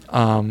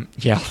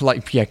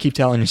 Keep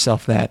telling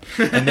yourself that.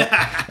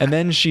 And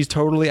then she's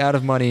totally out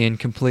of money and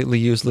completely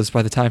useless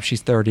by the time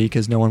she's 30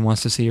 because no one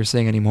wants to see her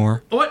sing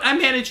anymore. What? I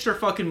managed her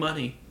fucking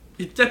money.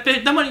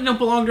 That money don't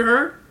belong to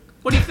her.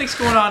 What do you think's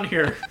going on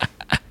here?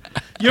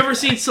 You ever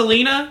seen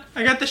Selena?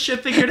 I got this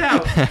shit figured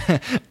out.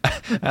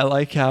 I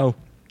like how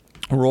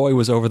Roy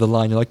was over the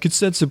line. You're like,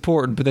 consent's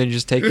important, but then you're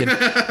just taking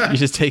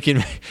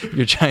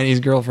your Chinese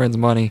girlfriend's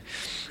money.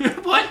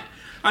 What?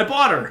 I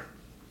bought her.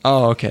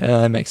 Oh, okay,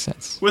 that makes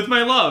sense. With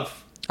my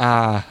love.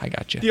 Ah, I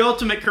got you. The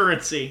ultimate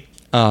currency.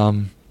 Yeah,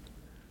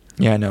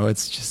 no,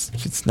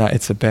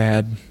 it's a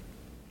bad.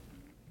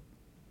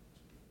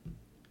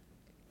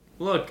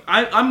 Look,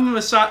 I'm a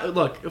Masato.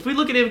 Look, if we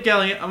look at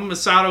Evangelion, I'm a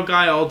Masato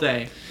guy all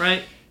day,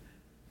 right?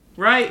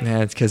 Right?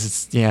 Yeah, it's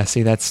because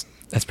that's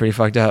pretty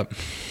fucked up.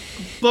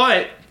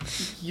 But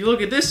you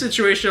look at this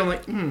situation, I'm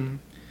like,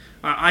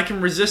 I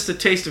can resist the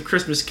taste of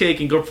Christmas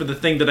cake and go for the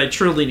thing that I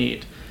truly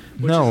need.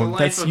 Which is a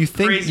life of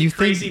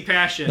crazy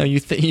passion. No, you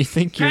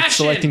think you're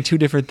selecting two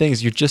different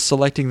things. You're just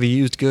selecting the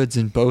used goods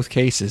in both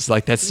cases.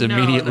 Like that's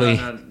immediately.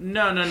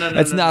 No.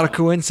 That's not a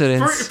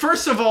coincidence.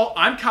 First of all,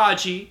 I'm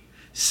Kaji.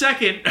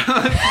 Second,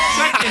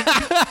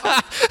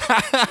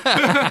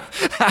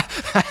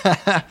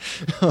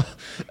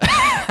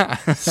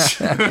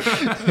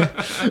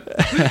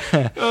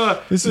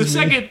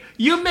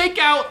 you make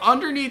out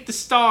underneath the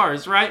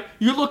stars, right?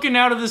 You're looking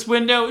out of this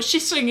window.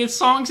 She's singing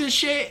songs and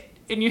shit,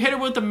 and you hit her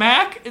with the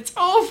Mac. It's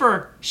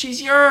over.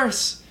 She's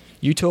yours.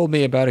 You told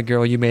me about a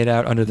girl you made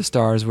out under the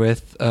stars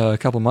with a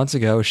couple months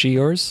ago. Is she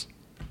yours?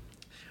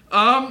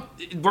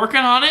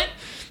 Working on it.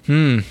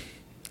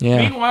 Yeah.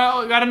 Meanwhile,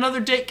 I got another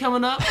date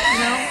coming up,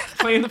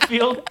 play in the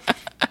field.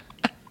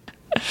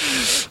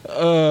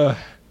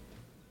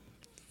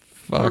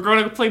 Fuck. We're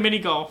going to play mini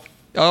golf.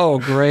 Oh,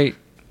 great.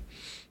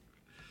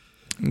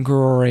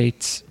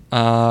 Great.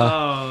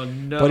 Oh,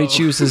 no. But he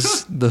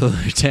chooses the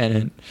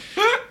lieutenant.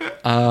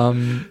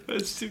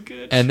 That's too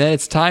good. And then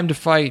it's time to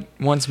fight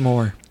once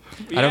more.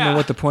 Yeah. I don't know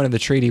what the point of the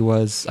treaty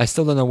was. I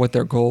still don't know what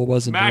their goal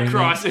was in doing that.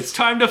 Macross, it's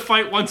time to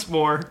fight once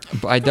more.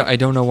 But I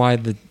don't know why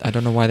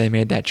they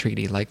made that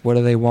treaty. Like, what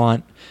do they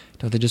want?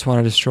 Don't they just want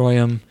to destroy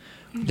him?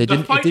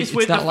 The fight is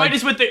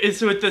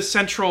with the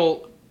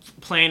central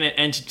planet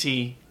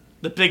entity,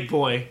 the big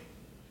boy.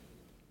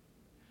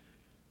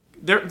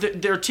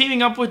 They're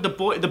teaming up with the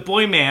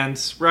boy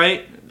mans,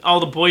 right? All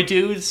the boy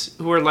dudes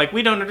who are like,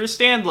 we don't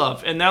understand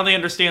love, and now they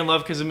understand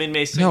love because of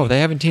Min-Mei singing. No,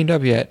 they haven't teamed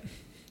up yet.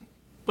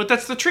 But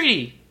that's the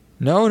treaty.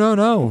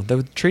 No.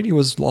 The treaty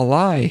was a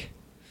lie.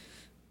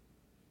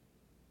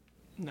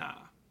 Nah.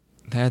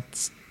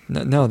 That's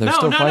no. They're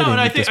still fighting.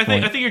 I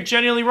think you're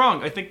genuinely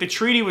wrong. I think the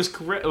treaty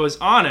was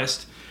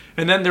honest,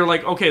 and then they're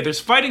like, okay, there's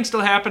fighting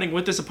still happening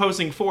with this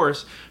opposing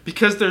force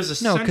because there's a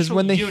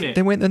central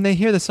unit. When they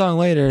hear the song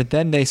later,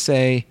 then they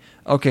say,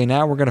 okay,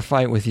 now we're gonna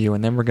fight with you,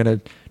 and then we're gonna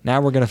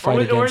fight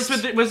against. Or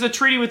was the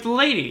treaty with the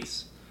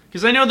ladies?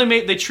 Because I know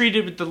they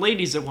treated with the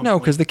ladies at one point. No,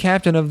 because the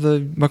captain of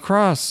the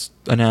Macross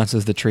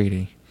announces the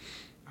treaty.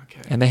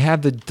 Okay. And they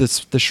have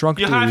the shrunk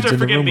dudes in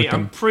the room with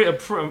them.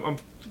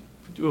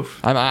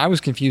 I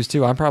was confused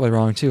too. I'm probably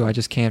wrong too. I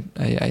just can't.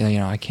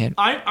 I can't.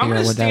 I'm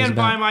going to stand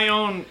by my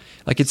own.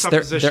 Like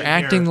they're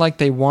acting like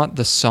they want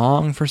the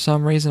song for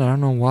some reason. I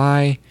don't know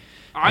why.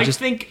 I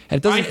think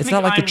it doesn't. It's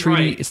not like the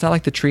treaty. Right. It's not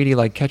like the treaty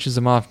like catches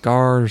them off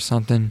guard or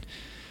something.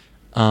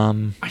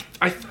 I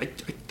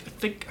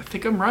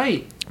think I'm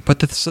right. But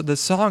the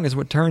song is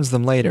what turns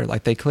them later.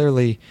 Like they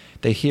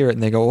hear it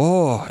and they go,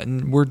 oh,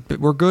 and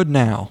we're good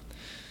now.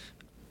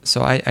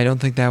 So I don't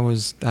think that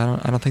was.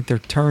 I don't think they're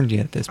turned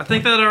yet at this point. I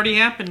think that already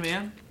happened,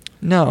 man.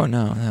 No.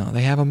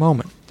 They have a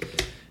moment.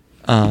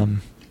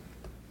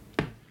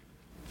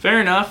 Fair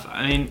enough.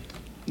 I mean,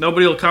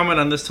 nobody will comment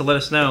on this to let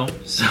us know.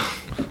 So.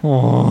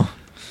 Oh.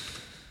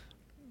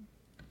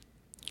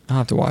 I'll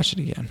have to watch it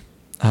again.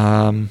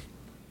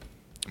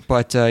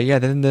 But yeah,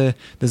 then the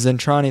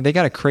Zentrani, they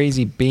got a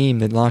crazy beam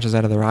that launches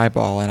out of their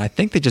eyeball, and I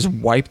think they just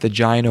wipe the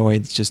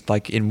gynoids just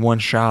like in one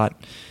shot.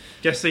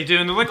 Yes, they do,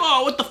 and they're like,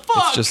 "Oh, what the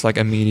fuck?" It's just like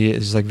immediate.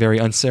 It's just like very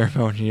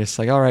unceremonious.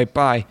 Like, all right,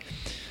 bye.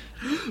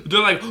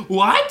 They're like,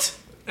 "What?"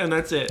 And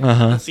that's it.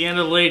 Uh-huh. That's the end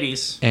of the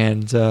ladies.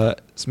 And so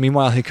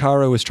meanwhile,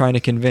 Hikaru was trying to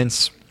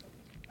convince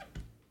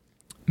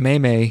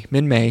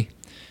Minmay,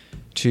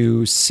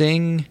 to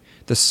sing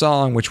the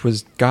song which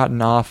was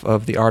gotten off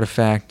of the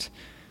artifact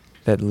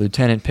that the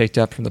lieutenant picked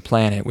up from the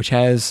planet, which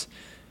has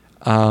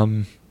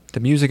the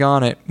music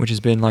on it, which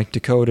has been like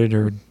decoded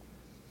or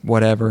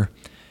whatever.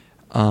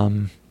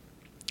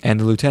 And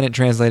the lieutenant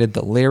translated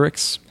the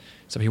lyrics,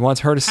 so he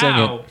wants her to sing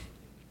it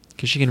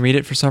because she can read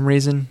it for some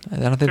reason. I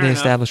don't think they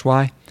established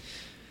why.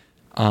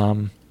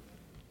 And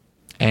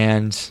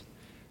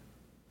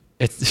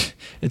at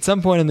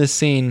some point in this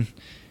scene,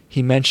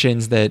 he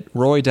mentions that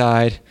Roy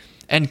died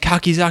and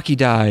Kakizaki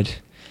died,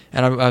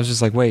 and I was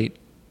just like, wait.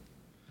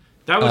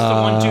 That was the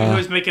one dude who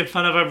was making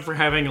fun of him for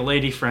having a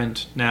lady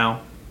friend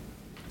now.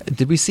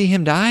 Did we see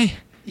him die?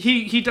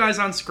 He dies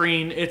on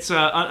screen. It's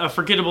a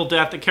forgettable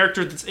death. A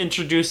character that's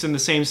introduced in the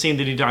same scene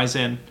that he dies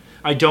in.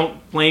 I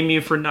don't blame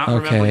you for not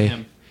remembering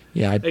him.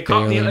 Yeah, they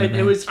caught me.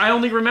 It was. I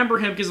only remember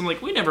him because I'm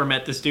like, we never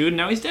met this dude, and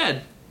now he's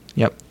dead.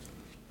 Yep.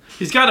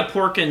 He's got a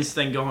Porkins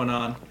thing going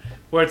on,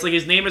 where it's like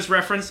his name is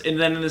referenced, and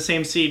then in the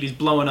same scene he's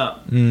blowing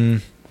up.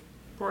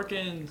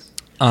 Porkins.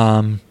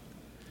 Can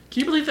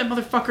you believe that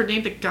motherfucker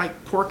named the guy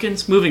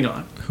Porkins? Moving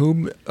on.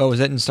 Who? Oh, is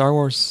that in Star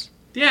Wars?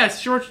 Yeah,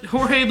 it's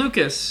Jorge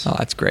Lucas. Oh,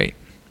 that's great.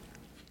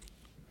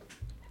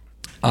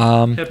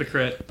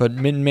 Hypocrite. But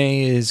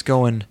Minmay is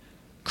going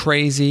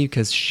crazy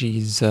because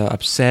she's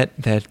upset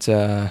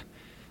that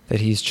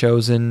he's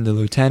chosen the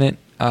lieutenant.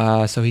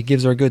 So he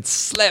gives her a good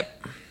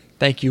slap.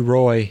 Thank you,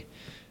 Roy.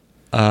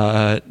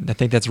 I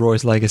think that's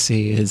Roy's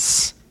legacy.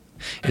 Is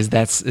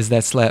that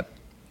slap?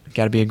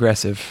 Got to be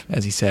aggressive,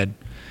 as he said.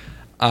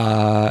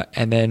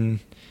 And then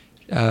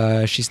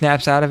she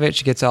snaps out of it.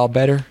 She gets all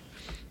better,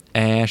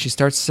 and she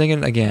starts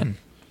singing again.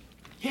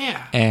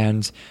 Yeah.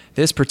 And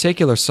this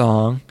particular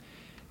song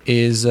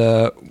is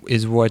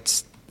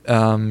what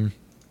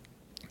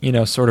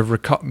sort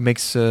of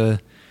makes the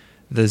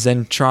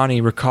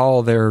Zentrani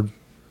recall their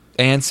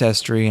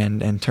ancestry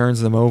and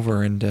turns them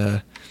over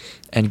and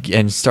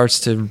starts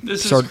to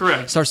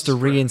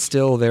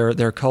reinstill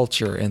their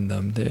culture in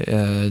them.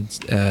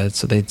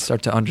 So they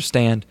start to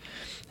understand.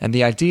 And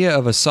the idea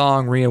of a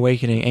song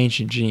reawakening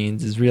ancient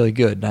genes is really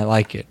good, and I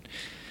like it.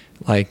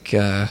 Like,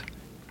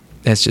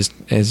 it's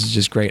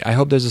just great. I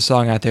hope there's a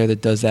song out there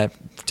that does that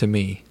to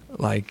me.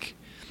 Like,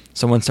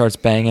 someone starts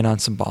banging on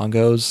some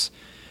bongos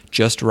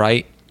just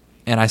right,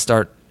 and I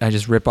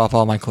just rip off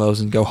all my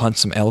clothes and go hunt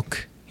some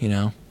elk, you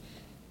know?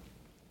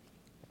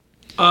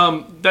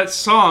 That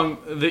song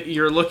that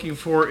you're looking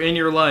for in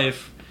your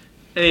life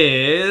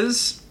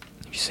is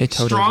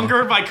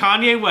Stronger by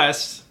Kanye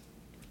West.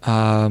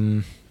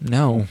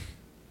 No.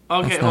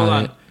 Okay, hold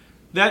on.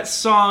 That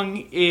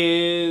song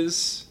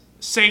is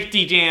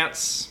Safety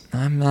Dance.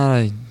 I'm not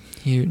a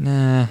huge...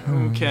 Nah.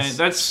 Okay,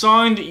 that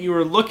song that you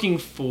were looking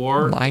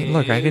for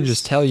Look, I can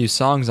just tell you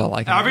songs I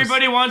like.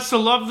 Everybody wants to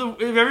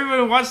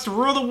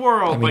rule the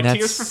world by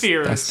Tears for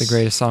Fears. That's the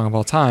greatest song of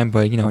all time,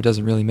 but, it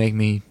doesn't really make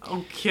me...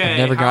 Okay, I've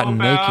never gotten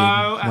naked.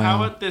 Wow. How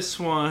about this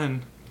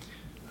one?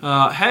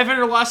 Heaven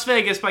or Las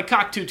Vegas by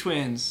Cocteau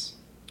Twins.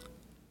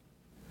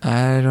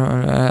 I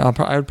don't.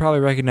 I would probably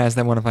recognize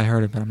that one if I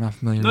heard it, but I'm not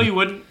familiar. No, you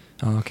wouldn't.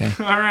 Oh, okay.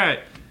 All right.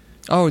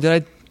 Oh,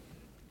 did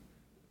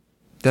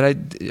I?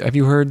 Have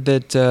you heard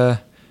that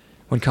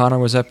when Connor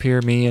was up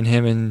here, me and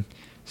him and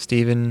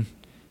Steven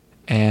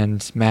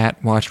and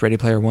Matt watched Ready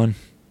Player One?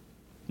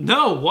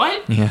 No,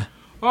 what? Yeah.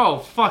 Oh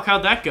fuck!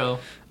 How'd that go?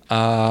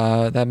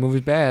 That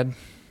movie's bad.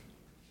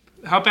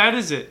 How bad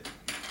is it?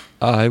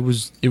 It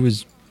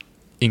was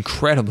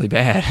incredibly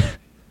bad.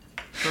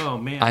 Oh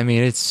man. I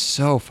mean, it's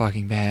so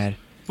fucking bad.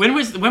 When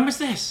was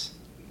this?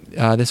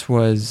 This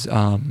was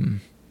 2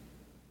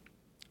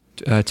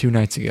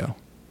 nights ago.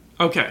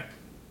 Okay.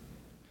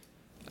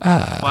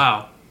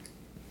 Wow.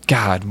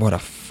 God, what a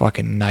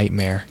fucking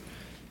nightmare.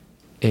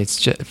 It's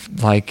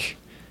just like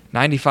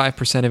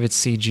 95% of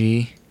it's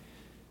CG.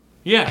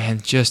 Yeah.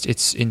 And just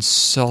it's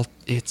insult.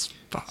 It's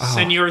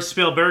Senor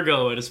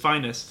Spielbergo at his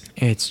finest.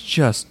 It's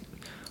just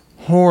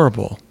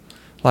horrible.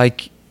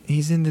 Like,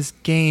 he's in this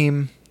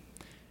game.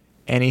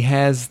 And he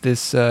has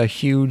this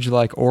huge,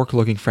 like,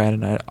 orc-looking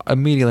friend, and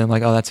immediately I'm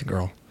like, oh, that's a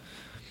girl.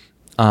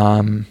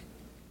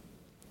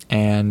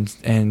 and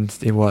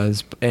it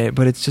was,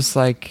 but it's just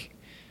like,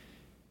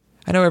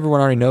 I know everyone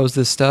already knows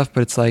this stuff,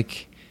 but it's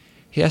like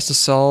he has to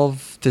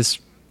solve this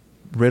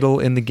riddle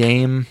in the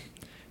game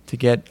to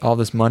get all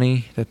this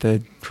money that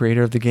the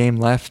creator of the game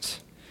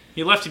left.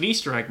 He left an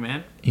Easter egg,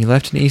 man. He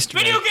left an Easter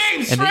egg. Video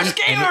games and for us and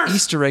gamers! the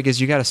Easter egg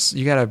is you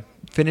gotta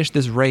finish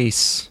this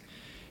race,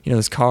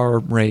 this car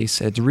race.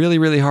 It's really,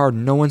 really hard.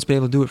 No one's been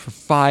able to do it for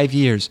 5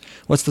 years.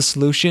 What's the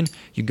solution?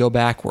 You go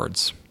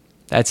backwards.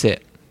 That's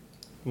it.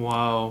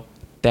 Wow.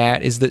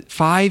 That is the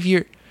 5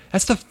 year.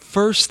 That's the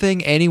first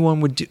thing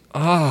anyone would do.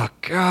 Oh,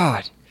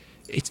 God.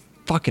 It's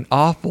fucking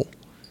awful.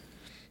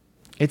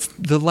 It's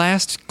the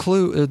last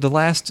clue. The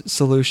last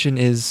solution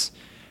is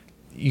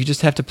you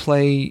just have to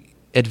play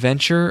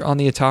Adventure on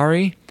the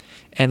Atari.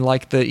 And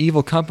like the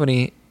evil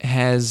company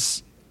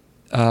has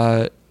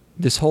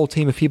this whole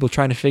team of people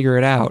trying to figure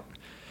it out.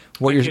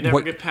 What you're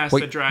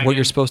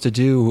supposed to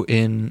do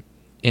in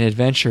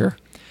Adventure.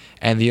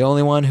 And the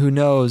only one who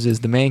knows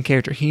is the main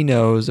character. He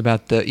knows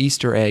about the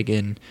Easter egg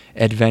in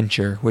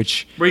Adventure,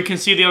 which... Where you can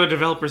see the other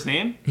developer's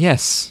name?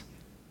 Yes.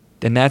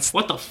 And that's...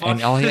 What the fuck?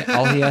 And all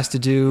he has to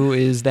do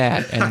is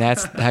that. And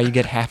that's how you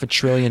get $500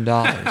 billion.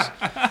 God,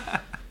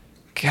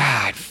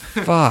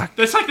 fuck.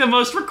 That's like the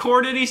most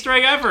recorded Easter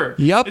egg ever.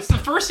 Yep. It's the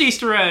first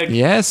Easter egg.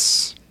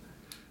 Yes.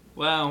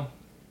 Wow.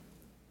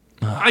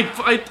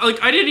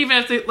 I didn't even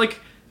have to, like,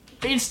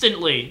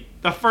 instantly.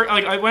 The first,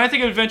 like, when I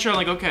think of Adventure, I'm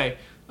like, okay...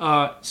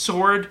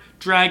 sword,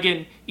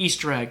 dragon,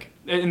 Easter egg.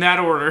 In that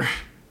order.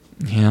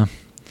 Yeah.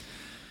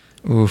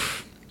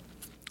 Oof.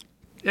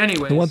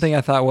 Anyways. The one thing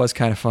I thought was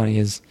kind of funny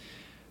is,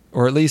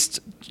 or at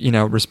least,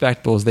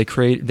 respectable, is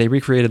they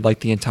recreated like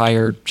the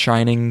entire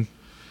Shining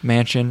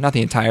mansion. Not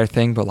the entire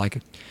thing, but like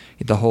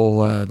the whole,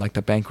 like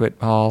the banquet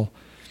hall.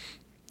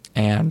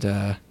 And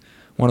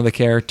one of the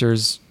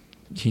characters,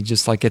 he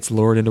just like gets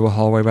lured into a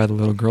hallway by the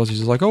little girls. He's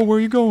just like, oh, where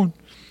are you going?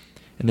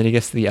 And then he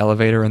gets to the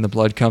elevator and the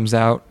blood comes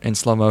out in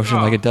slow motion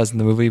like it does in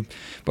the movie.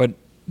 But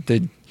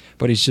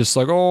he's just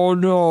like, oh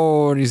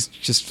no, and he's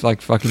just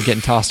like fucking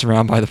getting tossed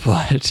around by the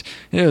blood.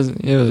 It was a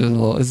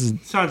little...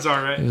 Sounds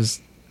alright.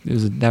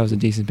 That was a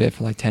decent bit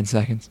for like 10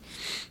 seconds.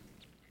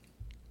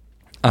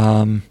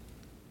 Yeah.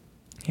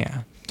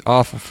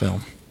 Awful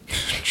film.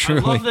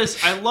 Truly.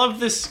 I love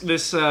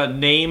this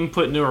name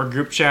put into our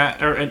group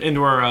chat, or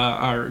into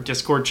our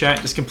Discord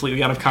chat, just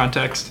completely out of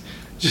context.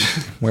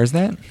 Where's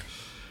that?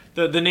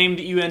 The name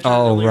that you entered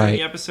earlier in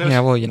the episode. Yeah,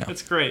 well,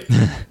 That's great.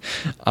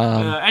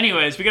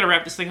 Anyways, we got to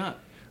wrap this thing up.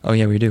 Oh,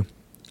 yeah, we do.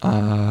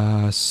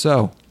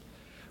 So,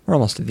 we're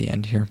almost at the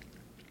end here.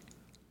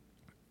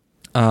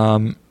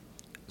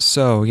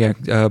 So, yeah,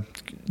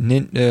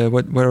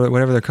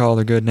 whatever they're called,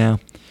 they're good now.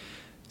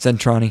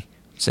 Zentanji.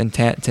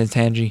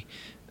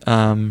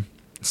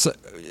 So,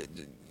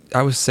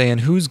 I was saying,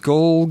 who's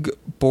Golg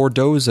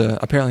Bordoza?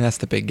 Apparently that's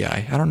the big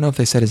guy. I don't know if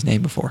they said his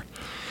name before.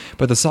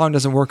 But the song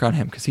doesn't work on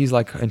him because he's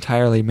like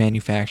entirely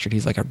manufactured.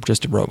 He's like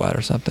just a robot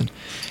or something.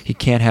 He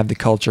can't have the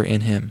culture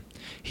in him.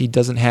 He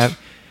doesn't have.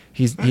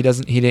 He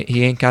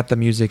ain't got the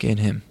music in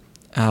him.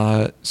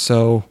 By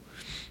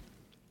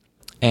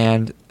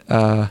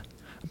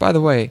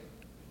the way,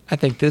 I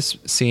think this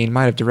scene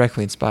might have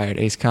directly inspired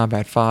Ace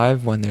Combat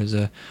 5 when there's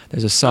a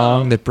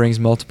song that brings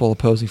multiple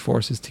opposing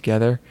forces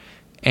together,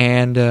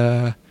 and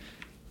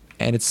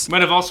it's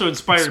might have also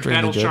inspired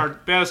Battlestar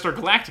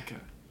Galactica.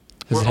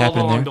 Does it happen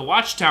although there? The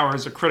Watchtower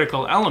is a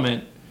critical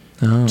element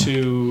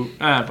to...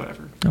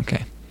 whatever.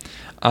 Okay.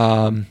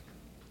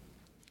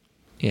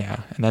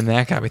 Yeah, and then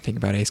that got me thinking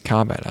about Ace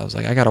Combat. I was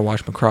like, I gotta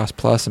watch Macross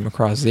Plus and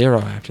Macross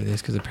Zero after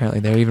this, because apparently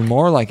they're even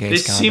more like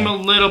Ace Combat. They seem a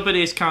little bit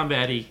Ace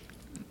Combat-y.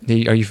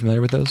 Are you familiar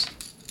with those?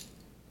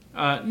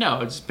 No,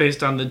 it's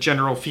based on the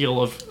general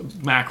feel of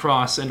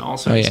Macross and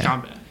also Ace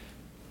Combat.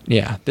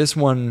 Yeah, this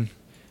one...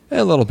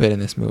 A little bit in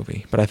this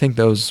movie, but I think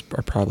those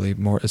are probably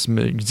more...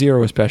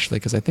 Zero especially,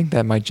 because I think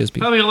that might just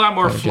be... Probably a lot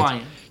more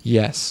flying.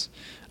 Yes.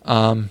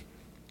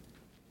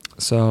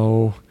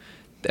 So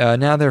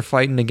now they're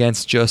fighting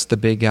against just the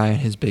big guy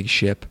and his big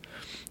ship.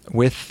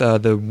 With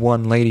the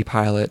one lady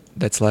pilot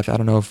that's left. I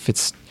don't know if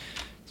it's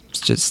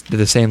just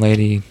the same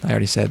lady. I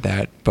already said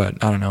that, but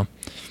I don't know.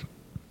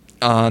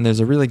 And there's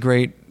a really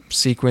great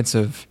sequence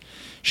of...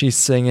 She's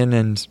singing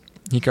and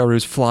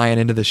Hikaru's flying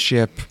into the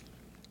ship.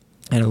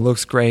 And it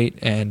looks great,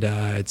 and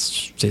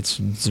it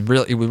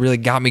really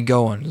got me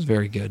going. It was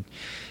very good.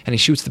 And he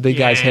shoots the big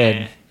guy's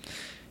head,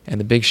 and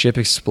the big ship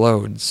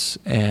explodes,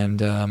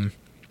 and that's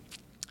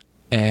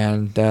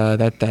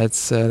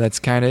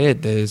kind of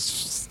it.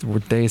 There's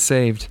what they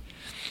saved,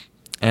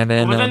 and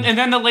then and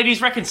then the ladies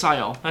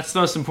reconcile. That's the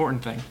most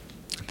important thing.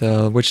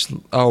 Yes,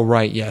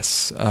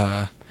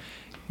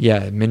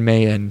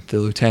 Minmay and the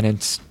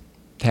lieutenants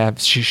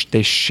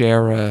they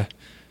share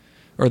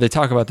or they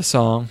talk about the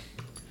song.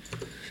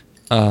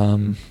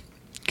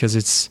 Because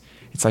it's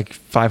like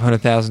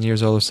 500,000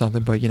 years old or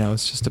something, but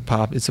it's just a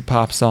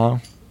pop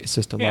song. It's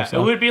just a love song.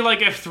 It would be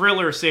like if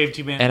Thriller saved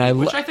humanity,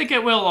 which I think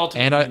it will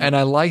ultimately. And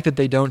I like that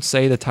they don't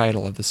say the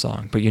title of the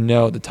song, but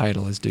the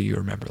title is "Do You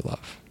Remember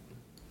Love?"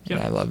 Yep.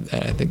 And I love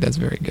that. I think that's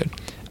very good.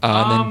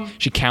 And then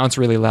she counts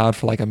really loud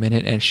for like a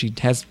minute, and she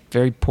has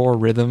very poor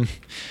rhythm.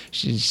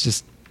 She's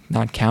just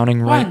not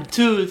counting right. 1,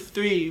 2,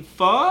 3,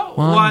 4.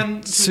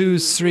 1, 2,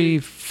 3,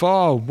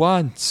 4.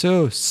 1,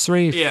 2,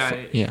 3, 4.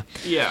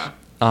 Yeah.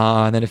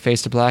 And then it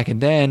fades to black,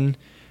 and then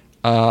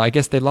I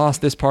guess they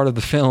lost this part of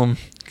the film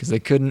because they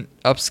couldn't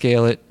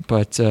upscale it.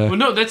 But well,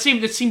 no, that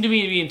seemed to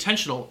me to be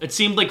intentional. It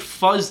seemed like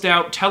fuzzed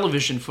out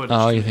television footage.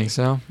 Oh, you think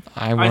so?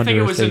 I think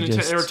it was an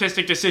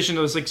artistic decision.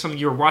 It was like something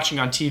you were watching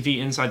on TV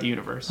inside the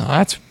universe. Oh,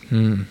 that's I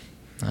don't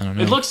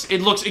know. It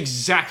looks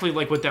exactly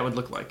like what that would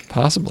look like.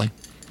 Possibly,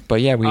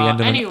 but yeah, we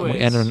ended on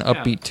an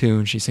upbeat yeah.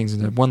 tune. She sings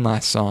one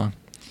last song.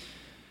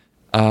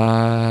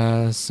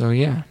 So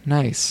yeah,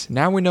 nice.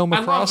 Now we know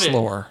Macross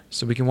lore,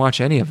 so we can watch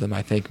any of them.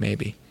 I think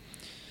maybe.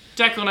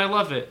 Declan, I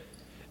love it.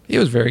 It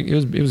was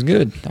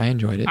good. I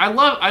enjoyed it. I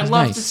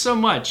loved it so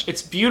much.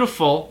 It's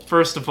beautiful.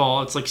 First of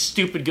all, it's like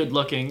stupid good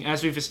looking,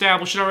 as we've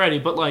established it already.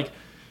 But like,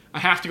 I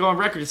have to go on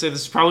record and say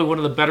this is probably one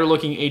of the better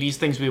looking '80s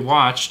things we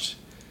watched,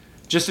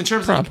 just in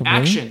terms of like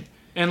action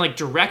and like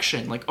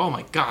direction. Like, oh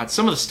my god,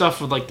 some of the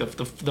stuff with like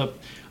the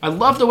I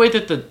love the way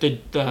that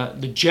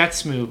the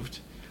jets moved,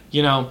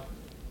 you know.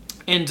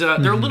 And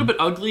they're a little bit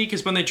ugly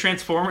because when they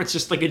transform, it's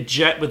just like a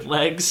jet with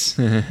legs.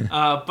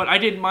 But I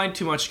didn't mind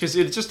too much because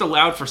it just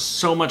allowed for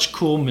so much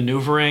cool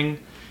maneuvering.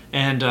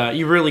 And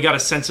you really got a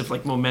sense of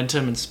like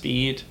momentum and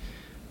speed.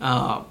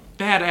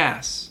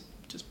 Badass.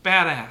 Just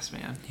badass,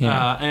 man.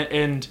 Yeah.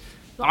 And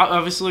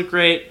obviously look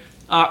great.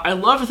 I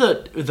love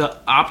the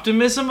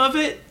optimism of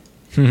it.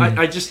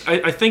 I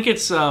think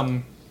it's...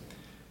 I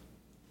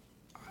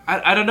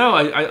don't know.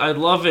 I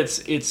love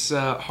its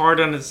hard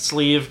on its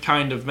sleeve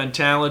kind of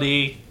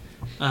mentality.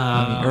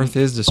 Earth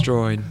is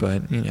destroyed,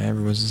 but you know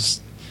everyone's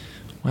just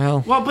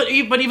but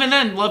even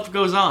then, love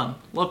goes on.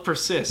 Love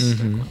persists.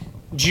 Mm-hmm.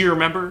 Do you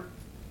remember?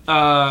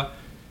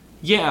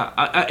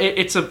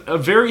 It's a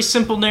very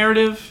simple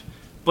narrative,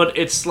 but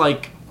it's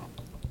like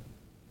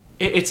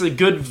it's a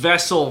good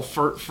vessel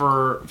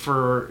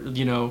for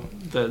you know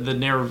the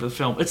narrative of the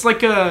film. It's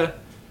like I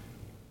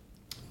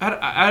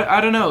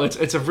don't know.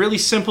 It's a really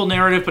simple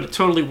narrative, but it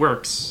totally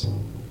works.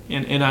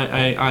 And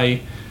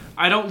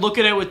I don't look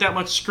at it with that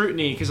much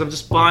scrutiny because I'm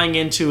just buying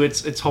into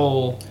its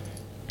whole,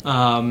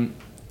 the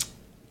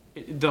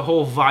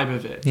whole vibe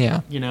of it.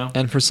 Yeah. You know?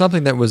 And for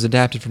something that was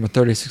adapted from a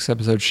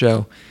 36-episode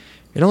show,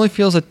 it only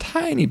feels a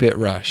tiny bit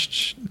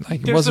rushed.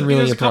 Like, it wasn't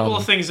really a problem. There's a couple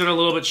of things that are a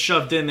little bit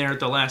shoved in there at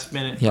the last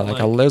minute. Yeah,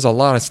 there's a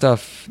lot of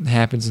stuff that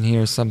happens in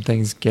here. Some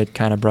things get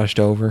kind of brushed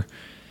over.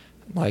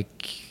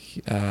 Like...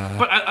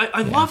 but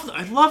I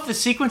love the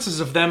sequences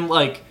of them,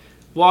 like,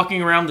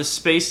 walking around the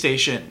space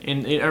station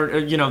or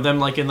you know them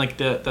like in like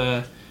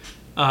the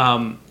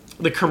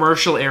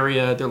commercial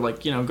area. They're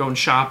like, you know, going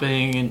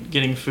shopping and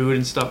getting food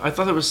and stuff. I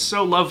thought that was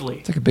so lovely.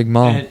 It's like a big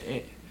mall.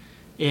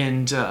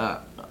 And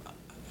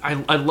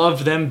I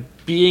love them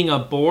being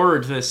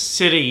aboard this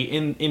city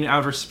in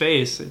outer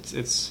space.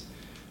 It's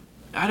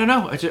I don't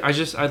know.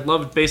 I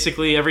loved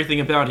basically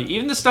everything about it.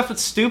 Even the stuff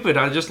that's stupid.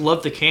 I just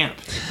love the camp.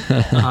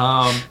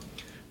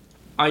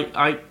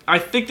 I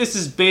think this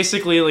is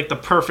basically like the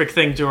perfect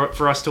thing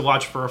for us to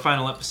watch for our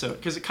final episode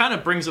because it kind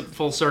of brings it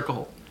full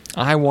circle.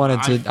 I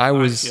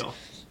was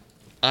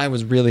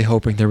really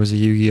hoping there was a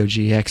Yu-Gi-Oh!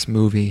 GX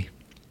movie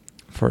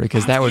for it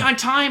because that would Beyond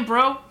Time,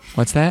 bro.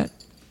 What's that?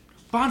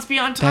 Bonds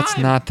Beyond Time. That's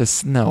not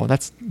the no.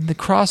 That's the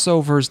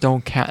crossovers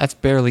don't count. That's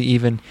barely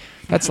even.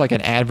 That's like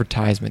an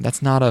advertisement.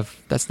 That's not a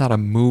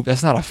move.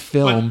 That's not a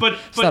film. But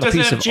it's not a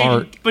piece of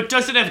art. But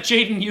does it have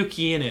Jaden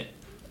Yuki in it?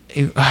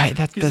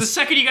 Because the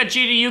second you got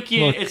Jaden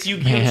Yuki, it's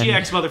Yu-Gi-Oh!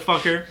 GX,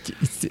 motherfucker.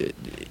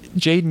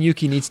 Jaden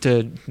Yuki needs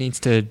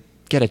to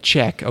get a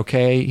check.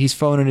 Okay, he's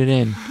phoning it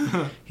in.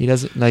 He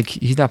doesn't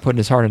he's not putting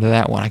his heart into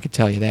that one. I could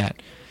tell you that.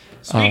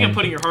 Speaking of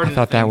putting your heart, I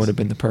thought that would have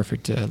been the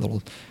perfect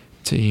little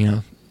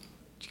tie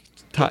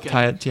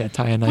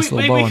a nice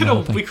little bow on the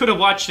whole thing. We could have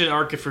watched an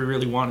arc if we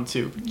really wanted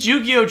to.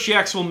 Yu-Gi-Oh!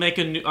 GX will make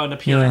an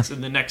appearance in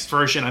the next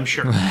version, I'm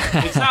sure.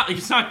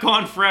 It's not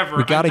gone forever.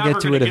 We got to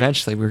get to it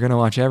eventually. We're going to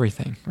watch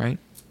everything, right?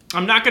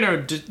 I'm not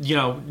going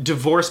to,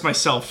 divorce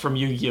myself from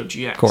Yu-Gi-Oh!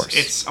 GX. Of course.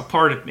 It's a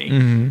part of me.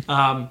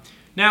 Mm-hmm.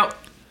 Now,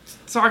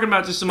 talking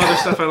about just some other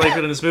stuff I like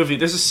in this movie,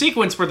 there's a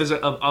sequence where there's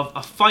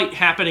a fight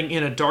happening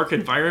in a dark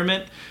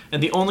environment,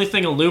 and the only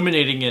thing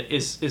illuminating it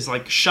is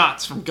like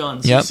shots from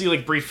guns. Yep. You see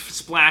like brief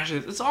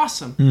splashes. It's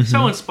awesome. Mm-hmm.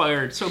 So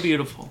inspired. So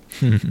beautiful.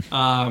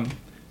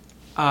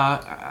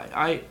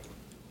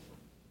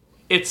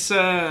 It's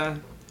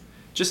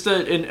just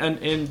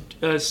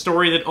a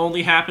story that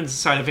only happens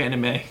inside of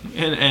anime,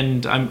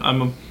 and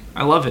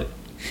I love it.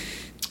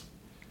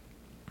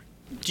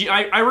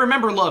 I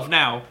remember love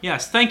now.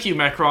 Yes, thank you,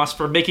 Macross,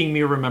 for making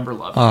me remember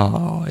love.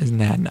 Oh, isn't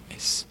that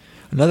nice?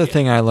 Another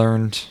thing I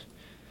learned,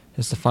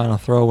 just a final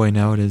throwaway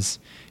note, is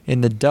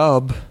in the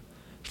dub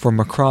for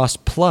Macross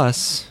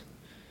Plus,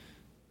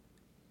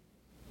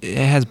 it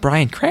has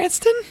Bryan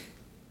Cranston?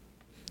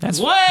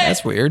 What?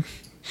 That's weird.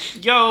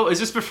 Yo, is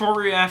this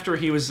before or after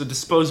he was the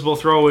disposable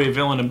throwaway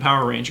villain in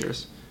Power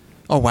Rangers?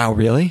 Oh, wow,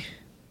 really?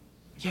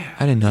 Yeah.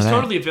 I didn't know he's that.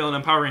 totally a villain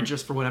on Power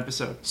Rangers for one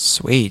episode.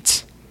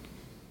 Sweet.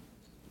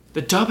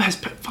 The dub has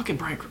fucking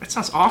Brian. That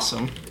sounds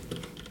awesome.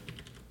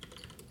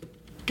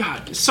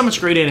 God, so much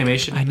great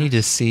animation. I need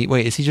to see.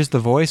 Wait, is he just the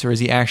voice, or is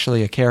he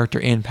actually a character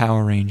in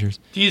Power Rangers?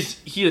 He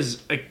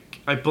is.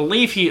 I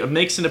believe he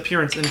makes an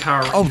appearance in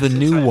Power Rangers. Oh, the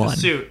new one. The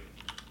suit.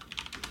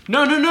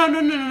 No.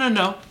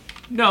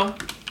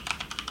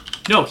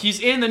 No, he's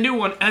in the new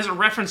one as a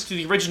reference to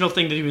the original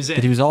thing that he was in.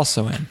 That he was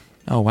also in.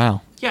 Oh,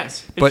 wow.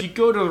 Yes. But, if you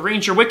go to the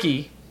Ranger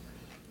Wiki,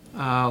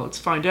 let's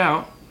find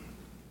out.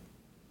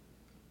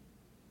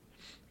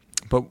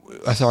 But,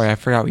 sorry, I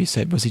forgot what you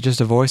said. Was he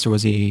just a voice, or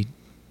was he...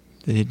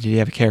 Did he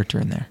have a character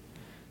in there?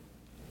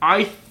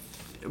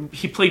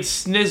 He played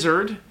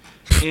Snizzard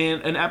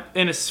in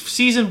a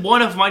season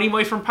 1 of Mighty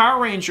Morphin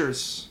Power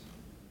Rangers.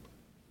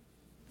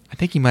 I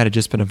think he might have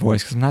just been a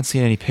voice, because I'm not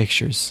seeing any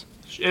pictures.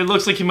 It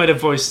looks like he might have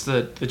voiced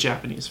the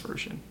Japanese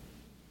version.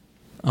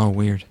 Oh,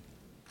 weird.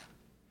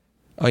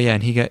 Oh yeah,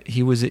 and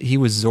he was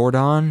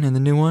Zordon in the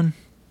new one.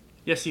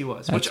 Yes, he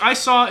was, which I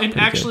saw and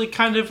actually good.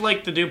 kind of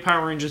like the new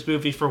Power Rangers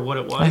movie for what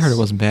it was. I heard it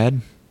wasn't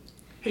bad.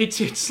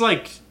 It's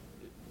like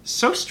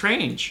so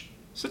strange,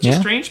 such a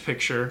strange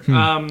picture.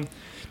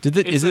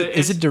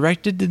 Is it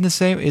directed in the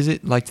same? Is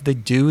it like, did they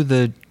do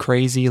the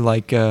crazy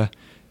like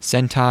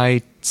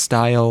Sentai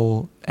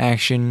style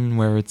action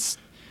where it's?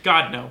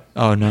 God, no.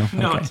 Oh, no.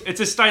 No, okay. it's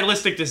a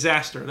stylistic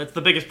disaster. That's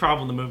the biggest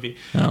problem in the movie.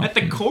 Oh. At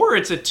the core,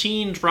 it's a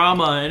teen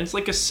drama, and it's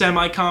like a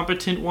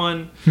semi-competent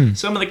one.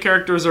 Some of the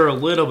characters are a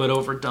little bit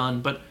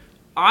overdone, but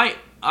I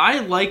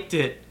liked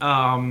it,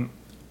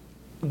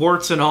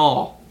 warts and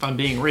all, if I'm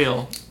being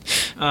real.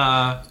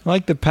 I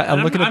like the.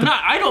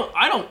 I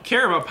don't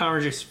care about Power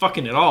Rangers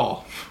fucking at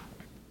all.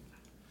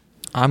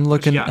 I'm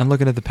looking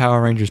at the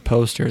Power Rangers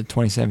poster, the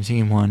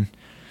 2017 one,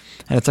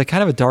 and it's like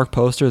kind of a dark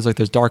poster. It's like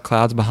there's dark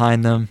clouds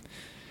behind them.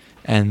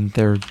 And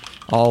they're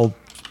all,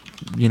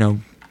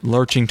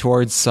 lurching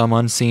towards some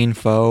unseen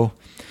foe.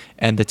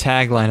 And the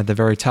tagline at the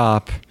very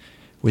top,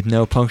 with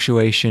no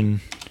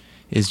punctuation,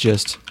 is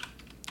just,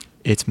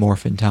 "It's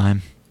morphin'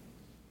 time."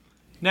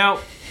 Now,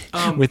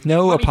 with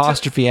no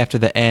apostrophe after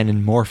the N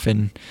in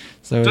morphin.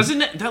 So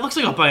that looks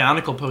like a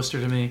Bionicle poster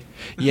to me?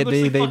 Yeah,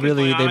 they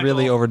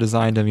really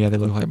over-designed them. Yeah, they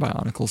look like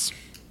Bionicles.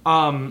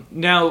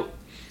 Now,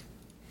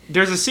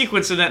 there's a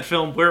sequence in that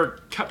film where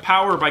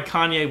 "Power" by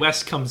Kanye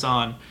West comes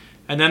on.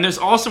 And then there's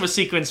also a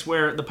sequence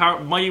where the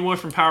Mighty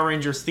Morphin Power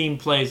Rangers theme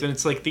plays, and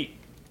it's like the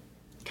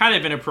kind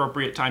of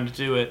inappropriate time to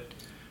do it.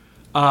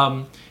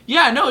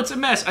 It's a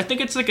mess. I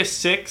think it's like a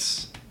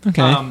 6.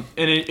 Okay. And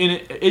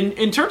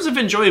in terms of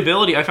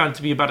enjoyability, I found it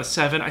to be about a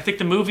 7. I think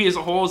the movie as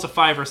a whole is a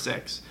 5 or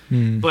 6.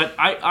 But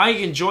I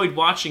enjoyed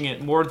watching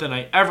it more than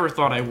I ever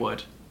thought I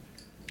would.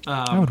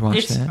 I would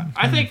watch that.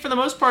 I think for the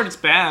most part it's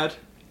bad,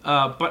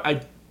 but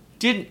I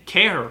didn't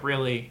care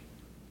really.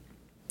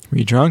 Were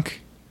you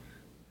drunk?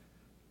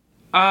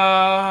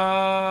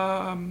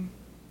 I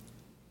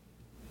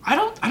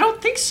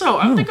don't think so.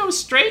 I don't think I was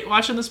straight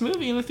watching this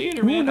movie in the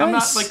theater, man.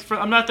 Nice.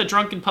 I'm not the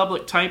drunken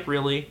public type,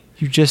 really.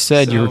 You just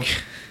said you were.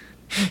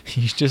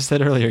 You just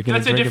said earlier.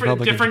 That's a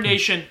different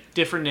nation.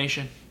 Different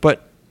nation.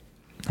 But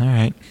all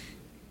right.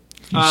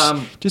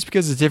 Just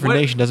because it's a different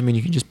nation doesn't mean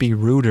you can just be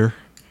ruder.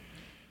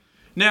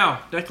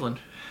 Now, Declan.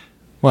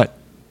 What?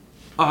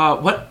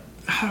 What?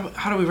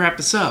 How do we wrap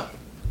this up?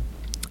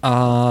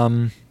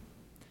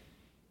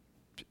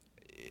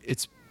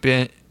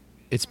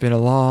 It's been a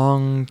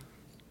long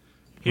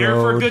Here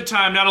road for a good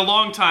time, not a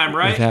long time,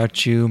 right?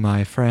 Without you,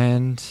 my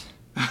friend.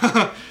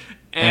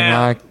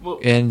 and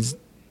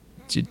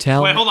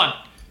tell. Wait, hold on.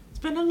 It's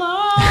been a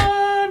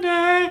long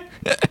day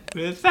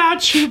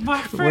without you,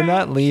 my friend. We're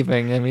not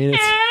leaving. I mean,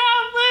 it's. And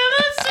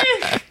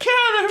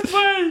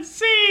I'm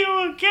see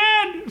you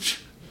again.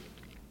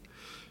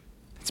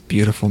 It's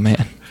beautiful,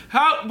 man.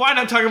 Why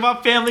not talk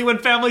about family when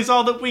family's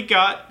all that we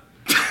got?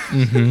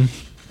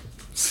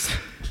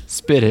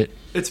 Spit it.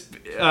 It's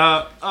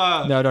no,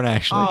 don't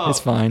actually. It's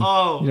fine.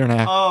 You don't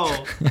have.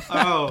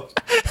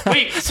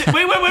 Wait.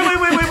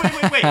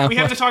 We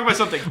have to talk about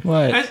something.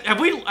 What? Have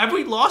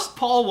we lost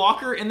Paul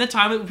Walker in the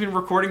time that we've been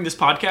recording this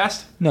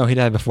podcast? No, he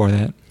died before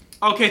that.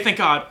 Okay, thank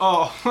God.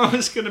 Oh, I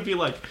was gonna be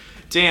like,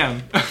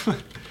 damn.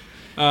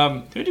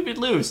 Who did we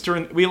lose?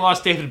 We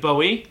lost David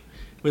Bowie.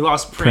 We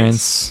lost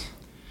Prince.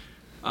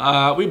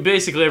 We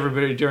basically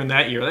everybody during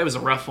that year. That was a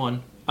rough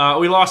one.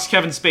 We lost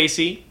Kevin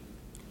Spacey.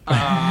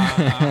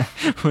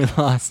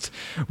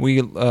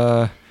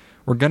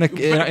 We're gonna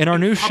in our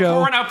new show.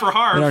 Pouring out for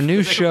Harv. In our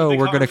new show,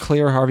 we're gonna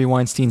clear Harvey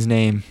Weinstein's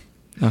name.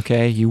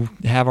 Okay, you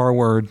have our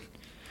word.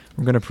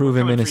 We're gonna prove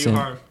him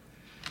innocent.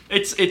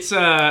 It's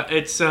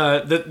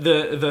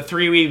the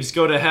three weaves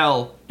go to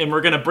hell, and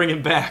we're gonna bring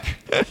him back.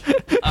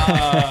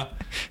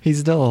 He's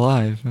still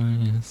alive.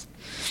 Yes.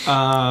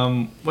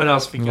 What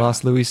else we got?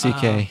 Lost Louis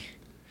C.K.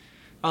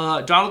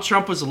 Donald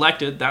Trump was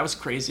elected. That was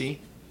crazy.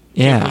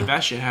 Yeah. Can't believe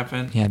that shit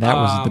happened. Yeah, that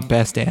was the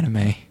best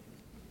anime.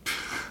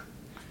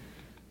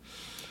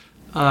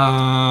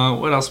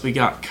 What else we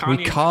got?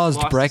 We caused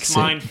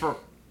Brexit.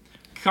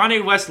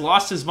 Kanye West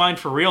lost his mind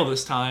for real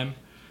this time.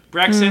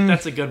 Brexit,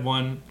 that's a good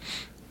one.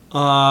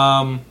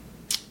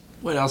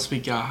 What else we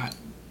got?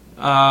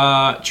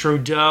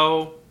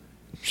 Trudeau.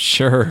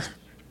 Sure.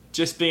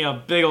 Just being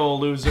a big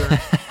old loser.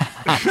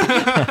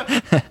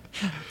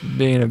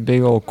 Being a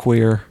big old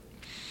queer.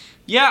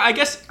 Yeah, I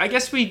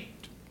guess we...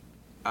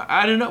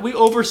 I don't know. We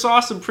oversaw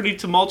some pretty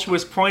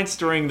tumultuous points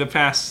during the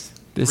past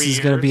 3 This years.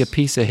 is going to be a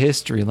piece of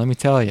history, let me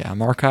tell you. I'm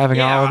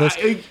archiving all of this.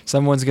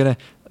 Someone's going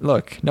to...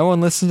 Look, no one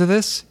listened to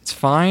this. It's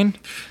fine.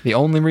 The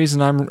only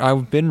reason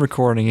I've been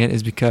recording it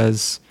is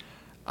because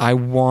I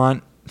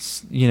want,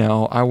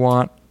 I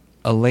want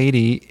a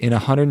lady in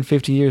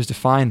 150 years to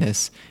find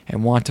this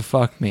and want to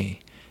fuck me.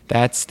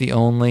 That's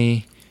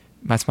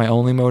my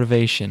only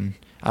motivation.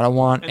 I don't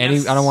want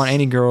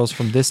any girls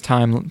from this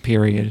time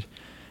period.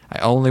 I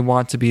only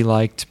want to be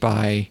liked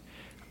by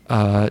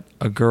a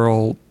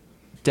girl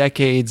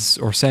decades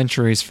or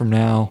centuries from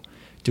now,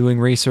 doing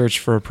research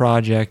for a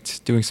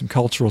project, doing some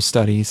cultural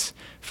studies,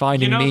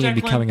 finding me and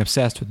becoming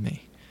obsessed with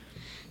me.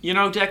 You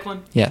know,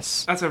 Declan?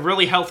 Yes. That's a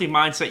really healthy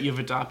mindset you've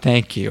adopted.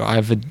 Thank you.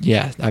 I've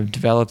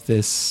developed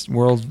this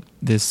world,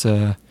 Me,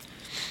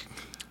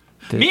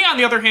 on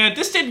the other hand,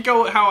 this didn't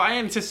go how I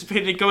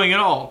anticipated it going at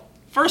all.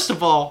 First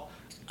of all,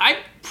 I'm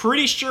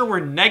pretty sure we're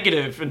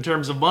negative in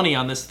terms of money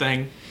on this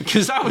thing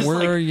because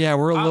we're a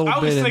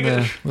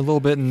little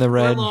bit in the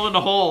red. We're a little in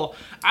the hole.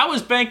 I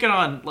was banking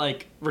on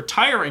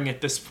retiring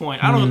at this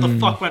point. I don't know what the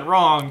fuck went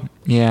wrong.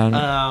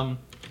 Yeah.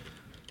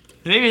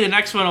 Maybe the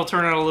next one will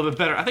turn out a little bit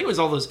better. I think it was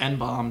all those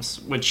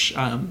N-bombs, which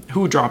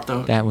who dropped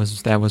those? That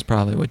was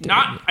probably what did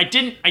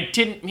it. I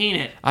didn't mean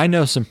it. I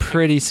know some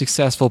pretty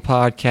successful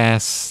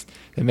podcasts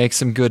that make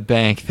some good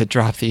bank that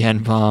drop the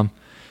N-bomb.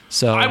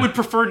 So I would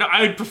prefer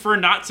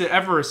not to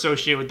ever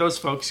associate with those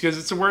folks because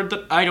it's a word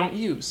that I don't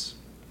use.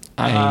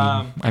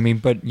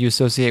 But you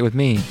associate with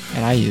me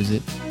and I use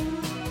it.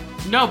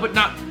 No, but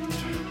not.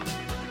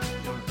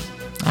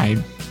 I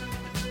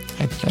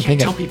can't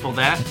tell people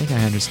that. I think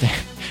I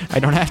understand. I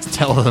don't have to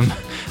tell them.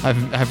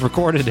 I've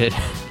recorded it.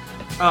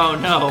 Oh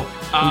no.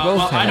 We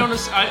both have.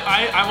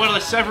 I want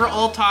to sever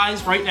all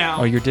ties right now.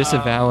 Oh, you're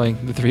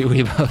disavowing the three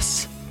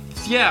Weebos.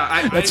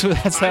 Yeah, that's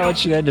how it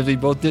should end. We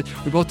both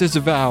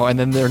disavow, and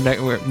then their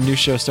new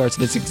show starts,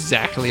 and it's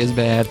exactly as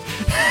bad.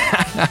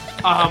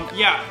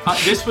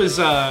 This was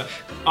a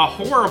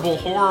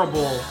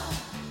horrible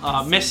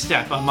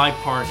misstep on my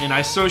part, and I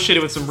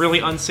associated with some really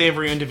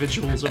unsavory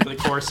individuals over the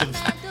course of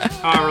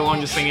however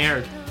long this thing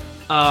aired.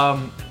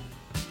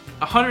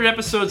 100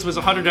 episodes was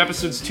 100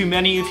 episodes too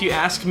many, if you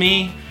ask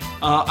me.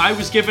 I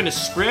was given a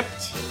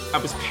script. I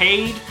was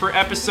paid per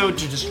episode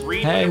to just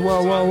read. Hey,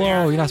 whoa!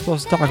 You're not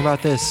supposed to talk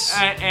about this.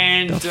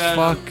 The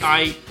fuck?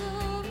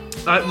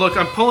 Look,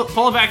 I'm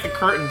pulling back the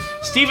curtain.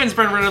 Steven's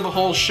been running the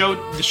whole show,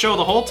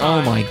 the whole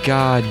time. Oh my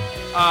god!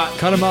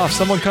 Cut him off!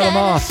 Someone cut him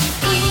off!